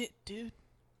like shit, dude.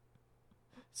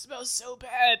 It smells so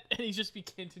bad. And he just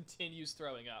continues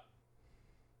throwing up.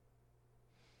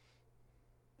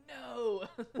 No.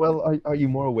 Well, are you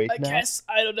more awake I now? guess.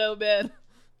 I don't know, man.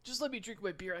 Just let me drink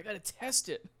my beer. I gotta test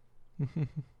it. Bro,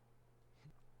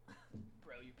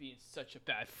 you're being such a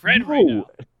bad friend right now.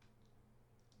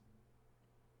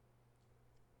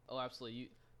 Oh, absolutely.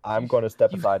 I'm going to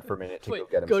step you- aside for a minute to Wait, go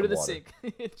get him go some to the water.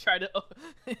 sink. Try to.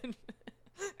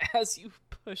 As you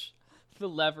push the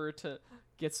lever to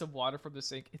get some water from the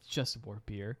sink, it's just more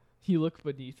beer. You look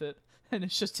beneath it, and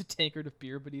it's just a tankard of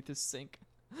beer beneath his sink.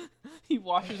 He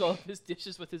washes all of his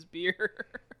dishes with his beer.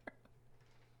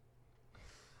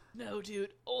 No,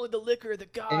 dude. Only the liquor of the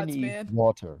gods, Any man.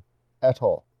 water at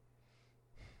all.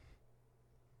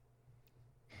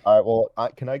 All right.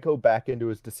 Well, can I go back into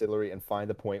his distillery and find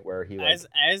the point where he like As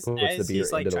puts the as beer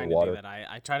he's like into the trying to water? do that,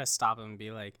 I try to stop him and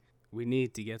be like, "We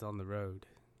need to get on the road."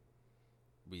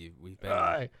 We've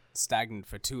been stagnant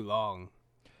for too long.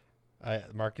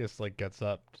 Marcus like gets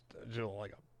up, do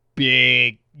like a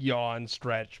big yawn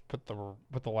stretch, put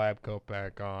the lab coat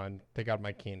back on, take out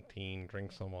my canteen,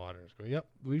 drink some water, and go, yep,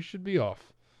 we should be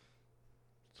off.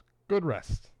 It's good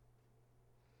rest.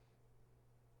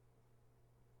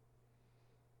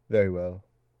 Very well.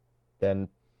 Then,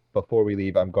 before we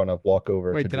leave, I'm gonna walk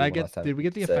over. Wait, to did Drew I one get? last time Did we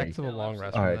get the and say, effects of a No, long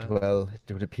rest? All from right. that? Well,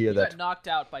 it would appear You that got knocked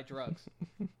out by drugs.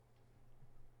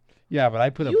 Yeah, but I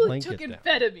put a You blanket took down.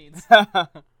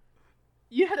 amphetamines.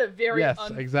 You had a very Yes,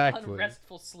 exactly.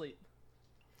 unrestful sleep.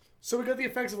 So we got the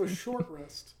effects of a short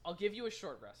rest. I'll give you a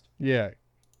short rest. Yeah.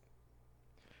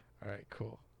 All right,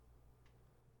 cool.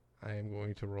 I am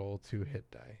going to roll 2 hit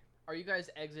die. Are you guys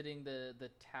exiting the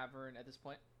tavern at this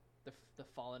point? The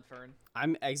Fallen Fern?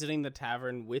 I'm exiting the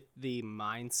tavern with the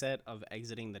mindset of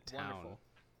exiting the town. Wonderful.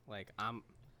 Like, I'm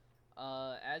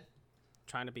As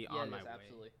trying to be yeah, on it my is, way.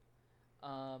 absolutely.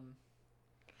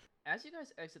 As you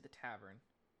guys exit the tavern,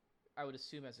 I would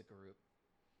assume as a group,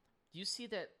 you see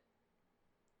that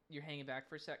you're hanging back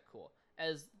for a sec. Cool.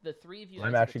 As the three of you, I'm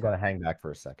exit the actually gonna tavern, hang back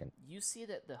for a second. you see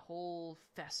that the whole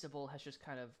festival has just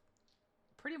kind of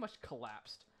pretty much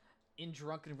collapsed in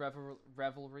drunken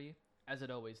revelry, as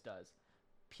it always does.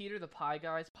 Peter the Pie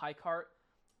Guy's pie cart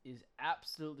is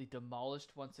absolutely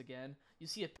demolished once again. You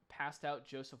see a passed out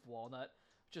Joseph Walnut,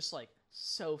 just like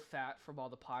so fat from all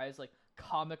the pies. Like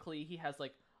comically, he has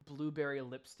like blueberry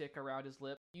lipstick around his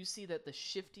lip. You see that the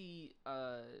shifty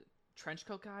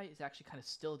trenchcoat guy is actually kind of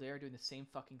still there doing the same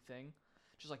fucking thing,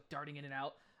 just like darting in and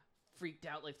out, freaked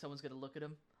out like someone's gonna look at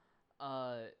him.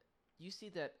 You see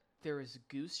that there is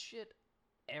goose shit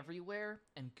everywhere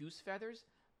and goose feathers,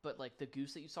 but like the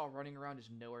goose that you saw running around is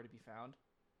nowhere to be found.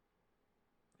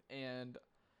 And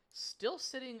still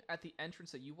sitting at the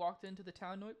entrance that you walked into the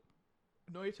town,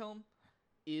 Noyatome,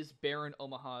 is Baron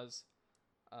Omaha's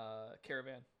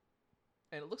caravan.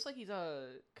 And it looks like he's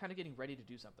kind of getting ready to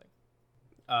do something.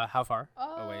 How far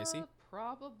away is he?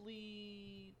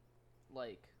 Probably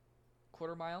like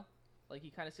quarter mile. Like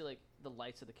you kind of see like the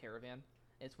lights of the caravan.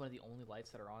 It's one of the only lights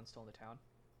that are on still in the town.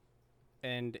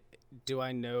 And do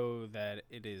I know that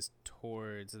it is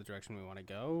towards the direction we want to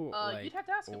go? You'd have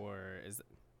to ask him. Or is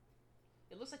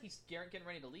It looks like he's getting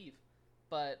ready to leave,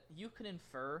 but you can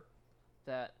infer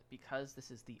that because this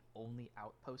is the only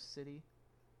outpost city,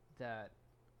 that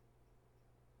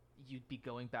you'd be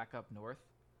going back up north.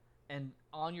 And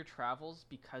on your travels,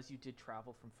 because you did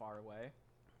travel from far away,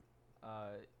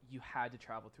 you had to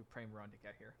travel through Prime Run to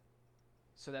get here.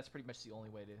 So that's pretty much the only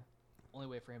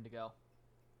way for him to go.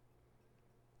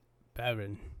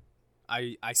 Baron?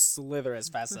 I slither as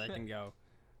fast as I can go,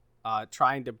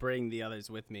 trying to bring the others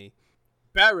with me.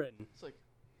 Baron! It's like,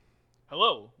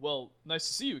 hello, well, nice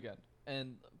to see you again.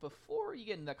 And before you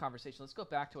get into that conversation, let's go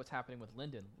back to what's happening with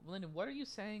Lyndon. Lyndon, what are you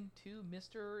saying to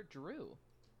Mr. Drew?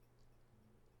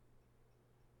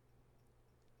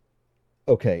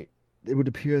 Okay, it would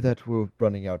appear that we're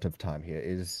running out of time here.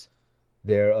 Is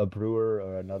there a brewer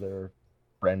or another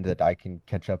friend that I can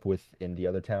catch up with in the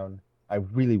other town? I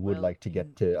really would Well, like to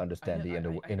get to understand the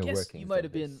inner I guess workings. you might of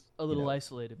have been this, a little you know.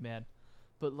 isolated, man.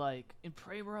 But like in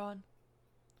Praemoron,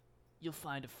 you'll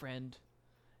find a friend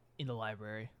in the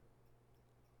library.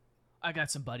 I got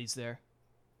some buddies there.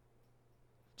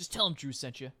 Just tell him Drew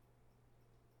sent you.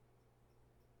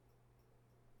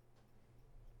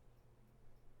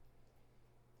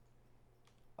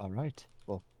 All right.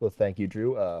 Well, thank you,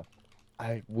 Drew.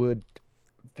 I would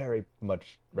very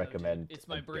much No, dude, recommend it's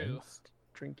my brew. against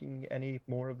drinking any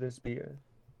more of this beer.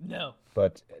 No,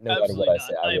 But no matter absolutely what I not.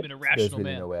 say, I am would- an there's irrational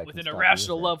really man no way I with can an stop you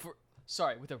irrational that. love for.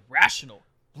 Sorry, with a rational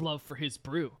love for his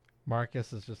brew.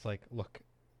 Marcus is just like, look,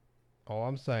 all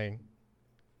I'm saying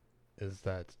is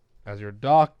that as your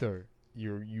doctor,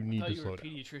 you need I to thought you were slow a down.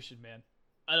 pediatrician, man.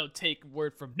 I don't take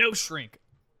word from no shrink.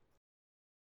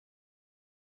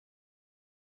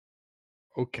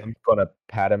 Okay. I'm gonna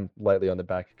pat him lightly on the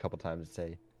back a couple times and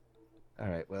say, "All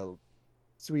right, well,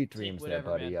 sweet dreams there, whatever,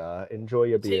 buddy. man. Enjoy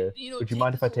your beer. Would you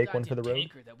mind if I this little take one for the goddamn road?"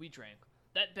 tanker that we drank.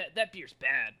 That beer's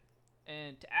bad.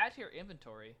 And to add to your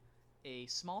inventory, a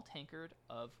small tankard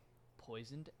of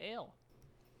poisoned ale.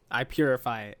 I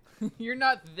purify it. You're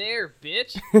not there,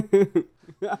 bitch.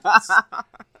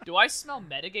 Do I smell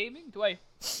metagaming? Do I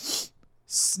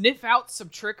sniff out some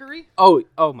trickery? Oh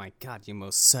my god, you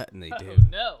most certainly Oh do.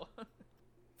 no.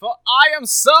 For I am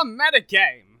Sir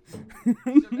Metagame! So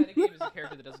metagame is a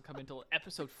character that doesn't come until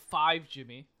episode 5,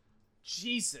 Jimmy.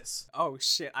 Jesus. Oh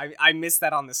shit, I missed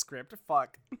that on the script.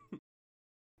 Fuck.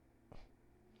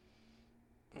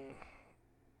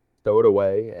 throw it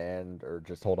away or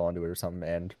just hold on to it or something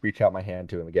and reach out my hand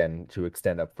to him again to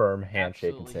extend a firm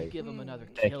handshake Absolutely. and say, You give him another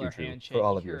 "Thank killer you, Drew, handshake. for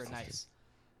all You of your hear a assistance."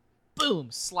 nice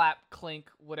boom, slap, clink,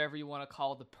 whatever you want to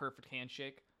call the perfect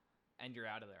handshake, and you're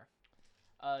out of there.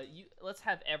 Let's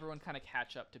have everyone kind of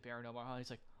catch up to Baron Omaha. He's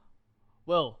like,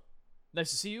 "Well,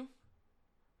 nice to see you.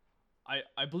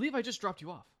 I believe I just dropped you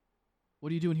off.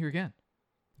 What are you doing here again?"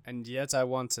 And yet I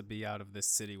want to be out of this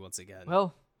city once again.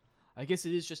 "Well, I guess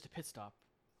it is just a pit stop.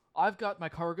 I've got my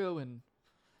cargo," and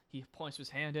he points his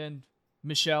hand in.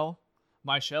 Michelle,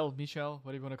 Michelle,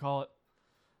 whatever you want to call it.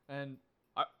 And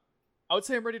I would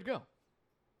say I'm ready to go.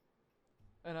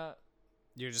 And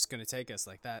You're just gonna take us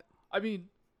like that? I mean,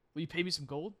 will you pay me some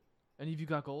gold? Any of you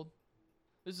got gold?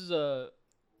 This is a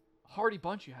hardy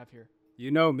bunch you have here.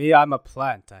 You know me, I'm a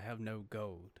plant. I have no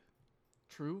gold.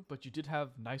 True, but you did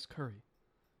have nice curry.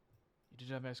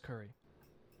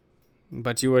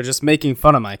 But you were just making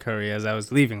fun of my curry as I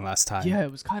was leaving last time. Yeah,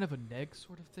 it was kind of a neg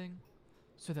sort of thing,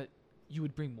 so that you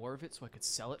would bring more of it so I could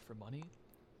sell it for money.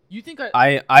 You think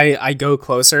I go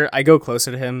closer. I go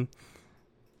closer to him.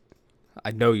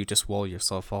 I know you just wall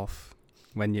yourself off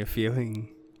when you're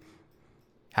feeling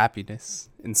happiness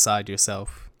inside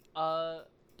yourself.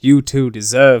 You too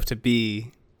deserve to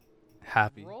be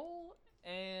happy. Roll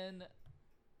and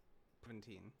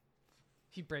 17.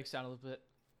 he breaks down a little bit.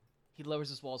 He lowers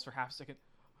his walls for half a second.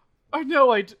 I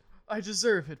know I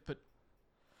deserve it, but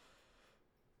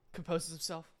composes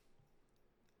himself.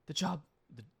 The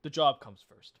job comes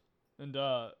first. And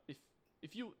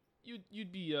if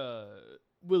you'd be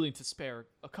willing to spare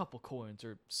a couple coins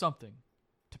or something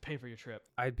to pay for your trip.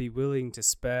 I'd be willing to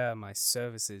spare my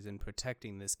services in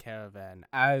protecting this caravan,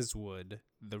 as would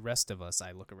the rest of us.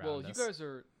 I look around Well, us. you guys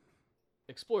are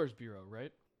Explorers Bureau,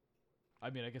 right? I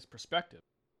mean, I guess perspective.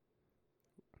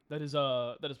 That is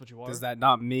what you are. Does that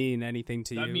not mean anything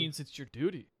to you? That means it's your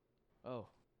duty. Oh.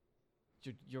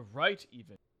 You're right,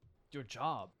 even. Your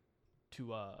job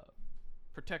to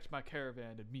protect my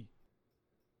caravan and me.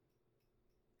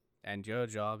 And your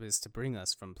job is to bring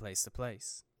us from place to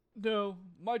place. No,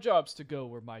 my job's to go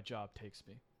where my job takes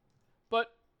me.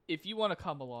 But if you want to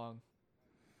come along,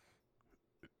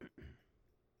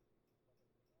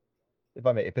 If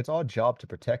I may, if it's our job to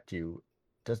protect you,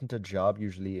 doesn't a job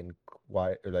usually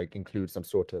include some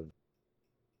sort of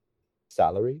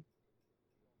salary?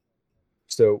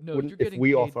 So No, wouldn't you're if getting we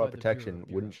paid offer by our the protection,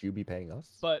 Bureau. wouldn't you be paying us?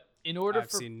 but in order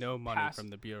I've for seen no money pass- from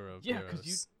the Bureau of yeah, Bureaus.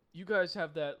 because you guys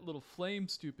have that little flame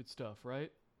stupid stuff,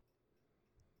 right?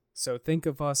 So think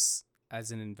of us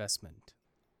as an investment.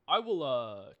 I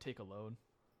will take a loan.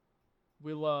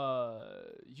 Will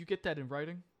you get that in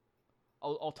writing?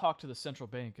 I'll talk to the central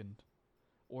bank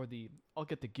I'll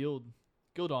get the guild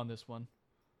on this one.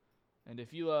 And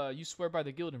if you swear by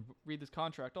the guild and read this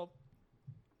contract,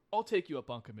 I'll take you up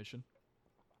on commission.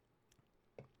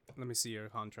 Let me see your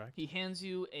contract. He hands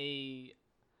you a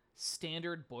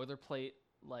standard boilerplate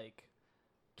like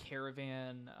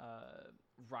caravan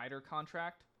rider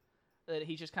contract that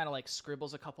he just kind of like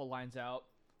scribbles a couple lines out.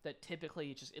 That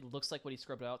typically it looks like what he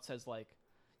scribbled out says like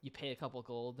you pay a couple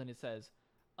gold, then it says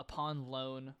upon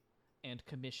loan and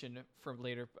commission from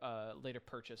later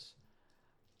purchase,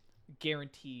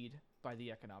 guaranteed by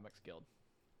the Economics Guild.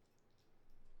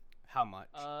 How much?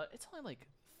 It's only like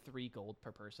 3 gold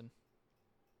per person.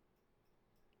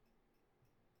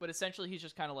 But essentially, he's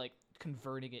just kind of like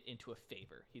converting it into a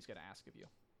favor he's going to ask of you.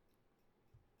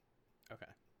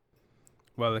 Okay.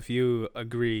 Well, if you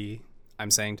agree,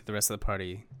 I'm saying to the rest of the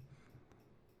party,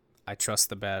 I trust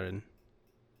the Baron.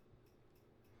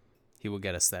 He will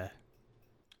get us there.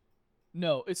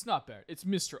 No, it's not Baron. It's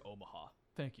Mr. Omaha.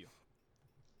 Thank you.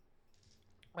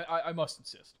 I must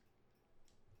insist.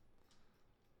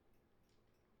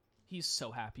 He's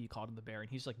so happy you called him the Baron.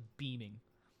 He's like beaming.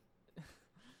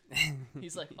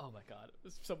 He's like, oh my god,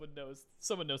 someone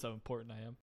knows how important I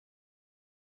am.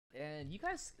 And you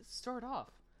guys start off.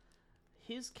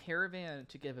 His caravan,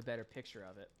 to give a better picture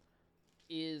of it,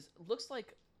 looks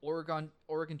like Oregon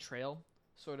Trail,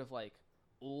 sort of like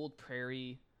old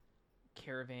prairie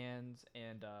caravans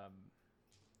and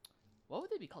what would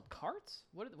they be called? Carts?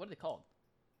 What are they called?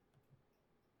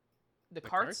 The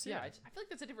carts? Yeah, I feel like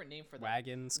that's a different name for them.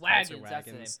 Wagons. Wagons, that's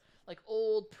the name. Like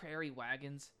old prairie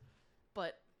wagons,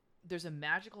 but there's a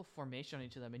magical formation on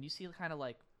each of them, and you see kind of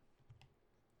like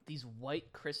these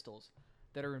white crystals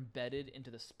that are embedded into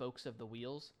the spokes of the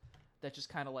wheels that just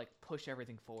kind of like push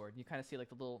everything forward. You kind of see like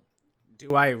the little...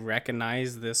 Do I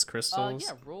recognize this crystals?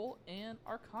 Yeah, roll an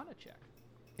Arcana check.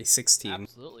 A 16.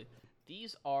 Absolutely.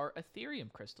 These are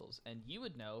Ethereum crystals, and you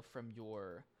would know from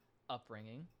your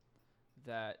upbringing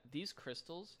that these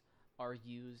crystals are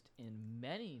used in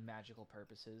many magical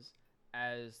purposes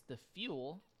as the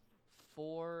fuel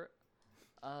for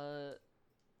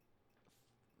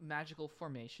magical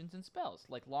formations and spells,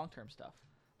 like long-term stuff.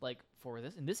 Like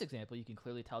in this example, you can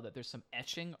clearly tell that there's some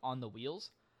etching on the wheels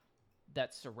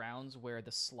that surrounds where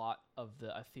the slot of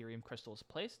the Ethereum crystal is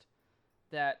placed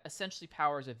that essentially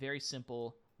powers a very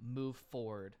simple move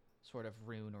forward sort of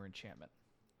rune or enchantment.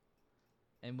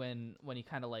 And when he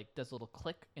kind of like does a little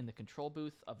click in the control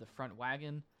booth of the front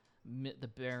wagon, the Mr.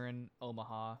 Baron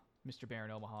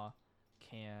Omaha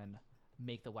can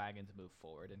make the wagons move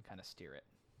forward and kind of steer it.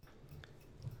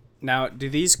 Now, do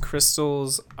these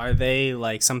crystals, are they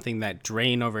like something that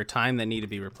drain over time that need to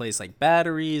be replaced like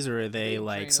batteries, or are they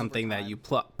like something that you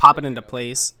pop it into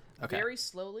place? Okay. Very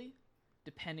slowly,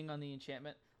 depending on the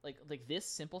enchantment. Like this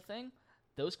simple thing,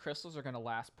 those crystals are going to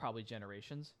last probably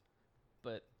generations.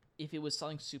 But if it was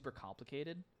something super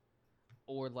complicated,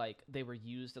 or like they were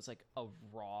used as like a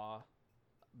raw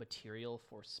material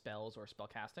for spells or spell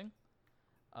casting,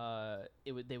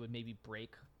 they would maybe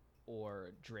break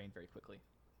or drain very quickly.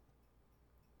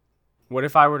 What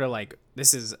if I were to like,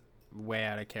 this is way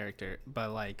out of character,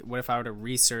 but like, what if I were to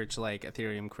research like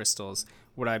Ethereum crystals?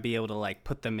 Would I be able to like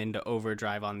put them into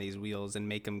overdrive on these wheels and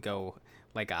make them go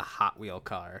like a Hot Wheel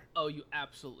car? Oh, you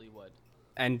absolutely would.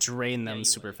 And drain them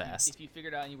super fast. If you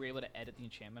figured out and you were able to edit the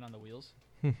enchantment on the wheels,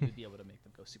 you'd be able to make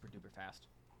them go super duper fast.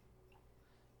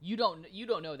 You don't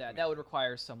know that. That would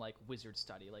require some like wizard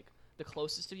study. Like the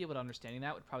closest to be able to understanding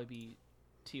that would probably be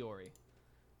Tiori,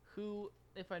 who,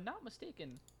 if I'm not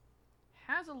mistaken,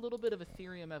 has a little bit of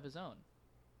Ethereum of his own,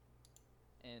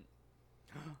 and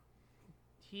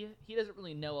he doesn't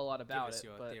really know a lot about it.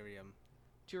 But Ethereum.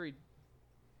 Tiori,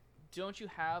 don't you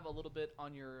have a little bit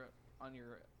on your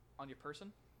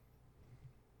person?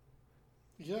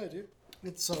 Yeah, I do.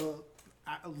 It's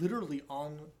literally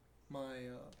on my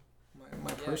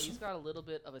person. He's got a little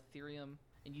bit of Ethereum,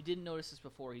 and you didn't notice this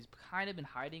before. He's kind of been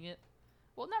hiding it.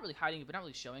 Well, not really hiding it, but not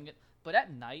really showing it. But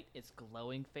at night, it's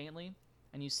glowing faintly,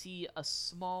 and you see a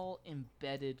small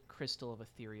embedded crystal of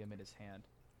Ethereum in his hand.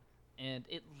 And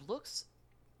it looks,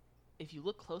 if you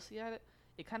look closely at it,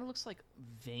 it kind of looks like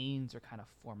veins are kind of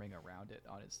forming around it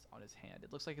on his hand.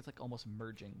 It looks like it's like almost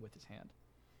merging with his hand.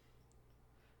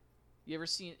 You ever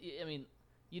seen? I mean,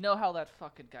 you know how that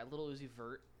fucking guy, Little Uzi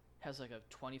Vert, has like a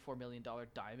 $24 million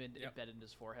diamond embedded in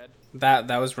his forehead? That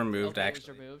was removed, okay, actually. It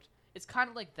was removed. It's kind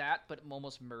of like that, but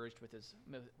almost merged with his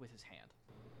hand.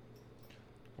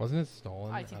 Wasn't it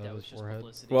stolen? I think out that of was his just forehead?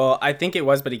 publicity. Well, I think it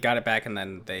was, but he got it back, and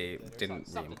then they didn't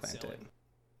something reimplant silly. it.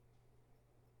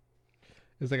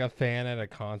 It was like a fan at a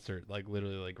concert, like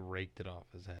literally like raked it off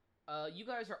his head. You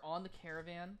guys are on the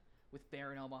caravan with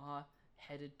Baron Omaha,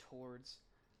 headed towards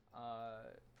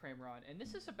Prameron, and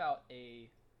this is about a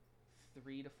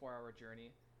 3 to 4 hour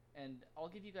journey. And I'll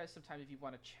give you guys some time if you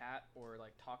want to chat or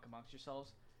like talk amongst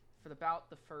yourselves for about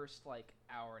the first like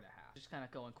hour and a half. Just kind of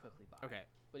going quickly by. Okay.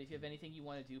 But if you have anything you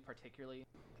want to do particularly,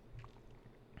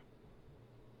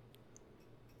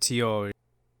 Tiori,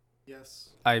 Yes.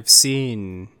 I've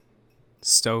seen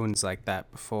stones like that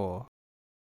before,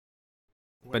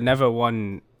 but never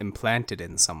one implanted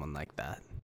in someone like that.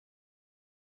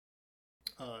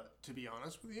 To be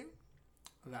honest with you,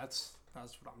 that's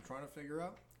what I'm trying to figure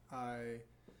out. I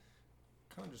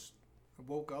kind of just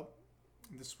woke up.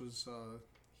 This was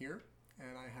here,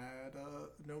 and I had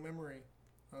no memory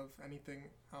of anything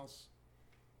else.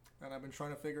 And I've been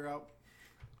trying to figure out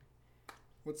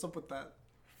what's up with that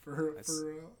for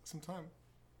some time.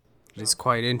 It's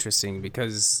quite interesting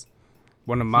because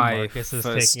one of my Marcus is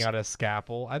first, taking out a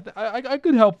scalpel. I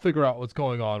could help figure out what's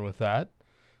going on with that.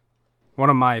 one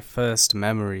of my first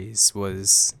memories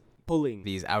was pulling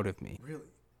these out of me. Really?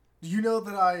 Do you know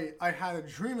that I had a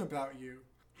dream about you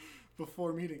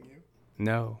before meeting you?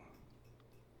 No.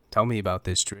 Tell me about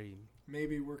this dream.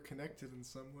 Maybe we're connected in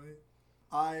some way.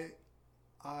 I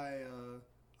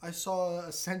saw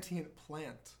a sentient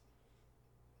plant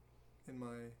in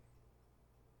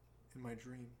my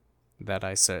dream. That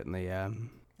I certainly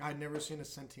am. I'd never seen a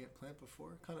sentient plant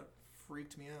before. It kind of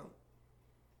freaked me out.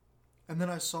 And then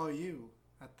I saw you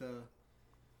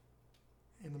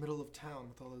in the middle of town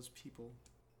with all those people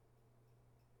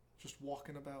just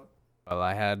walking about. Well,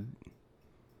 I had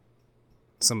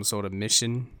some sort of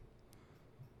mission,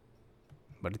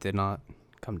 but it did not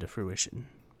come to fruition.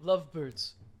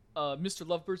 Lovebirds, Mr.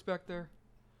 Lovebirds back there,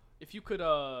 if you could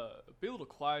be a little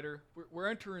quieter. We're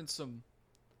entering some,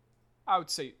 I would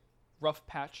say, rough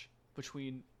patch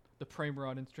between the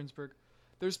Prameron and Strinsburg.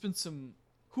 There's been some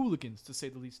hooligans, to say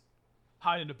the least,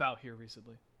 hiding about here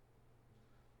recently.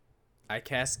 I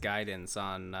cast guidance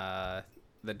on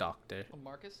the doctor. Oh,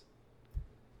 Marcus?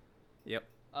 Yep.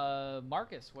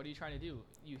 Marcus, what are you trying to do?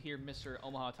 You hear Mr.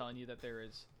 Omaha telling you that there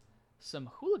is some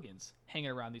hooligans hanging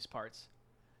around these parts.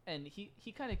 And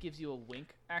he kind of gives you a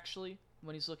wink, actually,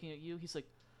 when he's looking at you. He's like,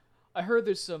 I heard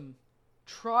there's some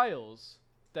trials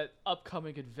that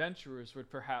upcoming adventurers would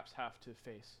perhaps have to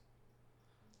face.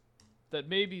 That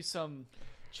maybe some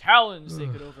challenge they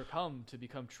could overcome to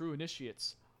become true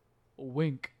initiates.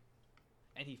 Wink.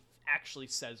 And he actually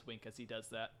says wink as he does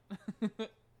that.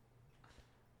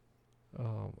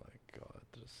 Oh my god,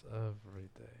 just every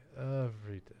day. I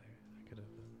could have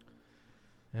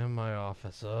been in my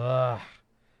office.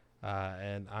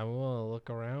 And I'm gonna look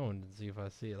around and see if I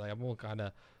see it. Like, I'm gonna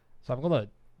kinda, so I'm gonna,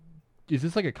 is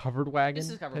this like a covered wagon? This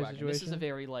is a covered wagon. This is a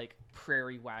very, like,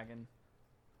 prairie wagon.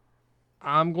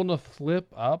 I'm gonna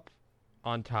flip up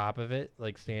on top of it,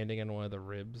 like standing in one of the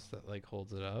ribs that like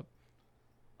holds it up.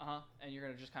 And you're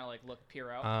gonna just kind of like peer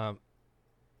out.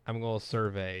 I'm gonna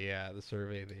survey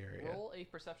the area. Roll a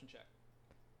perception check.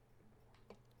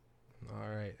 All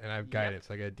right, and I've guidance.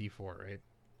 So I got a D4, right?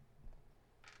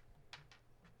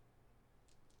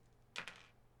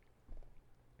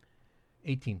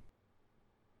 $18.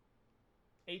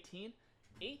 18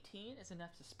 is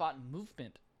enough to spot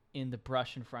movement in the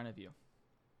brush in front of you.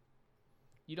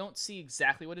 You don't see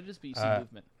exactly what it is, but you see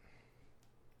movement.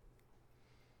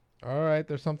 All right,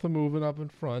 there's something moving up in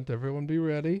front. Everyone be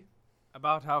ready.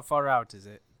 About how far out is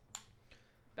it?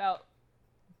 About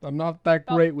I'm not that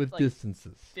great with like,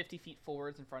 distances. 50 feet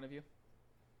forwards in front of you.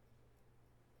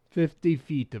 50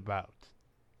 feet about.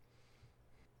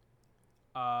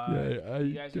 I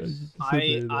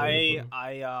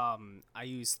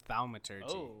use thaumaturgy.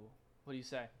 Oh, what do you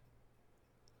say?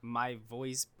 My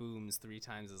voice booms 3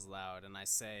 times as loud, and I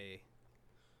say,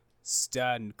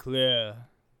 "Stand clear,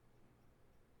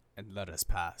 and let us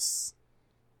pass.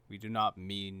 We do not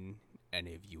mean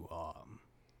any of you harm."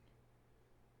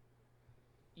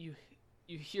 You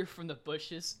hear from the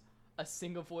bushes a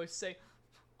single voice say,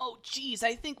 "Oh, geez,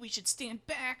 I think we should stand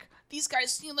back. These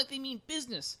guys seem like they mean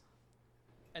business."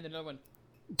 And then another one,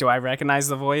 Do I recognize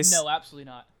the voice? "No, absolutely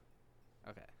not."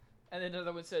 Okay. And then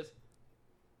another one says,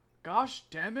 "Gosh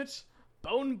damn it,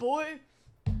 Bone Boy.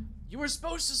 You were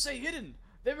supposed to say hidden.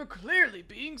 They were clearly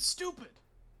being stupid."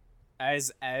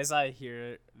 As I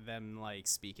hear them like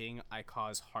speaking, I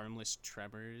cause harmless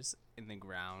tremors in the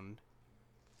ground.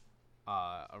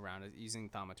 Around it using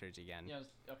thaumaturgy again. Yeah,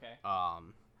 okay.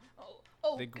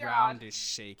 The ground is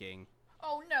shaking.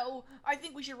 Oh no, I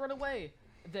think we should run away.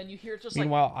 Then you hear just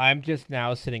Meanwhile, I'm just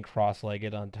now sitting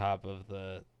cross-legged on top of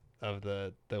the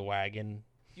wagon.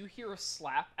 You hear a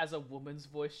slap as a woman's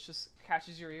voice just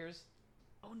catches your ears.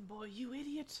 "Oh boy, you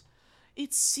idiot.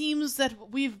 It seems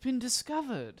that we've been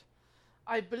discovered.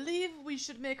 I believe we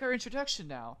should make our introduction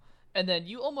now." And then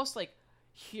you almost like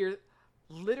hear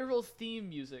literal theme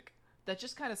music that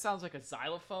just kind of sounds like a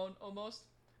xylophone almost,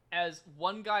 as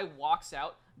one guy walks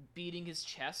out beating his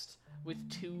chest with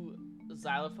 2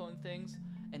 xylophone things,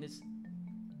 and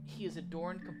he is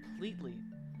adorned completely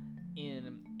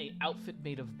in a outfit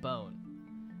made of bone.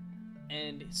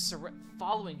 And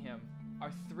following him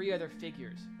are 3 other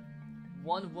figures.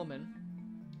 One woman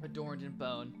adorned in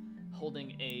bone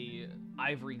holding a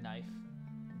ivory knife.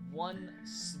 One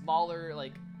smaller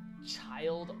like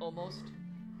child almost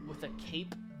with a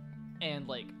cape and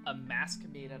like a mask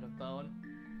made out of bone,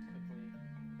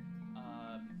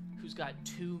 who's got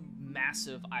 2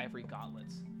 massive ivory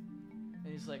gauntlets. And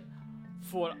he's like,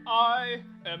 "For I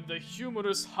am the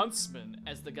humorous huntsman,"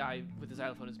 as the guy with his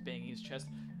xylophone is banging his chest.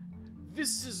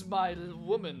 "This is my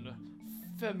woman,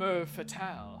 Femme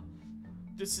Fatale.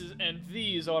 And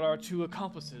these are our 2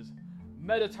 accomplices,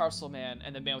 Metatarsal Man,"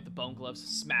 and the man with the bone gloves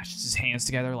smashes his hands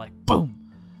together like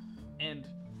boom. "And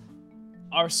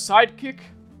our sidekick,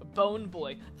 Bone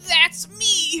Boy." "That's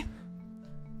me!"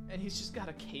 And he's just got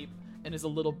a cape and is a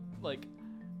little like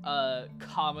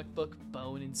comic book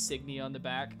bone insignia on the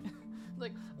back.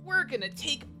 Like, "We're gonna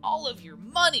take all of your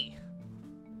money."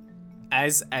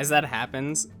 As that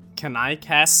happens, can I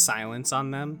cast silence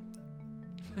on them?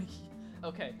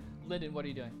 Okay, Lyndon, what are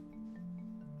you doing?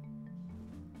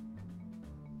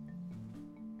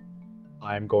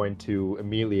 I'm going to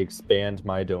immediately expand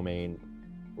my domain.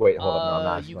 Wait, hold up. No, I'm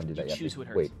not actually You going to do that yet. choose who it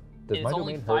hurts. Wait, does And my it's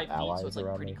only domain 5 hurt feet, allies so it's like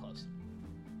around pretty me? close.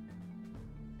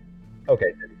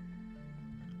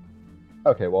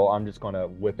 Okay, well, I'm just going to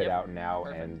whip it Yep, out now,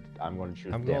 perfect. and I'm going to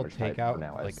choose I'm gonna damage take type out for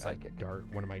now as like a psychic. dart,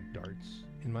 one of my darts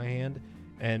in my hand,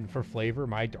 and for flavor,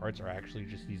 my darts are actually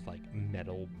just these like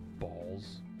metal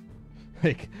balls,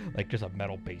 like just a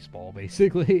metal baseball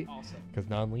basically, Awesome. because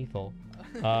non-lethal.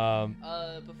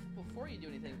 Before you do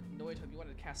anything, Noito, you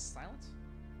wanted to cast silence?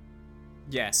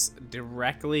 Yes,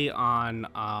 directly on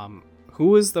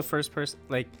who is the first person?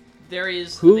 Like, There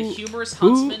is Who- the humorous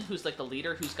who- huntsman, who's like the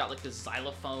leader, who's got like this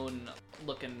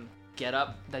xylophone-looking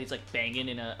getup that he's like banging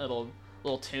in a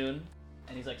little tune,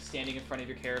 and he's like standing in front of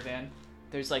your caravan.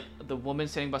 There's like the woman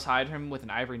standing beside him with an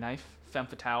ivory knife, femme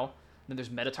fatale. And then there's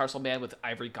Metatarsal Man with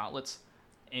ivory gauntlets,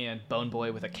 and Bone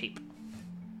Boy with a cape.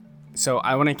 so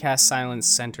I want to cast silence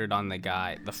centered on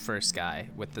the first guy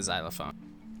with the xylophone.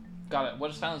 Got it. What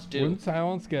does silence do? Wouldn't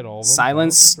silence get all of them?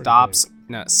 Silence Silence is pretty stops. big.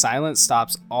 No, silence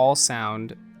stops all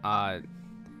sound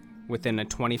within a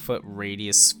 20-foot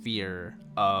radius sphere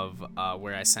of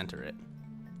where I center it.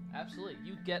 Absolutely.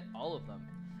 You get all of them.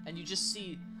 And you just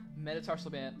see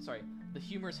Metatarsal Man, the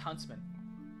humorous huntsman,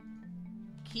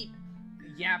 keep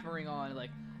yappering on,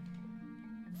 like,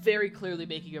 very clearly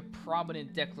making a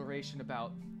prominent declaration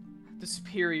about the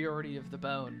superiority of the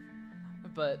bone.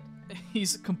 But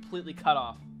he's completely cut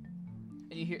off.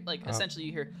 And you hear, like, essentially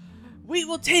you hear, "We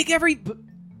will take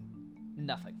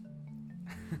nothing.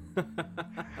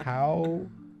 How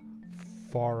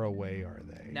far away are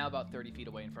they? Now about 30 feet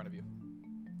away in front of you.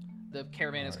 The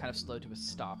caravan is kind of slowed to a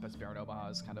stop as Baron Omaha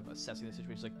is kind of assessing the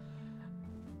situation. He's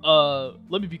like,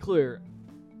 let me be clear.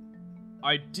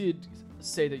 I did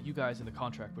say that you guys in the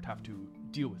contract would have to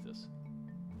deal with this.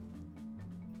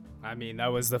 I mean, that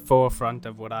was the forefront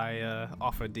of what I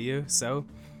offered to you, so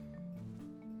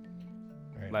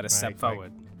All right, let us step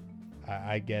forward.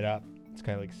 I get up. It's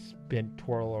kind of like spin,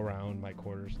 twirl around my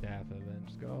quarterstaff, and then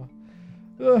just go,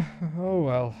 oh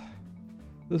well,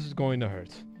 this is going to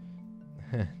hurt.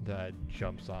 And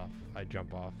jumps off. I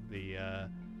jump off the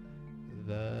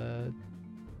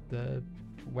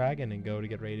wagon and go to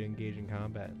get ready to engage in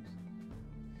combat.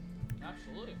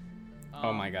 Absolutely.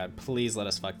 Oh my god, please let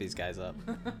us fuck these guys up.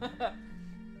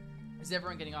 Is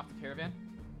everyone getting off the caravan?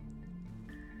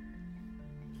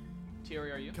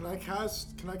 Thierry, are you? Can I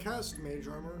cast mage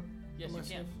armor? Yes, on you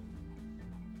myself? can.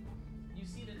 You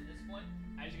see that at this point,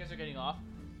 as you guys are getting off,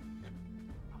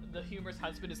 the humorous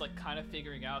huntsman is like kind of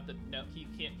figuring out that no, he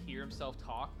can't hear himself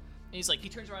talk, and he's like, he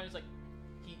turns around and he's like,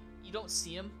 you don't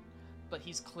see him, but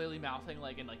he's clearly mouthing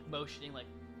like and like motioning like,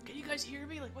 can you guys hear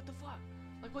me? Like, what the fuck?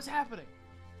 Like, what's happening?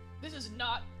 This is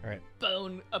not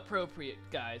bone appropriate,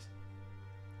 guys.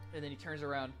 And then he turns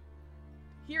around,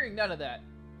 hearing none of that.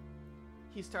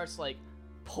 He starts like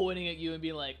pointing at you and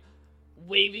being like,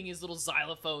 waving his little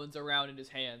xylophones around in his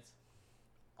hands,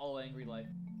 all angry like.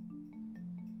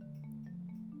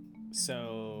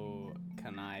 So,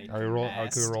 can I Are we roll?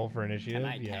 cast? Can we roll for initiative? Can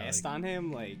I cast on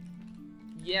him? Like,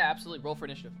 Yeah, absolutely. Roll for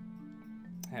initiative.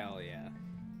 hell yeah.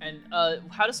 And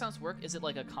how does sounds work? Is it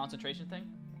like a concentration thing?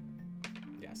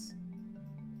 Yes.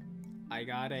 I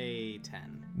got a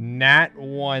 10. Nat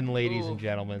 1, ladies Ooh. and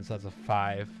gentlemen. So that's a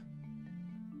 5.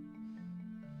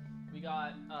 We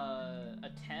got a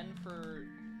 10 for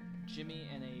Jimmy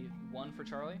and a 1 for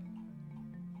Charlie.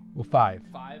 Well, 5.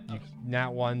 5. You, Okay. nat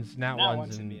ones, Nat 1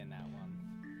 and should be a nat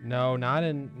 1. no, not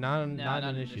in not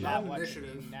initiative. Not Nat 1 should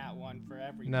initiative. be nat 1 for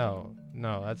everything. No,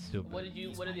 that's stupid. What did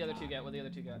the other two get? What did the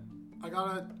other two get? I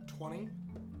got a 20.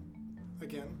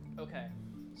 Again. Okay.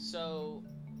 So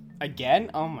Again?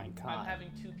 Oh my god. I'm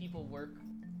having two people work.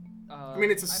 I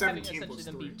mean, it's a I'm having 17 essentially plus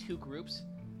them 3. be two groups.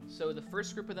 So the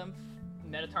first group of them,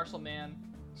 Metatarsal Man,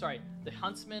 the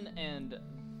Huntsman and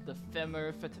the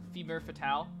Femur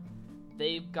Fatale,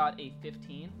 they've got a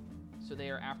 15, so they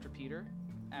are after Peter,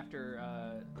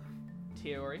 after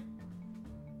Teori.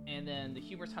 And then the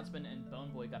Humorous Huntsman and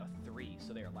Bone Boy got a 3,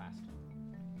 so they are last.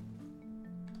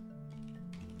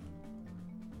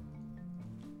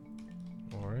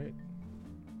 All right,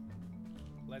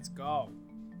 Let's go.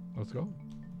 let's go.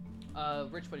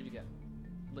 Rich, what did you get?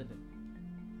 Lyndon.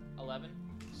 11.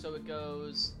 So it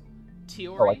goes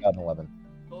Teori. Oh, I got an 11.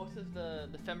 Both of the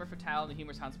Femur Fatale and the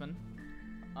Humorous Huntsman.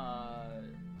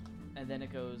 And then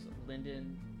it goes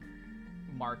Lyndon,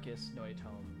 Marcus,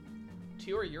 Noitome.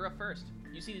 Teori, you're up first.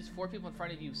 You see these 4 people in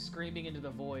front of you screaming into the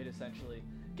void, essentially,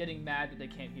 getting mad that they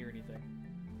can't hear anything.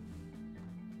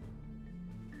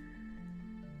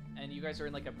 And you guys are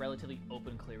in like a relatively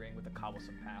open clearing with a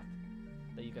cobblestone path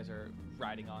that you guys are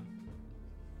riding on.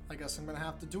 I guess I'm gonna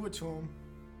have to do it to him.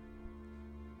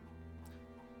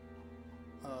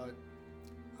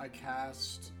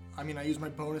 I use my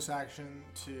bonus action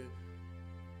to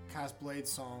cast Blade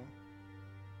Song.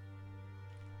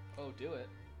 Oh, do it.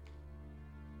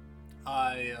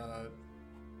 I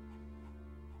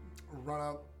run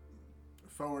up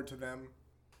forward to them,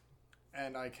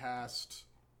 and I cast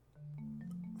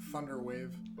Thunder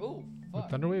Wave. Oh, Would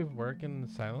fuck. Thunderwave work in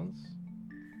silence?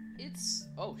 It's...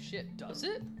 Oh, shit. Does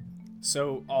it?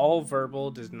 So all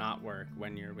verbal does not work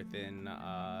when you're within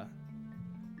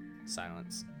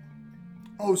silence.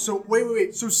 Oh, so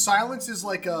wait. So silence is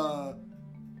like a,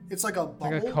 it's like a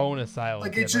bubble. Like a cone of silence.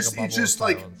 Like yeah, it's like a just bubble it's of just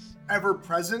like silence. ever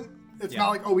present. It's Yeah. not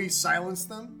like, oh, he silenced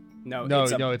them. No, No,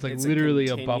 it's like a literally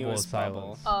a bubble of continuous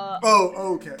bubble. silence.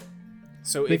 Oh, okay.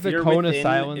 So Think if the you're cone of within,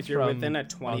 silence if you're from within a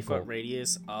 20-foot Uncle.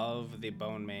 radius of the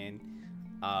bone main,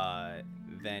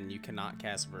 then you cannot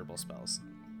cast verbal spells.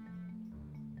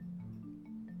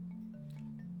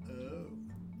 Oh.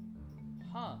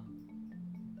 Huh.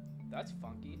 That's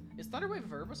funky. Is Thunderwave a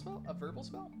verbal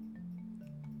spell?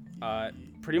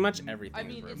 Pretty much everything. I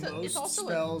mean, is it's verbal. a, it's Most also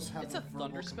spells like, have it's a a verbal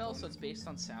thunder spell, so component. it's based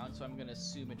on sound. So I'm gonna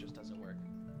assume it just doesn't work.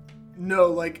 No,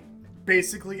 like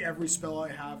basically every spell I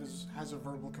have has a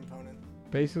verbal component.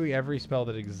 Basically, every spell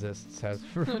that exists has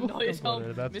verbal No, it's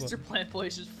component. That's Mr. what- Plant Boy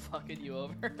is just fucking you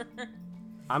over.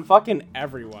 I'm fucking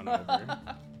everyone over.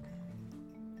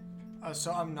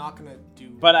 So I'm not gonna do.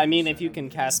 But I mean, if you can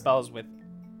cast spells with,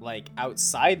 like,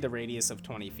 outside the radius of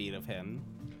 20 feet of him,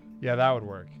 Yeah, that would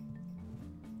work.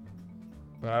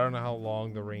 But I don't know how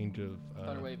long the range of.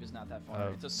 Thunderwave is not that far.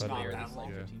 It's a Thunder sphere Wave that's is, like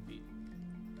yeah. 15 feet.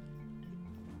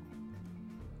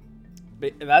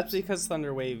 but that's because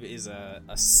Thunderwave is a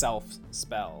self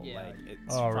spell. Yeah. Like,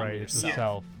 it's Oh from right, it's a yourself.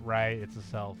 self. Right, it's a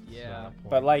self. so Yeah. that point.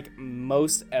 But like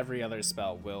most every other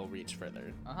spell will reach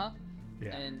further. Uh huh.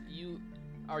 yeah. And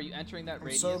are you entering that I'm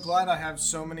radius? so glad I have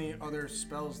so many other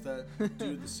spells that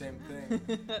do the same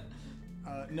thing.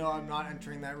 No, I'm not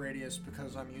entering that radius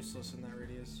because I'm useless in that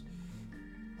radius.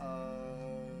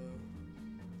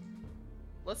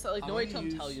 Let's like I'm Noitum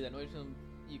gonna tell use- you that. Noitum,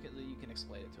 you can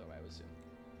explain it to him. I would assume.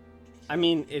 I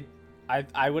mean,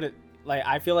 I wouldn't like.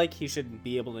 I feel like he should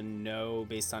be able to know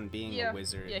based on being a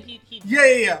wizard. Yeah, he.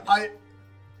 Yeah.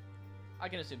 I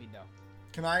can assume he'd know.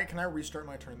 Can I restart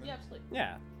my turn then? Yeah, absolutely.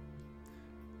 Yeah.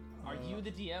 Are you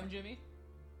the DM, Jimmy?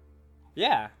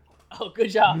 Yeah. Oh, good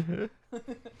job.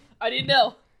 I didn't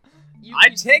know. I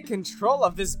take control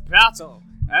of this battle,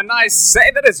 and I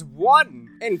say that it's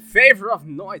won in favor of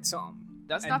Noitom.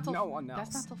 That's and not the no one else.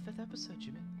 That's not the 5th episode,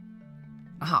 Jimmy.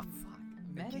 Ah, fuck.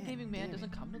 Metagaming Man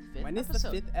doesn't come to the 5th When is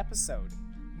episode. the 5th episode?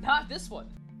 Not this one.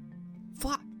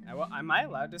 Fuck. Am I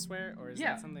allowed to swear, or is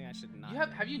Yeah. that something I should not?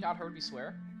 Have you not heard me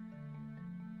swear?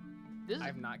 This is,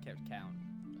 I've not kept count.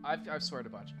 I've sweared a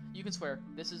bunch. You can swear.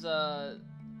 This is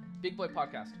Big Boy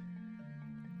Podcast.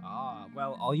 Ah,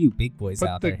 well, all you big boys Put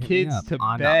out the there, hit me kids up to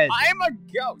on bed. I'm a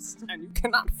ghost, and you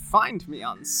cannot find me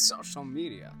on social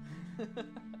media.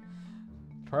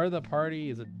 Part of the party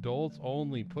is adults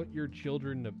only. Put your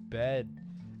children to bed.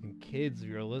 And kids, if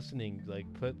you're listening, like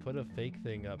put a fake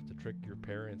thing up to trick your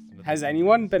parents. Into Has thinking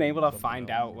anyone it's been able to something find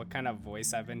else. out what kind of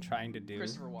voice I've been trying to do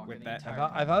Christopher Walken with the that?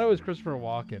 entire- I thought it was Christopher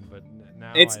Walken, but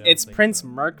now It's I don't it's think Prince so.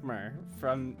 Merkmer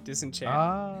from Disenchantment.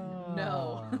 Ah.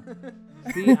 No.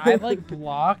 See, I like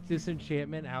blocked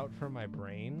Disenchantment out from my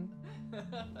brain.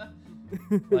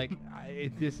 Like,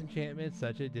 Disenchantment's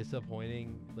such a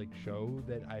disappointing show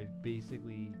that I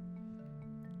basically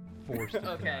forced it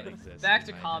to Okay, not exist. back in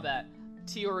to my combat.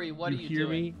 Tiori, what head. are You you hear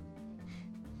doing? me?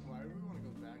 Why do we want to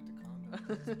go back to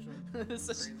combat? That's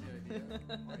such a crazy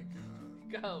idea.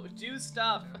 Like, Go, do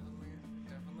stuff.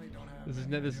 definitely don't have. This is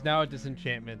any this is idea now a what to do.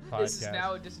 Disenchantment podcast. This is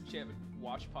now a Disenchantment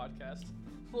watch podcast.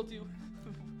 We'll do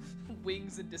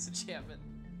Wings and Disenchantment.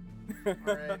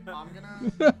 Alright, I'm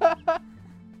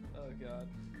Oh god.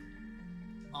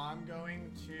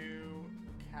 going to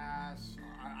cast.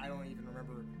 I don't even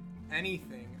remember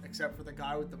anything except for the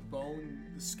guy with the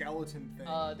skeleton thing.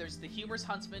 There's the humorous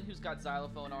huntsman who's got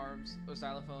xylophone arms or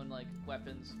xylophone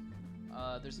weapons.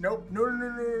 There's Nope.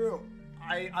 No.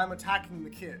 I'm attacking the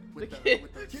kid. the With kid.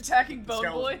 With the You're attacking the Bone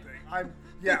skeleton Boy.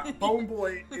 Thing. Bone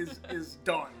Boy is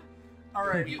done. All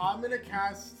right, I'm gonna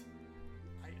cast.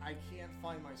 I can't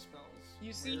find my spells.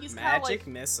 You see, Where- he's kind of Magic like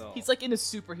missile. he's like in a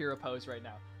superhero pose right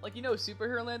now. Like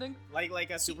superhero landing. like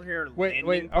a superhero. Wait,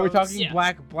 landing are we pose? talking Yes.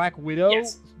 Black Widow?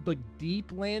 Yes. Like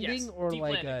deep landing Yes, or deep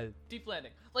like landing. Deep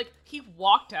landing. Like he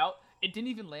walked out, it didn't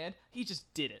even land. He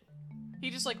just did it. He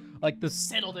just the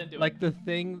settled into like it. the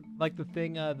thing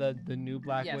the new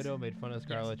Black Yes. Widow made fun of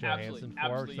Scarlett Yes, Johansson for.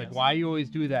 absolutely, It's like, yes. why you always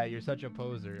do that? You're such a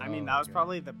poser. I mean, Oh that my was God.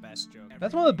 probably the best joke.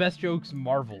 That's one of the best jokes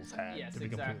Marvel's had. Yes, to be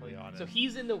exactly. completely honest. So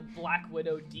he's in the Black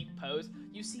Widow deep pose.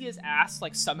 You see his ass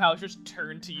somehow just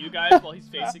turned to you guys while he's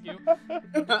facing you.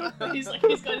 he's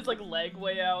got his leg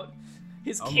way out.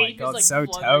 His Oh my cape God, is so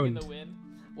fluttering in toned. the wind.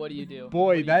 What do you do? What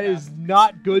Boy, do you that cast? is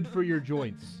not good for your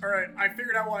joints. All right, I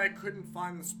figured out why I couldn't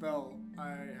find the spell I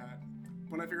had,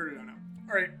 but I figured it out now.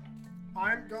 All right,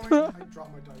 I'm going. I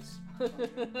dropped my dice.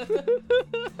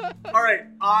 All right,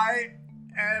 I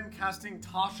am casting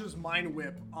Tasha's Mind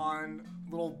Whip on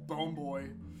little Bone Boy.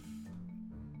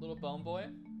 Little Bone Boy.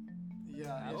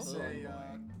 Yeah, it's Absolutely.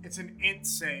 It's an int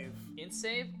save. Int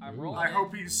save. I'm Ooh. rolling. I it.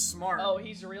 hope he's smart. Oh,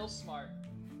 he's real smart.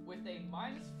 With a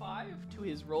 -5 to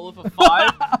his roll of a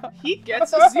 5, he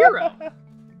gets a 0.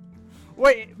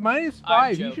 Wait, -5. I'm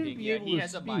You joking. shouldn't be Yeah, able he to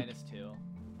has a speak. -2.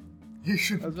 He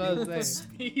should. I was about to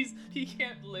say. He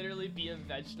can't literally be a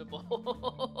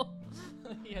vegetable.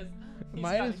 he's got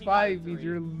 -5 a means 3.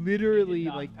 you're He did literally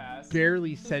not like pass.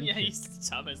 barely Yeah, sentient. he's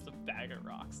dumb as the bag of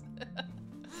rocks.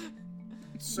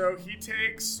 So he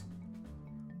takes.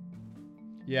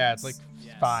 Yeah, it's like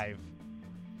Yes. 5.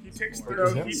 He takes Wait, the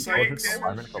is that he psychic takes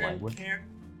requirement damage for and language? can't.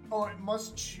 Oh, it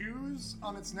must choose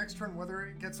on its next turn whether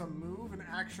it gets a move, an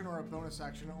action, or a bonus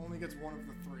action. It only gets one of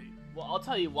the 3. Well, I'll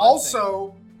tell you one thing.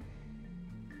 Also.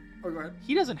 Oh, go ahead.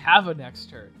 He doesn't have a next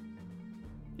turn.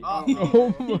 Oh He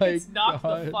my gets knocked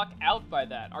god. the fuck out by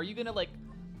that. Are you gonna like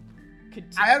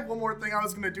continue? I had one more thing I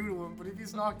was gonna do to him, but if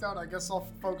he's knocked out, I guess I'll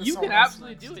focus You on can us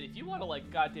absolutely next. do it if you want to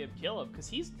like goddamn kill him because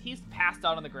he's passed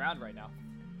out on the ground right now.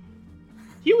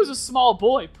 He was a small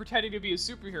boy pretending to be a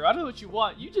superhero. I don't know what you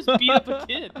want. You just beat up a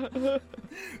kid.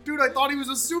 Dude, I thought he was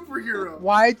a superhero.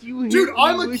 Why'd you hit Dude, me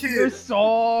I'm a with kid. your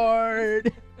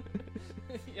sword?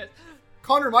 Yes.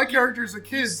 Connor, my character's a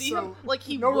kid, See so him? Like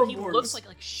he no he remorse. looks like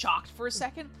shocked for a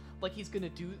second, like he's gonna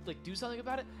do something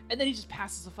about it, and then he just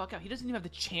passes the fuck out. He doesn't even have the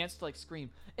chance to like scream.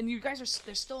 And you guys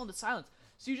they're still in the silence,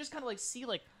 so you just kind of like see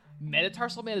like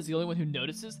Metatarsal Man is the only one who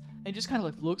notices, and just kind of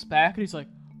like looks back, and he's like,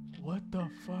 "What the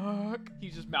fuck?" He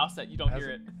just mouths that. You don't hear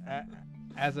it.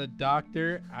 As a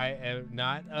doctor, I am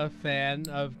not a fan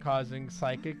of causing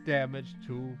psychic damage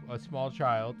to a small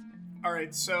child. All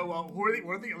right. So, what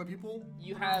are the other people?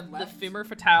 You that are have the left? Femur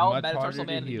Fatale, Much harder Metatarsal to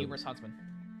Man, and the heal. Humorous Huntsman.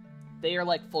 They are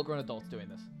like full-grown adults doing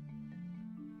this.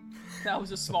 That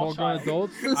was a small Full-grown child.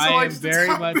 adults, So I am just very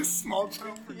attacked much. this small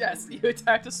child. for Yes, no you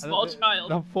attacked a small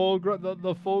child.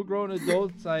 The full-grown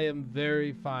adults, I am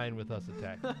very fine with us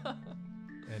attacking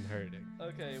and hurting.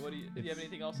 Okay, what do you have It's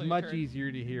anything else on your much turn?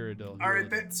 easier to hear adult. All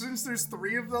right. Since there's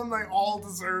 3 of them, they all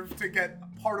deserve to get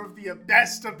part of the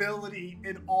best ability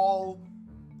in all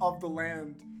of the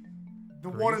land. The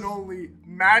one and Grease? only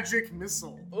magic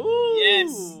missile. Ooh.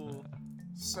 Yes.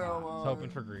 So, I was hoping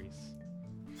for Grease.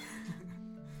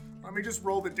 let me just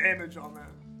roll the damage on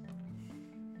that.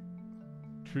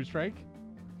 True Strike?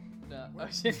 No, No,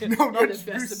 You're not the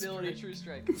True best Strike. ability, True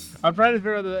Strike. I'm trying to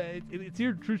figure out it's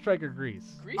either True Strike or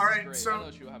Grease. Grease All is right, great. so- I don't know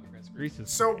what you have against Grease. Grease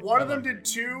is So great. one I of them love did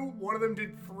Grease. 2, one of them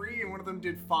did 3, and one of them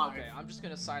did 5. Okay, I'm just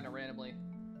gonna assign it randomly.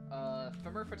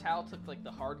 Femur Fatale took like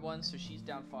the hard one, so she's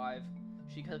down 5.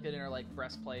 She took it in her like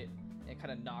breastplate and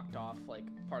kind of knocked off like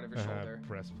part of her shoulder.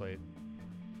 Breastplate.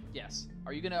 Yes.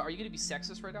 Are you gonna be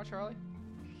sexist right now, Charlie?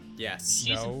 Yes.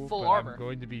 She's no, in full but armor. I'm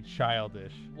going to be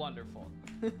childish. Wonderful.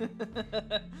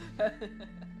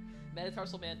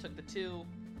 Metatarsal Man took the 2,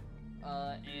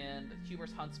 and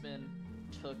Humorous Huntsman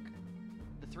took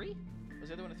the 3. Was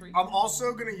the other one a 3? I'm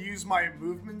also gonna use my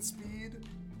movement speed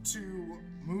to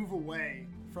move away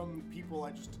from the people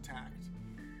I just attacked.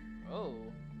 Oh.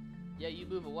 Yeah, you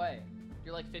move away.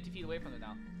 You're like 50 feet away from them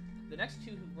now. The next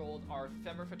 2 who rolled are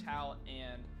Femur Fatale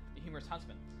and the Humorous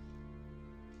Huntsman.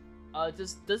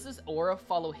 Does this aura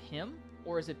follow him,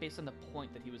 or is it based on the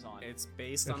point that he was on? It's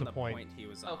based It's on a the point. point he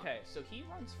was on. Okay, so he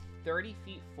runs 30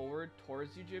 feet forward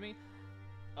towards you, Jimmy.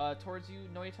 Towards you,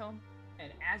 Noitome.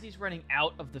 And as he's running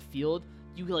out of the field,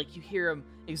 you hear him.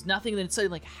 It's nothing. Then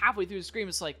suddenly, like halfway through the scream,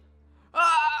 it's like,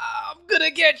 "Ah, I'm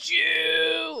gonna get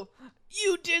you!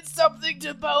 You did something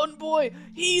to Bone Boy.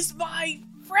 He's my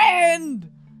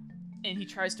friend!" And he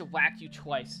tries to whack you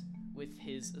twice with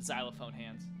his xylophone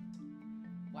hands.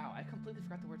 Wow, I completely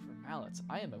forgot the word for mallets.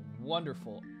 I am a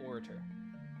wonderful orator.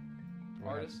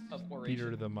 Artist of oration.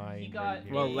 Peter the Mind. He got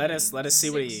Well, a let us see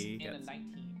what 6 he and gets. a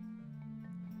 19.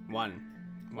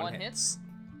 One hits.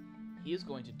 He is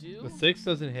going to do The 6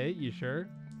 doesn't hit, you sure?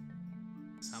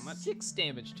 How much? 6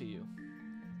 damage to you.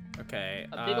 Okay.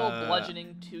 A big old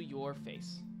bludgeoning to your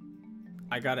face.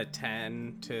 I got a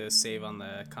 10 to save on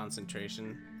the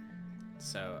concentration,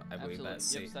 so I believe Absolutely.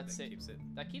 that's Yep, safe. that's that safe. keeps it.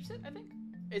 That keeps it, I think.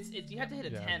 It's you have to hit a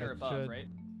Yeah, 10 or that above, should. right?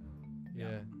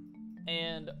 Yeah.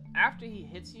 And after he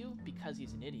hits you, because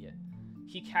he's an idiot,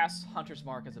 he casts Hunter's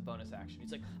Mark as a bonus action.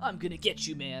 He's like, "I'm gonna get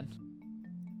you, man."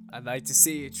 I'd like to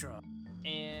see you try.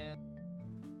 And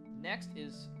next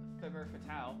is Femur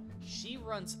Fatale. She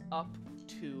runs up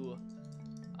to.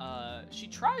 She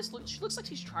looks like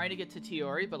she's trying to get to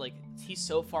Tiori, but like he's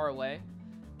so far away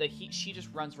that she just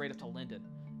runs right up to Lyndon,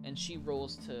 and she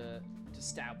rolls to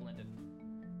stab Lyndon.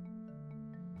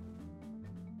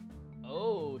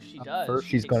 Oh, she does. First,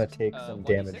 She she's gonna takes, take some 1d6.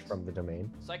 damage from the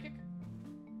domain. Psychic.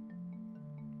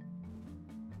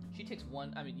 She takes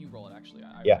 1. I mean, you roll it actually.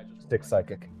 I Yeah, just rolled stick it.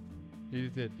 psychic. You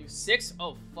just did. You 6?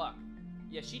 Oh, fuck.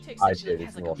 Yeah, she takes I it. She like, did,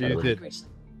 has it's like a all fine. migraine. Did. She's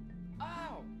like,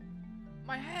 ow!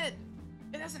 My head!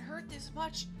 It hasn't hurt this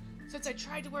much since I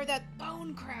tried to wear that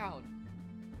bone crown.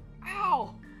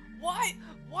 Ow! Why?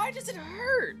 Why does it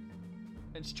hurt?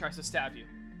 And she tries to stab you.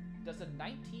 Does a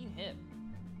 19 hit?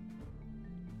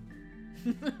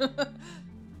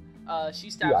 She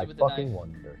stabs Yeah, you I with a fucking knife.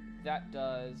 wonder. That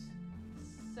does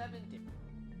 7 damage.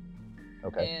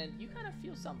 Okay. And you kind of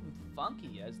feel something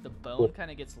funky as the bone Cool.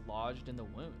 kind of gets lodged in the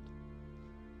wound.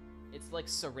 It's like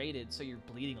serrated, so you're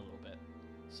bleeding a little bit.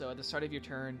 So at the start of your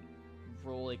turn,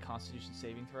 roll a Constitution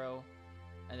saving throw,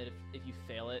 and then if you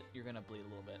fail it, you're gonna bleed a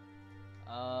little bit.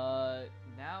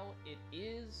 Now it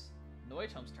is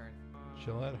Noitom's turn.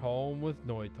 Chill at home with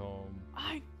Noitom.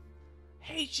 I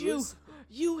hate you.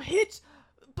 You hit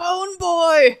Bone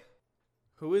Boy.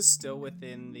 Who is still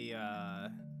within the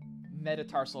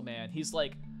Metatarsal man. He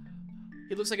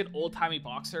looks like an old-timey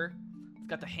boxer. He's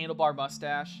got the handlebar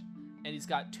mustache, and he's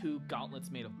got 2 gauntlets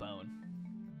made of bone.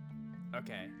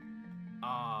 Okay.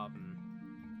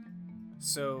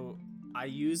 So I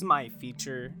use my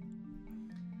feature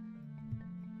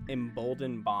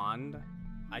Emboldened Bond.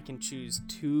 I can choose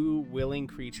 2 willing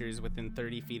creatures within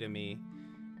 30 feet of me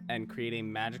and create a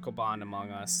magical bond among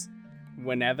us.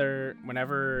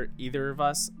 Whenever either of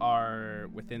us are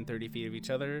within 30 feet of each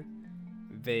other,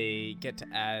 they get to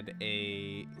add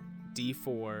a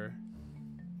D4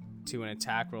 to an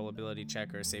attack roll, ability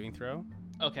check, or a saving throw.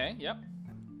 Okay, yep.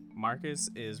 Marcus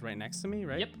is right next to me,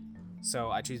 right? Yep. So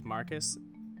I choose Marcus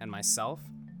and myself.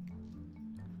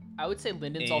 I would say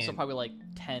Lyndon's also And- probably like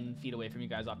 10 feet away from you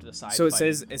guys off to the side. So it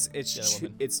fighting says the other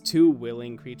woman. it's 2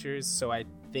 willing creatures. So I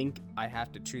think I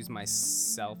have to choose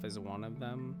myself as one of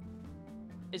them.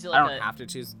 Is it I like don't have to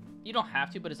choose. You don't have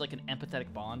to, but it's like an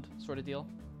empathetic bond sort of deal.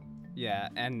 Yeah,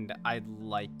 and I'd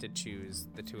like to choose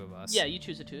the 2 of us. Yeah, you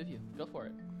choose the 2 of you. Go for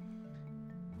it.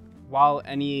 While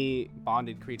any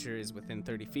bonded creature is within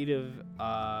 30 feet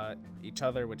of each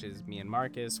other, which is me and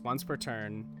Marcus, once per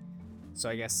turn. So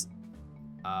I guess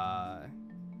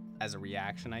as a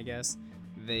reaction, I guess,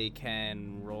 they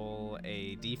can roll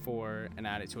a d4 and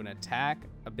add it to an attack,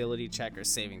 ability check, or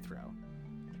saving throw.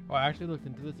 Oh, I actually looked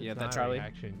into this. It's Yeah, not that Charlie? a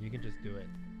reaction. You can just do it.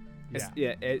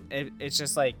 Yeah, it's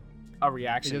just like a It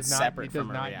reaction does not. separate It does from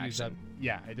a not reaction. use up.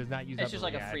 Yeah, it does not use up. It's just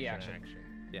like a free action.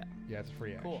 Yeah. Yeah, it's a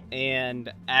free action. Cool.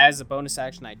 And as a bonus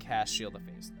action, I cast Shield of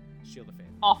Faith. Shield of Faith.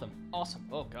 Awesome. Awesome.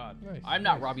 Oh, God. Nice, I'm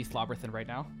not nice. Robbie Slobberthan right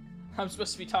now. I'm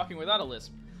supposed to be talking without a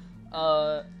lisp.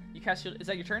 You cast shield. Is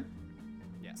that your turn?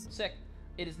 Yes. Sick.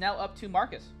 It is now up to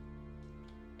Marcus.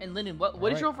 And Lyndon, what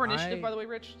did you roll for initiative, by the way,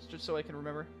 Rich? Just so I can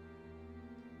remember.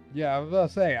 Yeah, I was about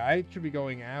to say I should be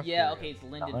going after. Yeah, you. okay, it's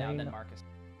Lyndon now, then Nine. Marcus.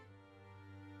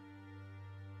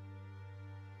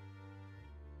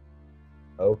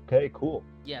 Okay, cool.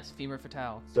 Yes, Femur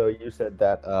Fatale. So you said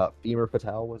that Femur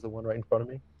Fatale was the one right in front of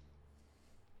me?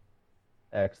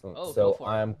 Excellent. Oh, go So for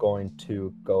it. I'm going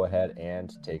to go ahead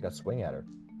and take a swing at her.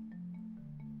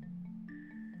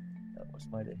 That was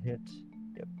my hit.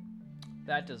 Yep.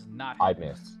 That does not I hit.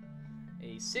 missed.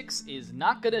 A 6 is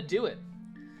not gonna do it.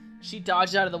 She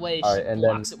dodged out of the way, All she right, and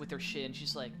then- blocks it with her shin.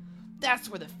 She's like, that's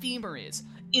where the femur is.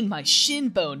 In my shin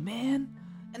bone, man.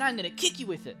 And I'm gonna kick you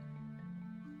with it.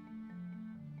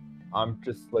 I'm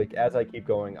just like, as I keep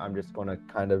going, I'm just going to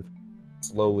kind of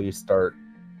slowly start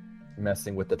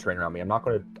messing with the terrain around me. I'm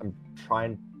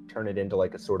trying to turn it into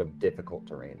like a sort of difficult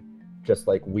terrain. Just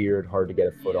like weird, hard to get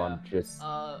a foot on, just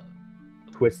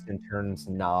twists and turns,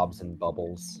 knobs and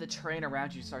bubbles. The terrain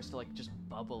around you starts to like just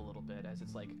bubble a little bit as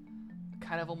it's like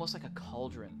kind of almost like a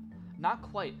cauldron. Not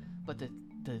quite, but the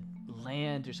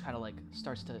land just kind of like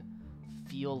starts to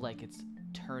feel like it's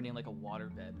turning like a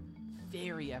waterbed,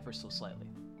 very ever so slightly.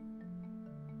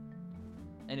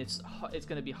 And it's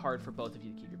going to be hard for both of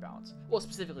you to keep your balance. Well,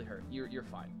 specifically her. You're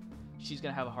fine. She's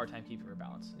going to have a hard time keeping her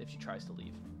balance if she tries to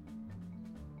leave.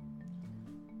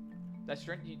 That's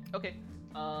your turn? Okay.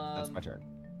 That's my turn.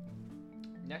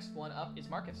 Next one up is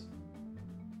Marcus.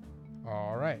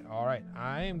 All right.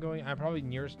 I'm probably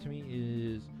nearest to me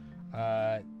is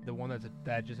the one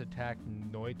that just attacked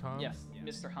Noitom. Yes,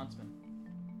 Mr. Huntsman.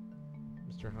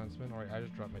 Mr. Huntsman. All right, I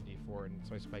just dropped my D4 and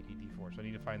it's my spiky D4, so I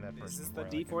need to find that first. Is this the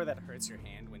before I, D4 that hurts your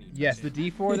hand when you touch Yes, it?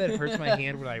 the D4 that hurts my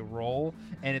hand when I roll,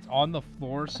 and it's on the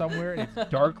floor somewhere, and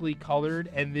it's darkly colored,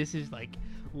 and this is like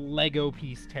Lego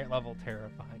piece level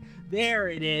terrifying. There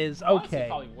it is. Honestly, Okay,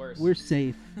 probably worse. we're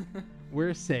safe.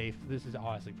 We're safe. This is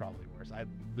honestly probably worse. I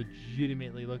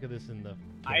legitimately look at this in the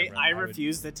camera. I would-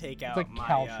 refuse to take out like my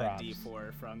caltrops.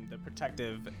 D4 from the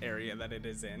protective area that it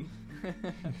is in.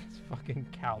 It's fucking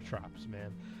caltrops,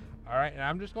 man. All right, and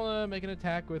I'm just gonna make an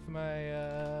attack with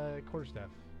my quarterstaff.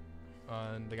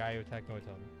 on the guy who attacked Noiton.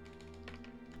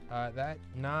 That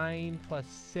 9 plus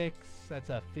 6, that's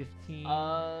a 15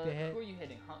 to hit. Who are you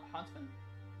hitting? Huntsman?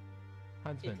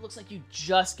 Huntsman. It looks like you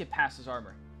just get past his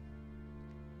armor.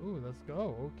 Ooh, let's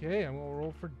go. Okay, I'm gonna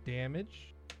roll for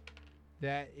damage.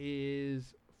 That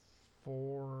is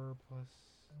 4 plus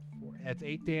 4. That's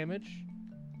 8 damage.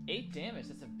 8 damage.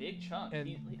 That's a big chunk.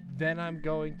 And then I'm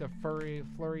going to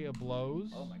flurry of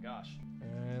blows. Oh my gosh.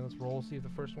 And let's roll, see if the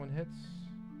first one hits.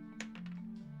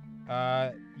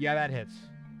 Yeah, that hits.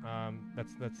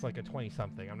 That's like a 20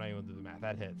 something. I'm not even gonna do the math.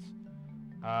 That hits.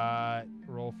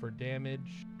 Roll for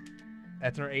damage.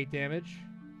 That's our 8 damage.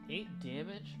 8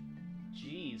 damage?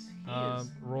 Jeez. He is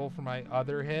Roll for my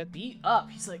other hit. beat up.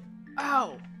 He's like,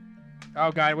 ow.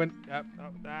 Oh god,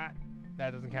 that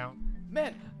doesn't count.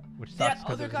 Man, Which sucks that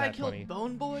because other it was guy that killed 20.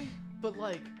 Bone Boy, but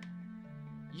like,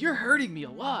 you're hurting me a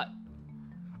lot.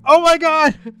 Oh my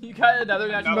god! You got another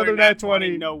natural. Another nat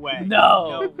 20. No way.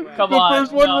 No, No way. come The on.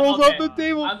 first one no, rolls okay. off the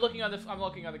table. I'm looking on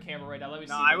the camera right now. Let me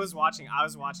see. No, I this. was watching. I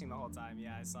was watching the whole time.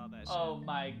 Yeah, I saw that shit. Oh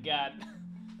my god.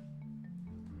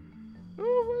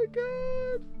 Oh my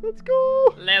god! Let's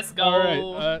go! Let's go. All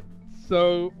right.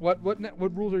 So what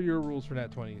rules are your rules for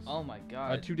nat 20s? Oh my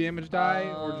god. 2 damage die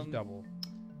or just double?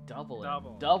 Double it.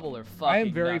 Double. Double or fucking I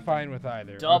am very nothing. fine with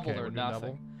either. Double Okay, or we're doing nothing.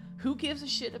 double? Who gives a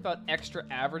shit about extra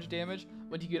average damage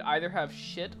when you could either have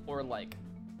shit or like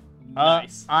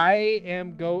nice? I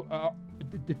am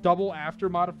double after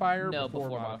modifier. No, before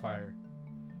before modifier.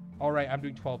 All right, I'm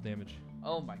doing 12 damage.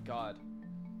 Oh my god.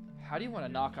 How do you want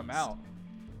to knock him out?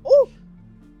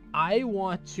 I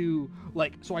want to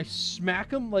so I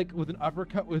smack him with an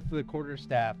uppercut with the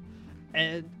quarterstaff,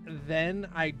 and then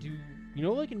I do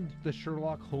like in the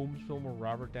Sherlock Holmes film where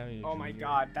Robert Downey. Oh my Jr.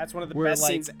 god, that's one of the Where, best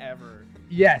like- scenes ever.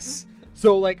 Yes.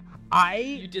 So You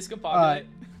I discombobulate.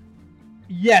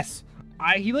 yes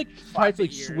he tries to the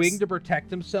ears. swing to protect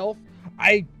himself.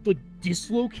 I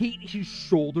dislocate his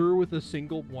shoulder with a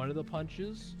single one of the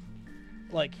punches.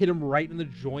 Hit him right in the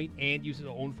joint and use his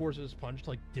own force as punch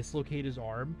to dislocate his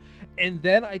arm, and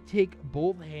then I take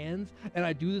both hands and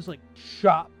I do this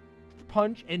chop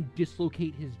punch and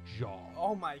dislocate his jaw.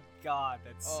 Oh my god,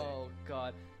 that's sick. Oh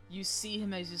god. You see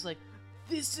him as he's like,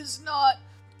 this is not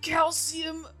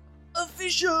calcium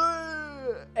efficient,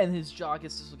 and his jaw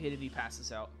gets dislocated and he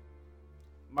passes out.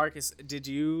 Marcus, did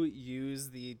you use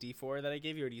the D4 that I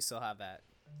gave you, or do you still have that?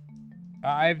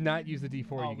 I have not used the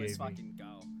D4 Oh, you let's gave me. fucking go.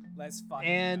 Let's fucking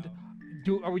And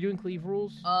go. are we doing cleave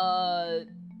rules?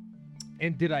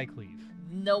 And did I cleave?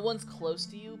 No one's close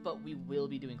to you, but we will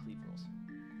be doing cleave rules.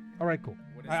 All right, cool.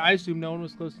 What is I assume no one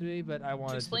was close to me, but I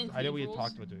wanted explain I know cleave we had rules?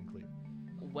 talked about doing cleave.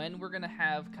 When we're gonna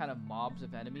have kind of mobs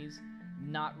of enemies,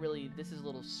 not really. This is a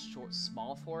little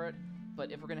small for it.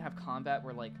 But if we're gonna have combat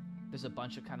where there's a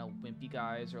bunch of kind of wimpy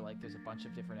guys or there's a bunch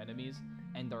of different enemies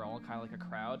and they're all kind of like a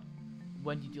crowd,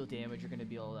 when you deal damage, you're gonna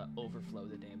be able to overflow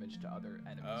the damage to other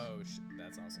enemies. Oh,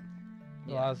 that's awesome.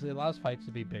 Yeah. It allows fights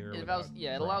to be bigger. It allows, without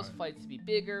it allows drawing. fights to be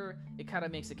bigger. It kind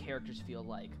of makes the characters feel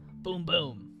like boom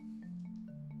boom.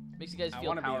 Makes you guys I feel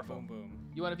want to be a powerful. boom boom.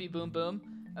 You want to be boom boom?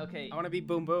 Okay. I want to be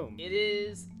boom boom. It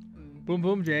is. Boom,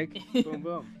 boom, Jake. Boom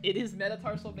boom. It is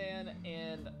Metatarsal Man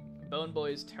and Bone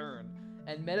Boy's turn,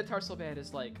 and Metatarsal Man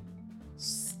is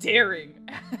staring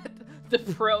at the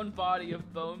prone body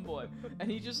of Bone Boy, and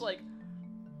he just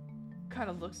kind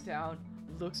of looks down,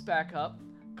 looks back up,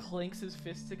 clinks his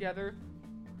fists together,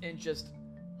 and just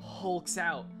hulks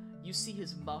out. You see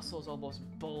his muscles almost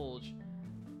bulge,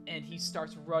 and he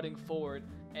starts running forward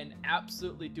and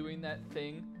absolutely doing that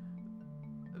thing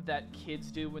that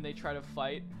kids do when they try to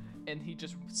fight, and he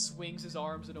just swings his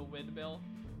arms in a windmill,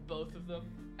 both of them,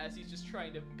 as he's just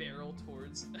trying to barrel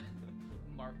towards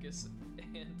Marcus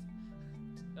and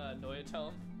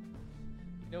Noyatel.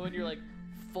 You know when you're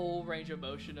full range of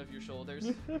motion of your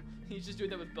shoulders? He's just doing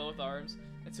that with both arms,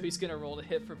 and so he's gonna roll to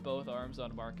hit for both arms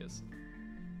on Marcus.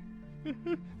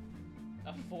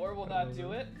 A 4 will not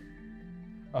do it,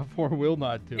 A 4 will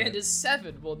not do and it. a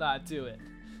 7 will not do it.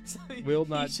 So Will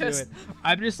he not do just- it.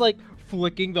 I'm just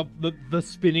flicking the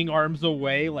spinning arms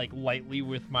away lightly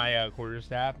with my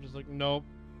quarterstaff. I'm just nope.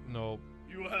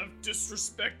 You have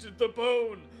disrespected the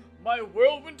bone. My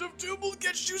whirlwind of doom will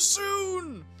get you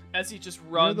soon. As he just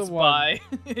runs the one.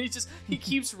 by, he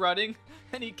keeps running,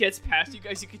 and he gets past you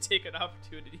guys. You can take an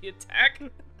opportunity attack.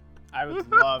 I would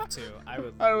love to. I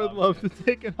would love to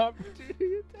take an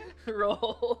opportunity attack.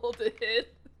 Roll to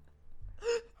hit.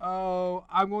 Oh,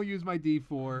 I'm going to use my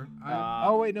D4.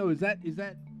 Oh wait, no, is that?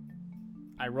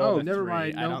 I rolled a never 3.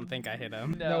 mind, I nope. don't think I hit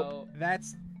him. No, Nope,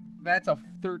 that's a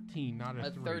 13, not a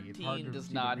 3. a It's hard 13 to does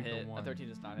see not the hit. one. A 13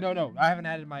 does not hit. No, I haven't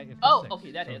added my. It's Oh, a 6,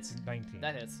 okay, that so hits. it's 19.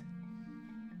 That hits.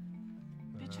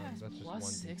 bitch has that's just plus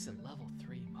 1d6. 6 at level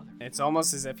 3, mother. It's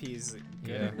almost as if he's good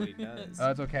Yeah. at what he does. Oh,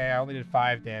 that's okay. I only did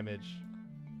 5 damage.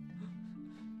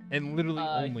 And literally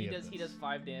only he does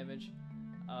 5 damage.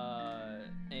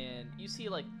 And you see,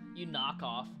 like, you knock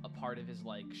off a part of his,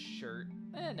 like, shirt.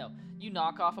 No. You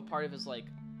knock off a part of his, like,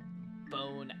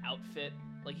 bone outfit.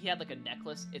 Like, he had, like, a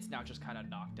necklace. It's now just kind of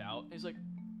knocked out. He's like,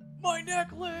 my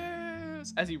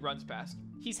necklace! As he runs past.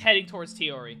 He's heading towards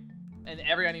Teori. And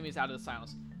every enemy is out of the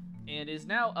silence. And is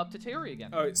now up to Teori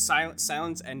again. Oh, silence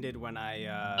ended when I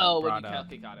when brought you up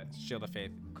okay, got it. Shield of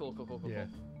Faith. Cool. Yeah.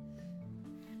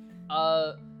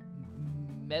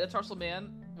 Metatarsal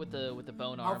Man with the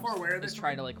bone How arms far away are they is from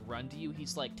trying me? to like run to you.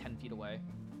 He's like 10 feet away.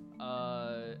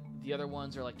 The other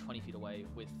ones are like 20 feet away.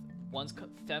 With one's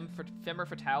Femmer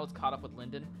Fatale is caught up with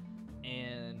Lyndon,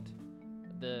 and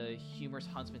the humorous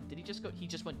huntsman. Did he just go? He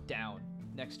just went down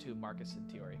next to Marcus and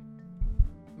Teori.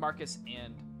 Marcus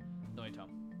and Noitome.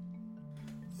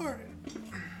 Alright.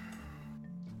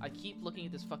 I keep looking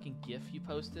at this fucking GIF you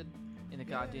posted in the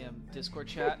goddamn Discord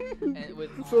chat, and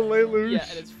with It's a Lelouch. yeah,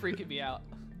 and it's freaking me out.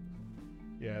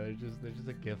 Yeah, there's just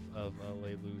a gif of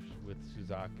Lelouch with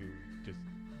Suzaku just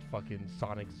fucking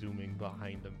Sonic zooming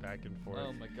behind him back and forth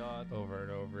Oh my god. over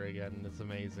and over again. It's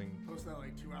amazing. Posted that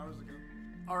like 2 hours ago.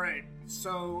 Alright,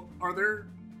 so are there...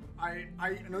 I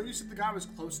know you said the guy was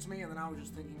close to me, and then I was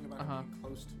just thinking about him being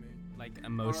close to me. Like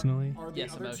emotionally? Are the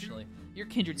Yes, other emotionally. You're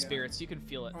kindred Yeah. spirits. You can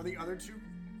feel it. Are the other two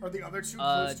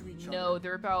close to each No, other?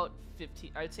 they're about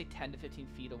 15. I'd say 10 to 15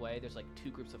 feet away. There's like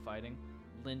 2 groups of fighting.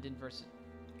 Lyndon versus.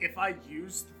 If I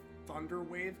use Thunder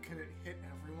Wave, can it hit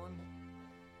everyone?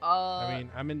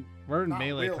 I mean, we're in not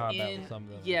melee really. combat with some of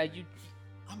them. Yeah, you.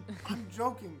 I'm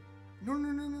joking.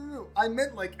 No. I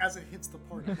meant like as it hits the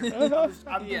party.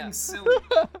 I'm Yeah. being silly.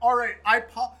 All right, I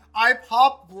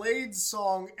pop Blade's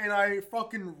song and I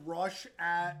fucking rush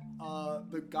at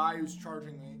the guy who's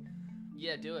charging me,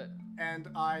 Yeah, do it. and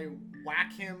I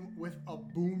whack him with a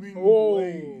booming Oh.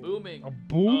 blade. Booming. A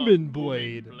booming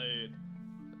blade. Blade.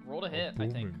 Roll to hit, I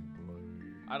think.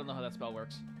 I don't know how that spell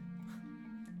works.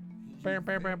 Bow,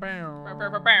 bow, bow, bow. Bow, bow,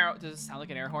 bow, bow. Does it sound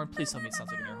like an air horn? Please tell me it sounds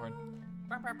like an air horn.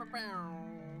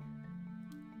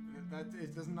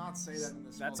 It does not say that in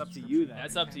this. That's up to you then.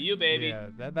 That's up to you, baby.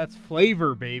 Yeah, that's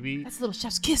flavor, baby. That's a little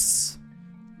chef's kiss.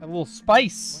 A little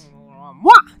spice. A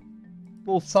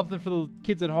little something for the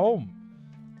kids at home.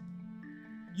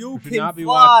 You Who should can not be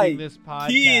fly. watching this podcast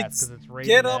Kids, because it's rated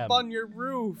get up M. on your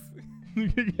roof.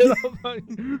 Get up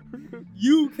on your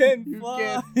You can You fly.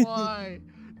 can't fly.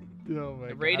 Oh my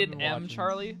God, I've Rated been M, watching this.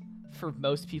 Charlie. For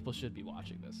most people, should be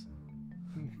watching this.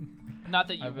 Not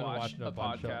that you I've been watch watching a a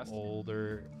bunch podcast. of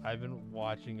older. I've been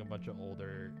watching a bunch of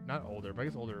older, not older, but I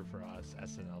guess older for us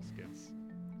SNL skits.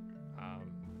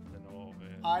 And oh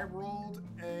man, I rolled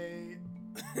a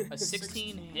A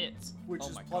 16 hits, which oh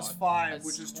is my plus God. 5, A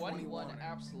which is 21 21.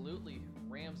 absolutely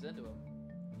rams into him.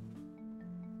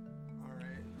 All right.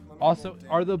 let me also, roll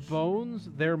are the damage. bones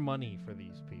their money for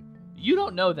these people? You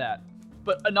don't know that,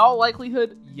 but in all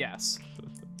likelihood, yes.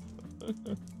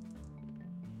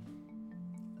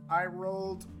 I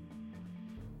rolled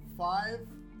 5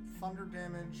 thunder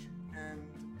damage and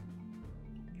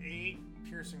 8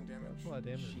 piercing damage. That's a lot of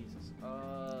damage. Jesus.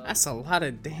 That's a lot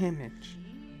of damage.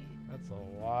 That's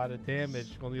a lot of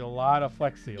damage. Gonna need a lot of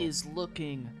flex seal. Is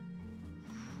looking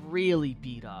really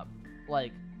beat up.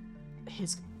 Like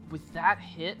with that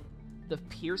hit, the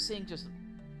piercing just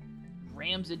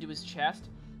rams into his chest,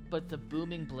 but the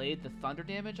booming blade, the thunder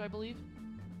damage, I believe,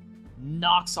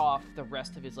 knocks off the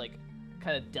rest of his like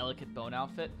kind of delicate bone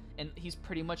outfit, and he's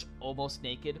pretty much almost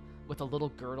naked with a little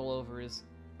girdle over his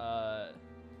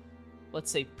let's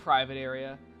say private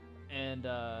area, and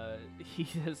he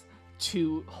has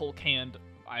 2 Hulk hand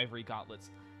ivory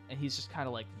gauntlets, and he's just kind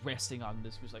of like resting on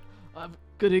this. He's like, I'm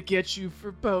gonna get you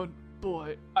for bone,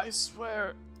 boy, I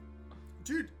swear.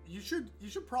 Dude, you should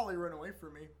probably run away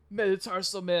from me.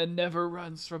 Metatarsal Man never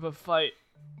runs from a fight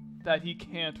that he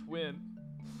can't win.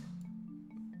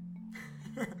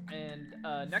 And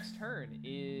next turn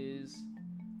is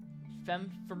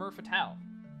Femmer Fatale.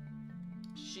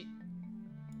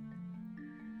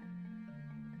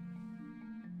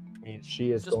 I mean,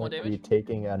 she is Just one going to be damage?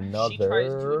 taking another. She tries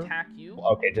to attack you,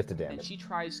 Okay, just a and damage. she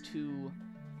tries to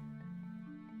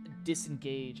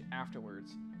disengage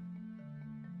afterwards.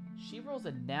 She rolls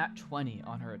a nat 20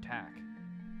 on her attack.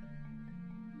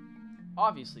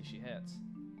 Obviously, she hits.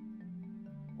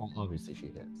 Well, obviously she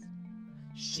hits.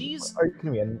 She's Are you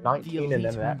kidding me? A the 19 and elite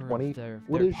then that member 20. of their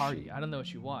What is party. she? I don't know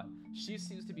what you want. She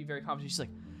seems to be very confident. She's like,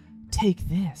 take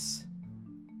this.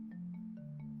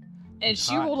 And She's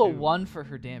she hot, rolled a too. 1 for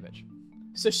her damage.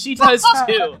 So she does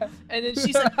too. And then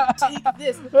she's like, take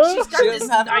this. She's got She this doesn't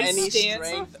have nice any stance.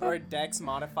 strength or dex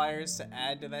modifiers to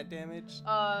add to that damage.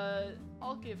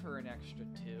 I'll give her an extra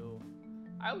 2.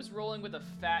 I was rolling with a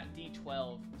fat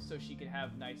D12 so she could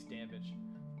have nice damage.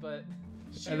 But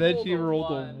And then she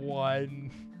rolled a a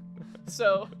 1.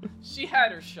 So she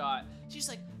had her shot. She's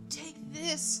like, take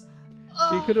this.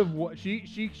 She could have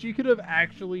she could have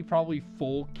actually probably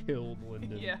full killed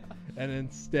Lyndon. Yeah. And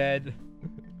instead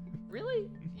Really?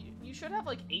 You should have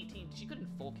like 18. She couldn't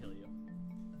full kill you.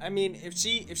 I mean, if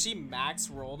she max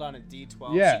rolled on a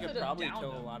d12, Yeah. she could Could've probably downed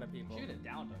kill him. a lot of people. She would have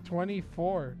downed him.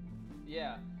 24.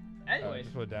 Yeah. Anyways,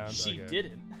 just went down. she Okay.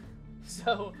 didn't.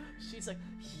 So she's like,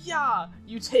 yeah,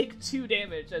 you take 2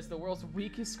 damage as the world's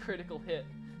weakest critical hit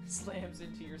slams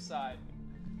into your side.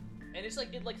 And it's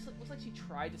like, it looks like she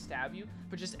tried to stab you,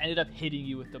 but just ended up hitting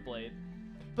you with the blade.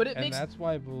 But it And makes that's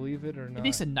why, believe it or not,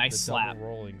 makes a nice the slap. double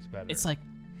rolling's better. it's like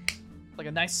a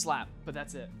nice slap, but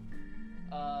that's it.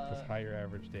 Because higher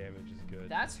average damage is good.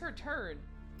 That's her turn.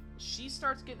 She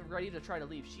starts getting ready to try to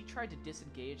leave. She tried to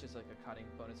disengage as like a cutting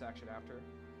bonus action after,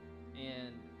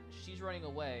 and she's running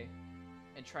away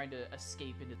and trying to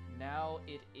escape into. Now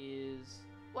it is.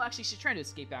 Well, actually, she's trying to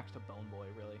escape back to Bone Boy,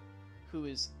 really, who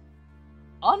is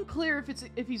unclear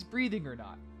if he's breathing or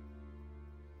not.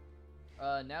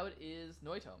 Now it is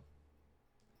Noitome.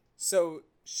 So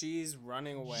she's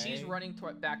running away. She's running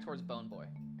back towards Bone Boy,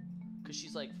 cause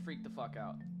she's like freaked the fuck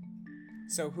out.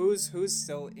 So who's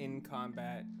still in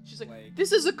combat? She's like,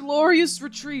 this is a glorious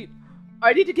retreat.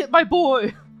 I need to get my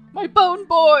boy, my Bone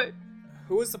Boy.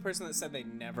 who was the person that said they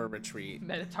never retreat?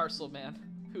 Metatarsal Man,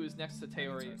 who is next to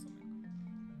Teori,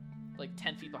 like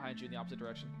 10 feet behind you in the opposite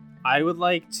direction. I would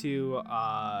like to,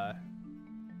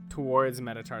 towards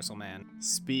Metatarsal Man,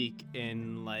 speak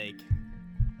in, like,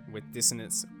 with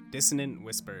dissonant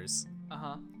whispers.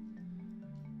 Uh-huh.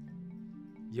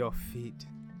 Your feet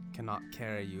cannot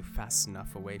carry you fast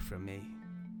enough away from me.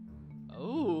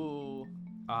 Oh.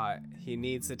 He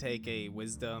needs to take a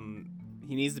wisdom...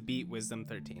 He needs to beat wisdom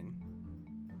 13.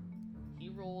 He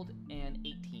rolled an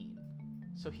 18.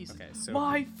 So he's Okay, so...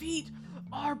 my feet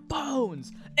are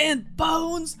bones, and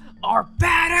bones are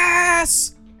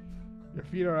badass! Your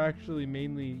feet are actually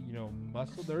mainly,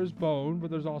 muscle. There's bone, but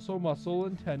there's also muscle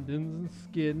and tendons and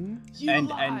skin. You And-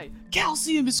 lie!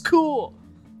 Calcium is cool!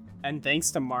 And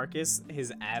thanks to Marcus,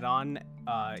 his add-on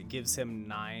gives him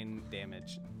 9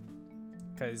 damage.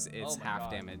 Because it's Oh my half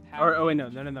God. damage. Half Oh wait, no.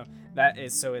 That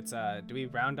is, so it's, do we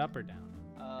round up or down?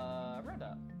 Round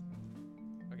up.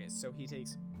 Okay, so he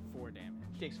takes 4 damage.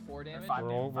 He takes 4 damage. Five.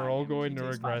 We're all damage. going He to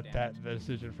takes 5 regret that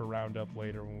decision for roundup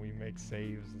later when we make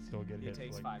saves and still get He hit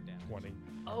takes for 5 like damage. 20.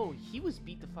 Oh, he was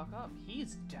beat the fuck up.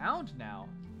 He's downed now.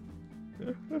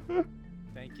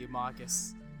 Thank you,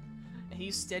 Marcus. And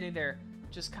he's standing there,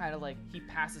 just kind of like, he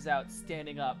passes out,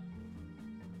 standing up.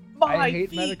 I My hate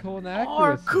feet medical are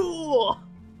inaccuracy. cool!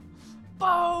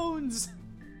 Bones!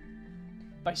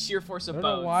 By sheer force I of don't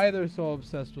bones. know why they're so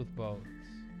obsessed with bones.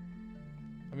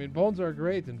 I mean, bones are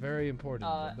great and very important,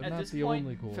 but they're At not this the point,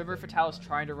 only cool Fibber thing. Fatalis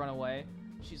trying to run away.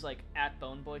 She's like at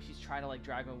Bone Boy. She's trying to like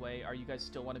drag him away. Are you guys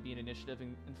still want to be in initiative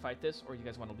and fight this, or you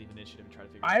guys want to leave initiative and try to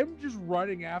figure it out? I'm just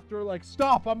running after her like,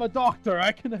 stop, I'm a doctor,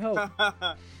 I can help.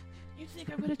 You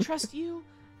think I'm gonna trust you?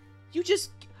 You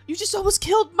just almost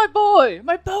killed my boy,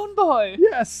 my Bone Boy.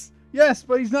 Yes,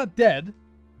 but he's not dead.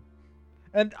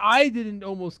 And I didn't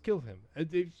almost kill him.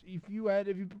 If you were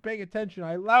paying attention,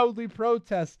 I loudly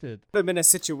protested. Could have been a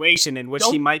situation in which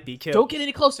Don't- he might be killed. Don't get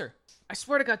any closer. I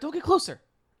swear to God, don't get closer.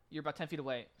 You're about 10 feet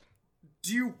away.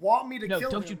 Do you want me to No, kill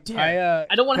don't him? you dare.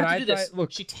 I don't want to have to do try- this.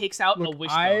 Look, She takes out a Look,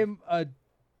 wishbone.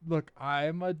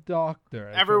 I'm a doctor.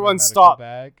 I show my Everyone medical stop.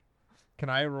 Bag. Can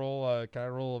I roll a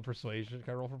persuasion?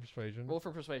 Can I roll for persuasion? Roll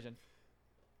for persuasion.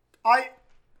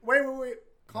 Wait.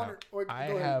 Connor, wait, I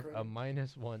go ahead, have Craig. a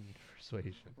 -1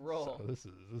 persuasion. Roll. So this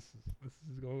is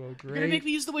gonna go great. You're gonna make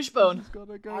me use the wishbone. This is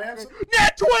gonna go I have great. some-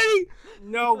 Nat 20!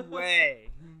 No way.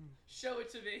 Show it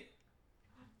to me.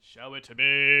 Show it to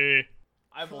me.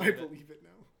 I I believe it. believe it now.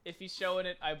 If he's showing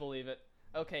it, I believe it.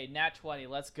 Okay, Nat 20.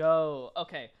 Let's go.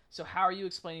 Okay, so how are you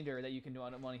explaining to her that you can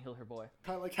want to heal her boy?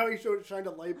 Kind of like how he showed shine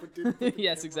a light, but didn't. put the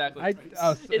Yes, camera exactly. on I, his face.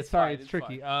 oh, It's sorry, fine, it's it's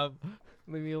tricky.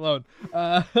 Leave me alone.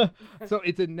 So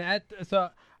it's a net. So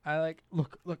I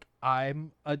look.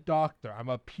 I'm a doctor. I'm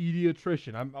a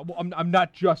pediatrician. I'm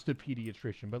not just a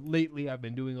pediatrician, but lately I've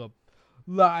been doing a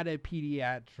lot of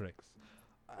pediatrics.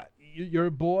 Your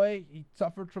boy, he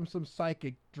suffered from some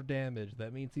psychic damage.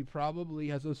 That means he probably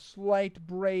has a slight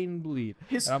brain bleed.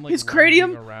 His And I'm, like, his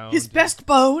cranium, rummaging around his and- best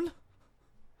bone.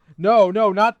 No,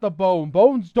 not the bone.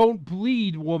 Bones don't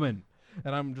bleed, woman.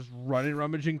 and I'm just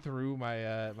rummaging through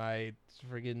my my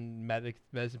friggin'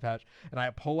 medicine pouch, and I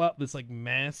pull out this like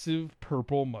massive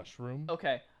purple mushroom.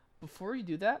 Okay, before you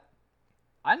do that,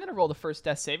 I'm gonna roll the first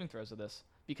death saving throws of this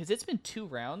because it's been 2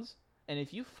 rounds, and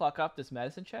if you fuck up this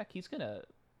medicine check, he's gonna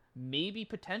maybe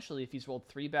potentially, if he's rolled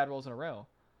 3 bad rolls in a row,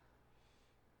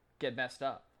 get messed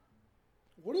up.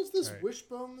 What is this Right.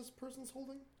 wishbone this person's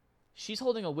holding? She's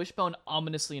holding a wishbone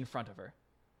ominously in front of her.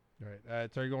 All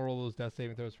right, so are you gonna roll those death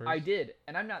saving throws first? I did,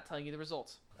 and I'm not telling you the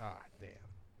results. Ah, damn.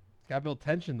 Gotta build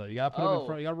tension though. You gotta put him in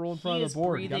front. You gotta roll in front he of is the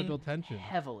board. You gotta breathing build tension.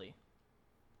 heavily.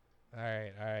 All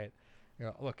right.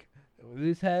 Look,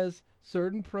 this has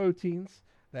certain proteins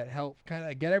that help kind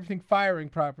of get everything firing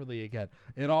properly again.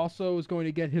 It also is going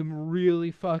to get him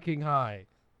really fucking high,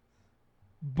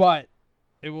 but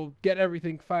it will get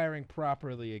everything firing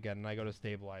properly again. And I go to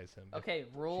stabilize him. Okay,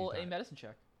 roll she's a not. medicine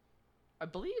check. I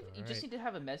believe you just Alright. need to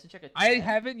have a medicine check at 10. I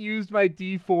haven't used my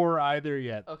D4 either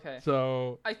yet. Okay.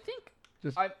 So I think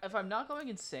just if I'm not going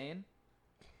insane,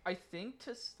 I think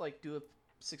to like do a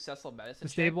successful medicine to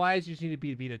check. stabilize, you just need to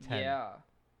beat a 10. Yeah.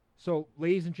 So,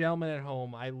 ladies and gentlemen at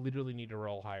home, I literally need to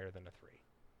roll higher than a 3.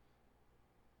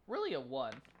 Really a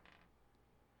 1.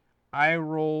 I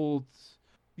rolled.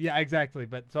 Yeah, exactly.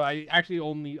 But so I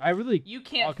actually I really You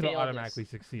can't could have fail automatically this.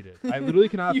 succeeded. I literally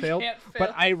cannot You fail. can't But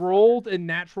fail. I rolled a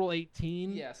natural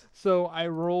 18. Yes. So I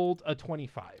rolled a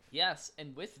 25. Yes,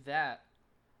 and with that,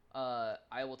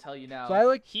 I will tell you now. So I,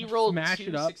 like, he rolled smash 2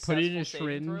 it up, put it in a successful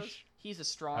saving throws. syringe. He's a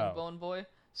strong Oh. bone boy,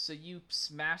 so you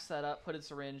smash that up, put it in a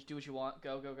syringe, do what you want,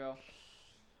 go.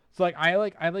 So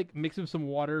I mix him some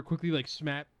water, quickly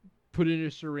put it in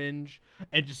a syringe,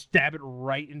 and just stab it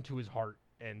right into his heart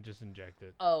and just inject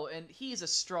it. Oh, and he's a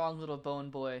strong little bone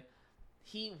boy.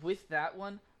 With that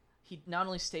one, he not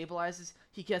only stabilizes,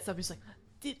 he gets up. He's like,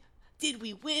 "Did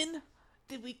we win?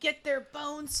 Did we get their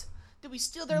bones? Did we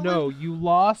steal their No, loot?" you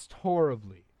lost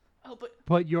horribly. Oh, but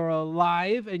But you're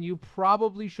alive, and you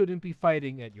probably shouldn't be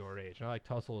fighting at your age. And I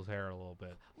tussle his hair a little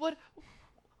bit.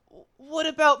 what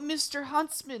about Mr.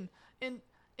 Huntsman and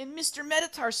Mr.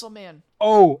 Metatarsal Man?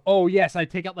 Oh, yes. I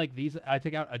take out these. I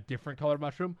take out a different colored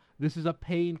mushroom. This is a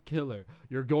painkiller.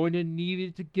 You're going to need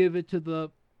it to give it to the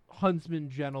huntsman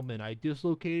gentleman. I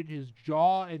dislocated his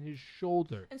jaw and his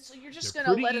shoulder. And so you're just They're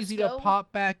gonna pretty let us easy go? to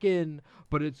pop back in,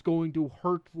 but it's going to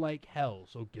hurt like hell.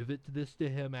 So give this to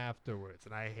him afterwards.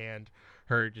 And I hand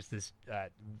her just this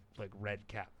red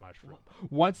cap mushroom.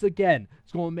 Once again,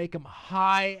 it's going to make him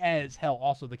high as hell.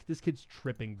 Also, this kid's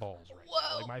tripping balls right now.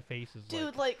 Whoa. Like my face is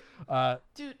Dude,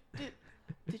 dude,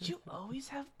 did you always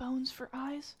have bones for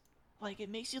eyes? Like, it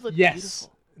makes you look yes.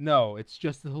 beautiful. No, it's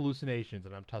just the hallucinations,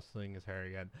 and I'm tussling his hair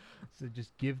again. So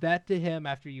just give that to him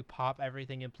after you pop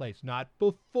everything in place. Not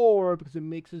before, because it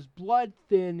makes his blood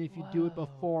thin. If you do it Whoa.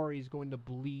 before, he's going to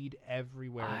bleed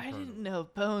everywhere. in I front of didn't him. know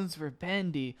bones were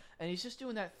bendy. And he's just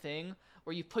doing that thing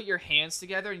where you put your hands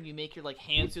together and you make your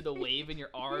hands do the wave in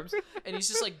your arms. And he's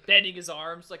just bending his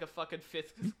arms like a fucking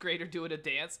 5th grader doing a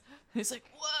dance. And he's like,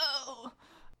 whoa.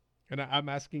 And I'm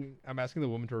asking the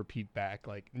woman to repeat back,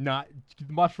 not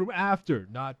mushroom after,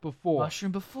 not before.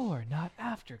 Mushroom before, not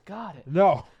after. Got it.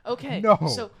 No. Okay. No.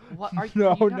 So what are you?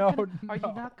 No, are you not no, gonna, Are you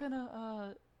no. not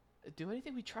gonna do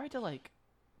anything? We tried to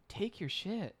take your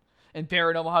shit. And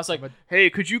Baron Omaha's like, hey,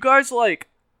 could you guys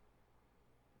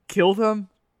kill them?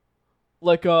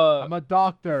 I'm a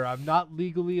doctor. I'm not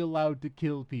legally allowed to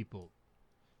kill people.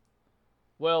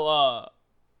 Well,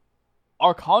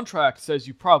 our contract says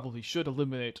you probably should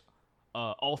eliminate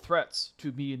all threats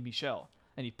to me and Michelle.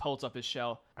 And he pulls up his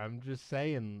shell. I'm just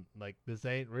saying, this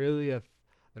ain't really they're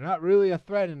not really a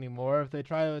threat anymore. If they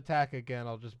try to attack again,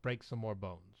 I'll just break some more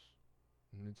bones.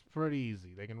 And it's pretty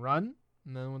easy. They can run,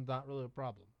 and then it's not really a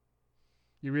problem.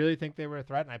 You really think they were a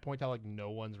threat? And I point out, no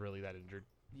one's really that injured.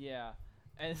 Yeah.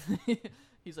 And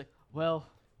he's like, well,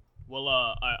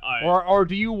 Or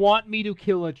do you want me to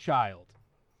kill a child?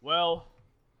 well,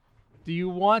 Do you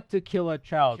want to kill a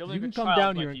child? 'Cause killing you can a come child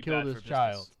down might here be and kill bad for this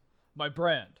child. business. My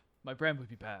brand would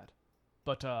be bad.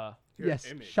 But, Your Yes,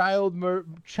 image. child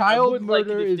I would like it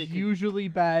murder if is they could- usually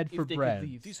bad if for they brands. could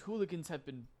leave. These hooligans have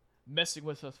been messing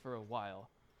with us for a while.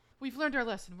 We've learned our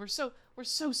lesson. We're so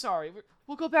sorry.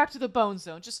 We'll go back to the Bone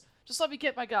Zone. Just let me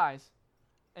get my guys.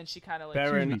 And she kind of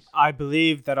Baron, me. I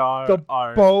believe that The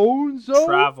our Bone Zone?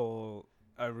 travel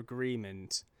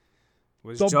agreement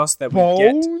was The just that we Bone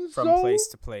get from Zone? place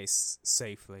to place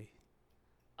safely.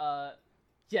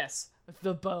 yes,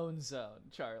 the Bone Zone,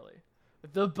 Charlie.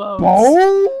 The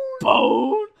Bone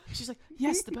Bone? She's like,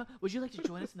 yes, the Bone. Would you like to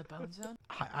join us in the Bone Zone?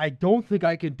 I don't think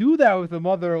I can do that with the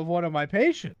mother of one of my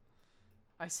patients.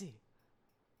 I see.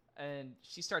 And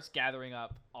she starts gathering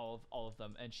up all of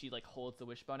them, and she holds the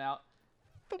wishbone out,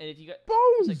 And if you got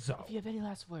Bone like, Zone. if you have any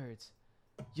last words,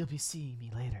 you'll be seeing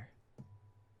me later.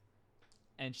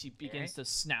 And she begins to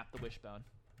snap the wishbone.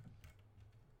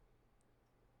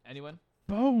 Anyone?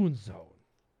 Bone Zone.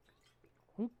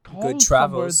 Who calls Good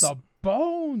somewhere travels. the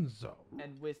Bone Zone?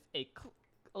 And with a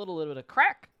little bit of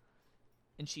crack,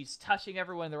 and she's touching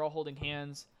everyone. They're all holding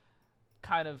hands.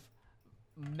 Kind of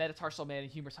metatarsal man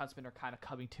and humorous huntsman are kind of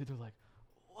coming to. They're like,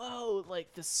 whoa,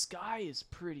 like the sky is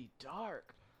pretty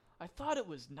dark. I thought it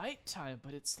was nighttime,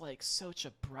 but it's like such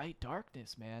a bright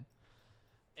darkness, man.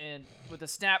 And with a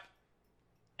snap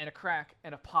and a crack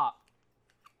and a pop,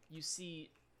 you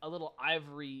see a little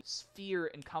ivory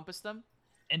sphere encompass them,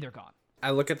 and they're gone.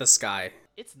 I look at the sky.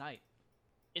 It's night.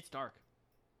 It's dark.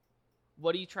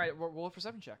 What do you try? Roll a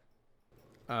perception check.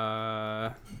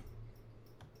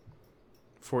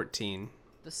 14.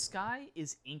 The sky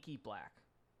is inky black.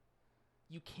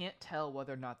 You can't tell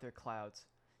whether or not they're clouds.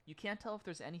 You can't tell if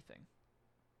there's anything.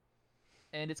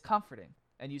 And it's comforting.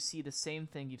 And you see the same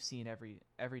thing you've seen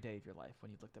every day of your life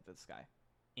when you've looked up at the sky.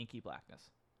 Inky blackness.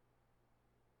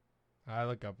 I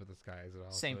look up at the sky. Is it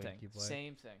also Same thing. inky black?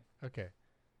 Same thing. Okay.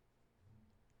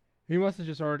 He must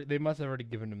have they must have already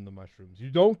given him the mushrooms. You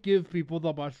don't give people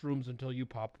the mushrooms until you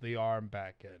pop the arm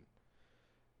back in.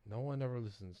 No one ever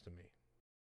listens to me.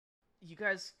 You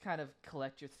guys kind of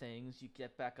collect your things. You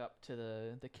get back up to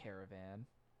the caravan.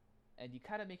 And you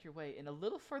kind of make your way. And a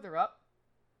little further up,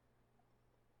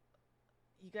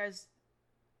 you guys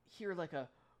hear like a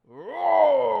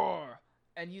roar.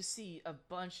 And you see a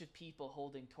bunch of people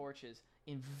holding torches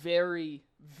in very,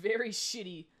 very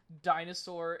shitty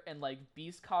dinosaur and like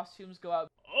beast costumes go out.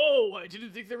 Oh, I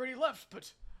didn't think there were any left,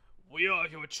 but we are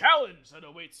your challenge that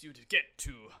awaits you to get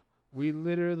to. We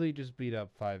literally just beat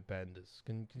up 5 bandits.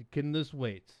 Can this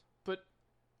wait? But,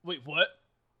 wait, what?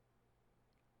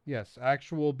 Yes,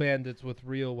 actual bandits with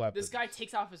real weapons. This guy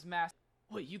takes off his mask.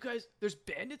 Wait, you guys, there's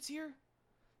bandits here?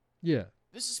 Yeah.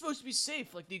 This is supposed to be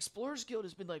safe. Like, the Explorers Guild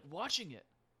has been, like, watching it.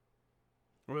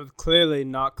 We're clearly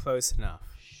not close enough.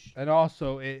 And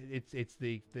also, it's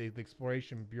the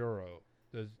Exploration Bureau.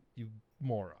 You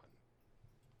moron.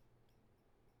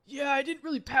 Yeah, I didn't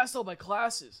really pass all my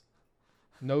classes.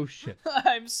 No shit.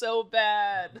 I'm so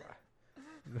bad.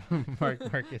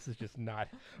 Marcus is just not.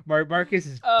 Marcus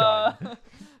is done.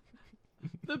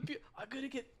 I'm gonna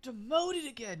get demoted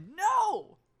again.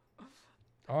 No!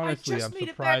 Honestly, I just I'm made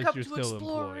it back surprised up you're to still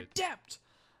Explorer employed. Adept.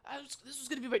 This was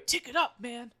gonna be my ticket up,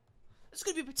 man. This is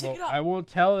gonna be my ticket Well, up. I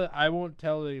won't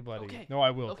tell anybody. Okay, No, I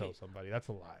will okay. tell somebody. That's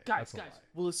a lie. Guys, That's a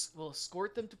lie. we'll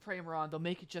escort them to Prameron. They'll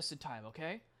make it just in time,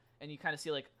 okay? And you kind of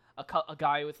see like a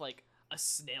guy with like a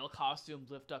snail costume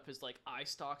lift up his like eye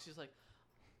stalks. He's like,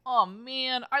 "Oh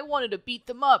man, I wanted to beat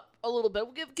them up a little bit.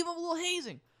 We'll give them a little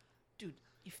hazing, dude.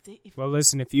 If Well,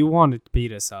 listen, if you want to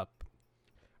beat us up,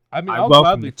 I mean, I I'll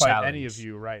welcome gladly the fight any challenge. of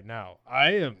you right now.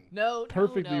 I am. no,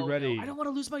 perfectly no, ready. I don't want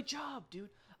to lose my job, dude.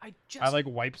 I just I like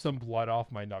wipe some blood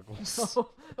off my knuckles.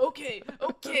 okay.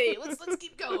 Let's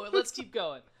keep going. Let's keep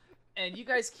going. And you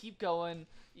guys keep going.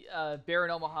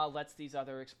 Baron Omaha lets these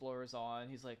other explorers on.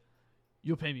 He's like,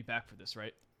 You'll pay me back for this,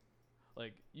 right?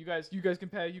 like you guys can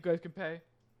pay. You guys can pay.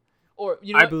 Or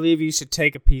you know I what? believe you should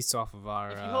take a piece off of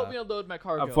our If you help me unload my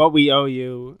cargo. of what we owe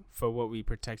you for what we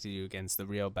protected you against the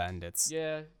real bandits.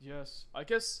 Yeah. Yes. I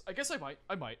guess I might.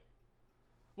 I might.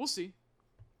 We'll see.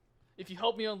 If you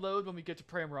help me unload when we get to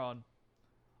Prameron,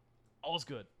 all's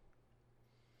good.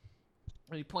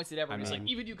 And he points at everyone. He's like, mean-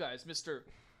 even you guys, Mister.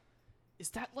 Is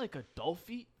that like a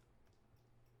dolphin?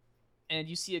 And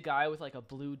you see a guy with like a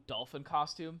blue dolphin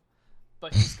costume,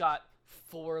 but he's got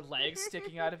 4 legs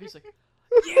sticking out of him. He's like,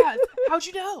 yeah, how'd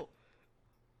you know?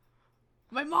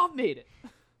 My mom made it.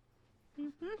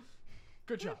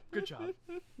 Good job. Good job.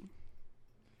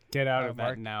 Get out of that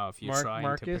Mark- now if you're trying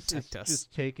Marcus to is protect us.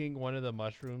 just taking one of the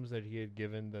mushrooms that he had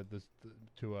given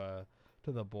to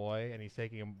the boy, and he's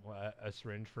taking a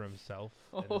syringe for himself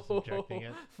and is injecting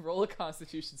it. Roll a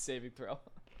Constitution saving throw.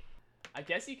 I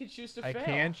guess you can choose to I fail.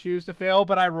 can choose to fail,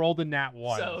 but I rolled a nat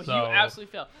 1. So you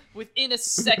absolutely fail. Within a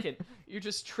second, you're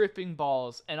just tripping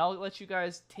balls, and I'll let you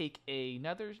guys take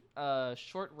another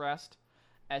short rest,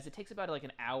 as it takes about like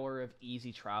an hour of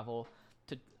easy travel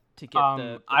to get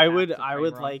the I path would to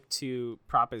Prameron. like to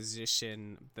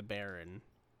proposition the Baron.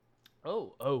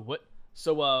 Oh, what?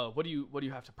 So, what do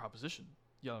you have to proposition,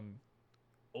 young,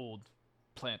 old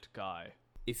plant guy?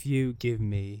 If you give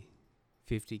me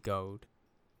 50 gold,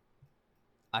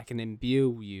 I can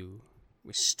imbue you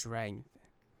with strength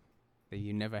that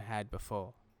you never had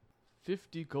before.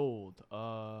 50 gold.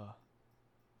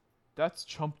 That's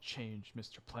chump change,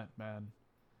 Mr. Plant Man.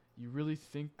 You really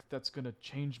think that's gonna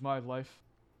change my life?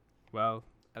 Well,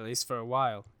 At least for a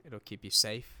while. It'll keep you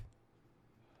safe.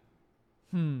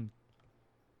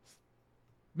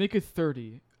 Make it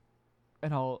 30,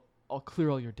 and I'll clear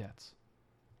all your debts.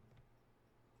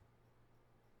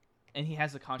 And he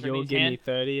has the contract in You'll his give hand, me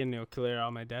 30 and you'll clear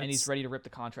all my debts? and he's ready to rip the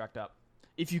contract up.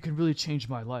 If you can really change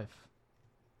my life.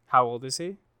 How old is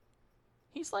he?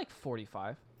 He's like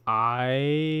 45.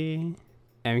 I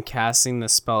am casting the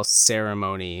spell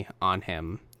Ceremony on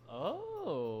him.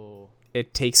 Oh.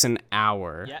 It takes an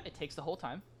hour. Yeah, it takes the whole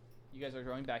time. You guys are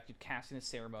going back, you're casting the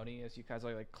ceremony as you guys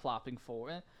are like clopping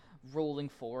forward, rolling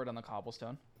forward on the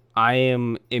cobblestone. I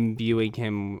am imbuing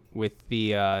him with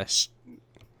the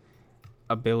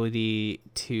ability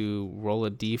to roll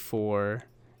a d4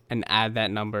 and add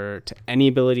that number to any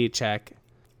ability check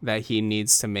that he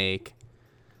needs to make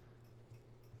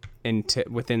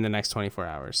within the next 24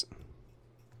 hours.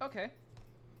 Okay.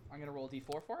 I'm going to roll a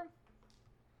d4 for him.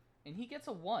 And he gets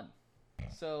a 1.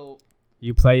 So...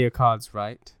 You play your cards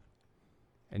right,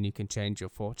 and you can change your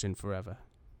fortune forever.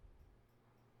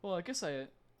 Well, I guess I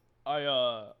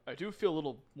do feel a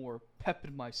little more pep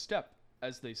in my step,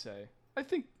 as they say. I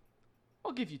think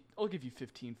I'll give you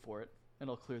 15 for it, and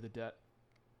I'll clear the debt.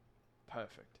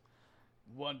 Perfect.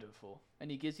 Wonderful. And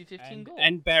he gives you 15 gold.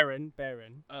 And Baron.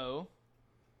 Oh.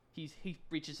 He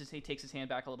takes his hand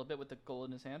back a little bit with the gold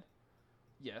in his hand.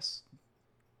 Yes.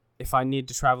 If I need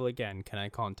to travel again, can I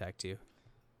contact you?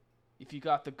 If you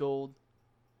got the gold,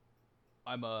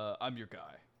 I'm your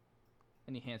guy.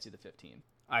 And he hands you the 15.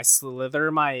 I slither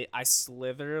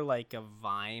like a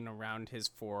vine around his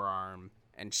forearm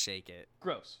and shake it.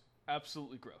 Gross.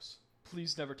 Absolutely gross.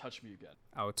 Please never touch me again.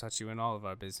 I will touch you in all of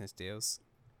our business deals.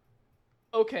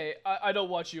 Okay, I don't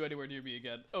want you anywhere near me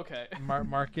again. Okay.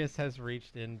 Marcus has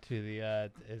reached into the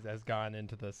has gone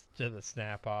into the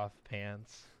snap off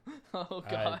pants. Oh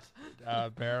God.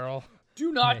 Barrel.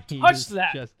 Do not touch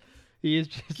that. He is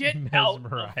just Get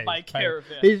mesmerized. out of my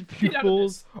caravan. His Get out of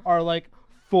pupils are like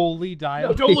fully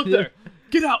dilated. No, don't look there.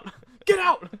 Get out. Get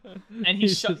out. And he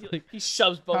shoves both of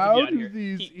you out of here. How do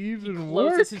these he even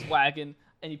closes work? his wagon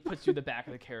and he puts you in the back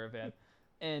of the caravan.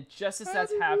 And just as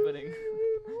that's happening,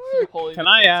 you're holding Can the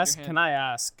I pants in your hand.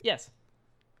 ask? Yes.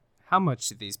 How much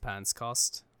do these pants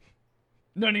cost?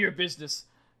 None of your business.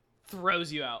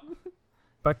 Throws you out.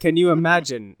 But can you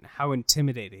imagine how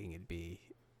intimidating it'd be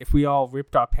if we all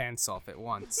ripped our pants off at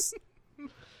once?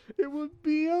 It would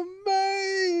be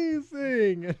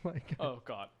amazing. Oh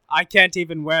God. I can't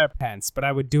even wear pants, but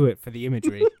I would do it for the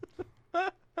imagery.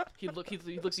 He looks at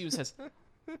you and says,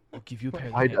 "I'll give you a pair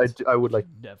of I pants. would like.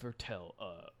 Never tell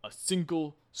a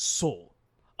single soul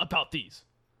about these.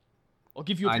 I'll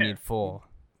give you a I pair." need 4.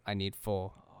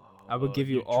 I would give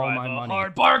you all my money.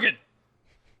 Hard bargain.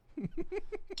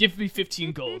 Give me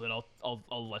 15 gold, and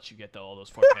I'll let you get all those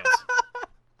 4 pants.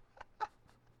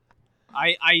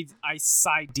 I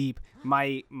sigh deep.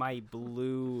 My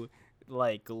blue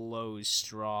glows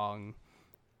strong.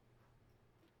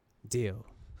 Deal.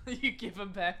 You give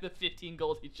him back the 15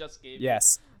 gold he just gave.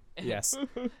 Yes. you. Yes.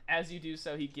 As you do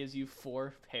so, he gives you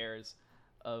 4 pairs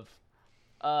of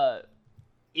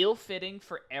ill-fitting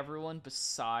for everyone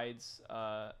besides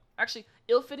actually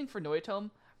ill-fitting for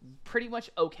Noitome, pretty much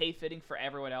okay fitting for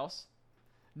everyone else.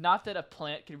 Not that a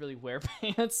plant can really wear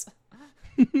pants.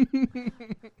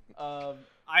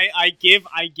 I give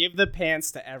the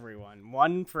pants to everyone.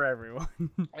 One for everyone.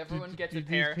 Everyone gets a Do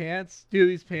pair.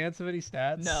 these pants have any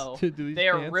stats? No, Do these they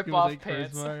are pants rip-off give us,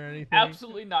 pants. charisma or anything?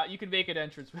 Absolutely not. You can make an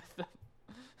entrance with them.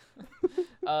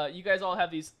 You guys all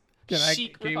have these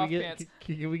chic rip-off pants.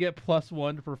 Can we get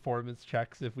 +1 to performance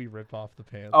checks if we rip off the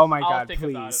pants? Oh my I'll God! think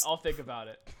Please. about it. I'll think about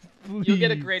it. Please. You'll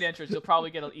get a great entrance. You'll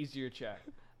probably get an easier check.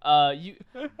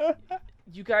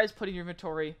 You guys put in your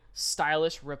inventory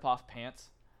stylish rip-off pants.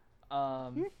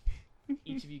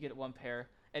 Each of you get 1 pair.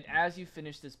 And as you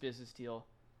finish this business deal,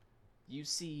 you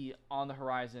see on the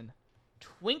horizon,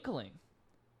 twinkling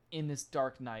in this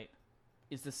dark night,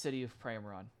 is the city of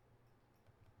Praemoron.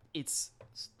 Its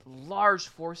large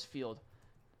force field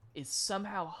is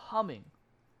somehow humming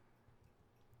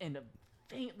and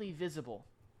faintly visible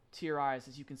to your eyes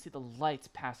as you can see the lights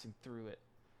passing through it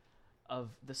of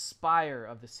the spire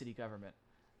of the city government,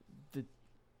 the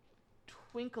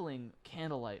twinkling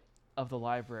candlelight of the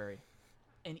library,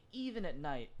 and even at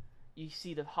night you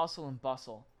see the hustle and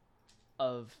bustle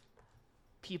of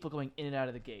people going in and out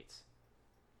of the gates.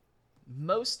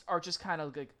 Most are just kind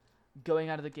of like going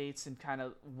out of the gates and kind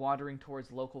of wandering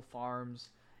towards local farms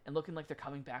and looking like they're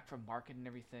coming back from market and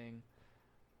everything,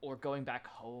 or going back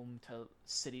home to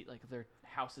city, like their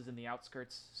houses in the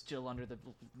outskirts, still under the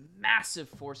massive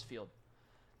force field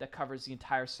that covers the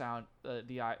entire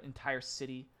entire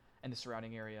city and the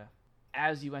surrounding area.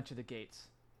 As you enter the gates,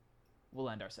 we'll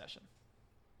end our session.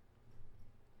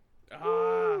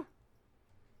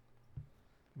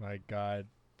 My God,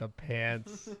 the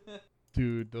pants,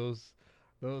 dude. Those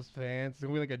pants. It's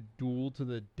gonna be like a duel to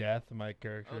the death. My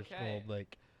character's Okay. will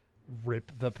like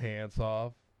rip the pants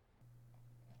off.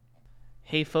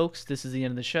 Hey folks, this is the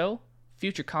end of the show.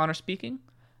 Future Connor speaking,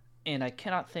 and I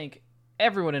cannot thank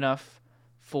everyone enough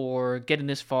for getting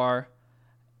this far,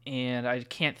 and I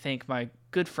can't thank my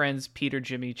good friends Peter,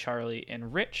 Jimmy, Charlie,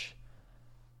 and Rich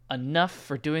enough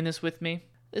for doing this with me.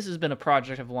 This has been a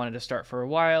project I've wanted to start for a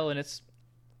while, and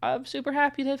I'm super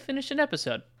happy to finish an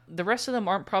episode. The rest of them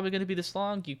aren't probably going to be this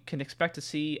long. You can expect to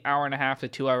see 1.5 to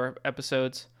 2 hour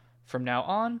episodes from now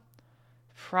on.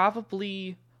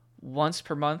 Probably once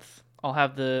per month I'll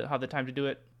have the time to do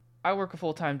it. I work a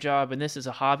full-time job, and this is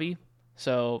a hobby,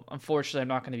 so unfortunately I'm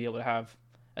not going to be able to have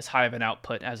as high of an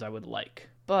output as I would like.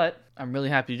 But I'm really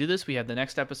happy to do this. We have the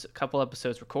next couple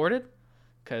episodes recorded,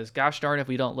 because gosh darn if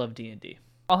we don't love D&D.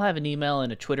 I'll have an email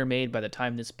and a Twitter made by the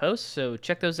time this posts, so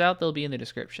check those out. They'll be in the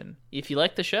description. If you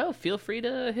like the show, feel free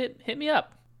to hit me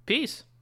up. Peace.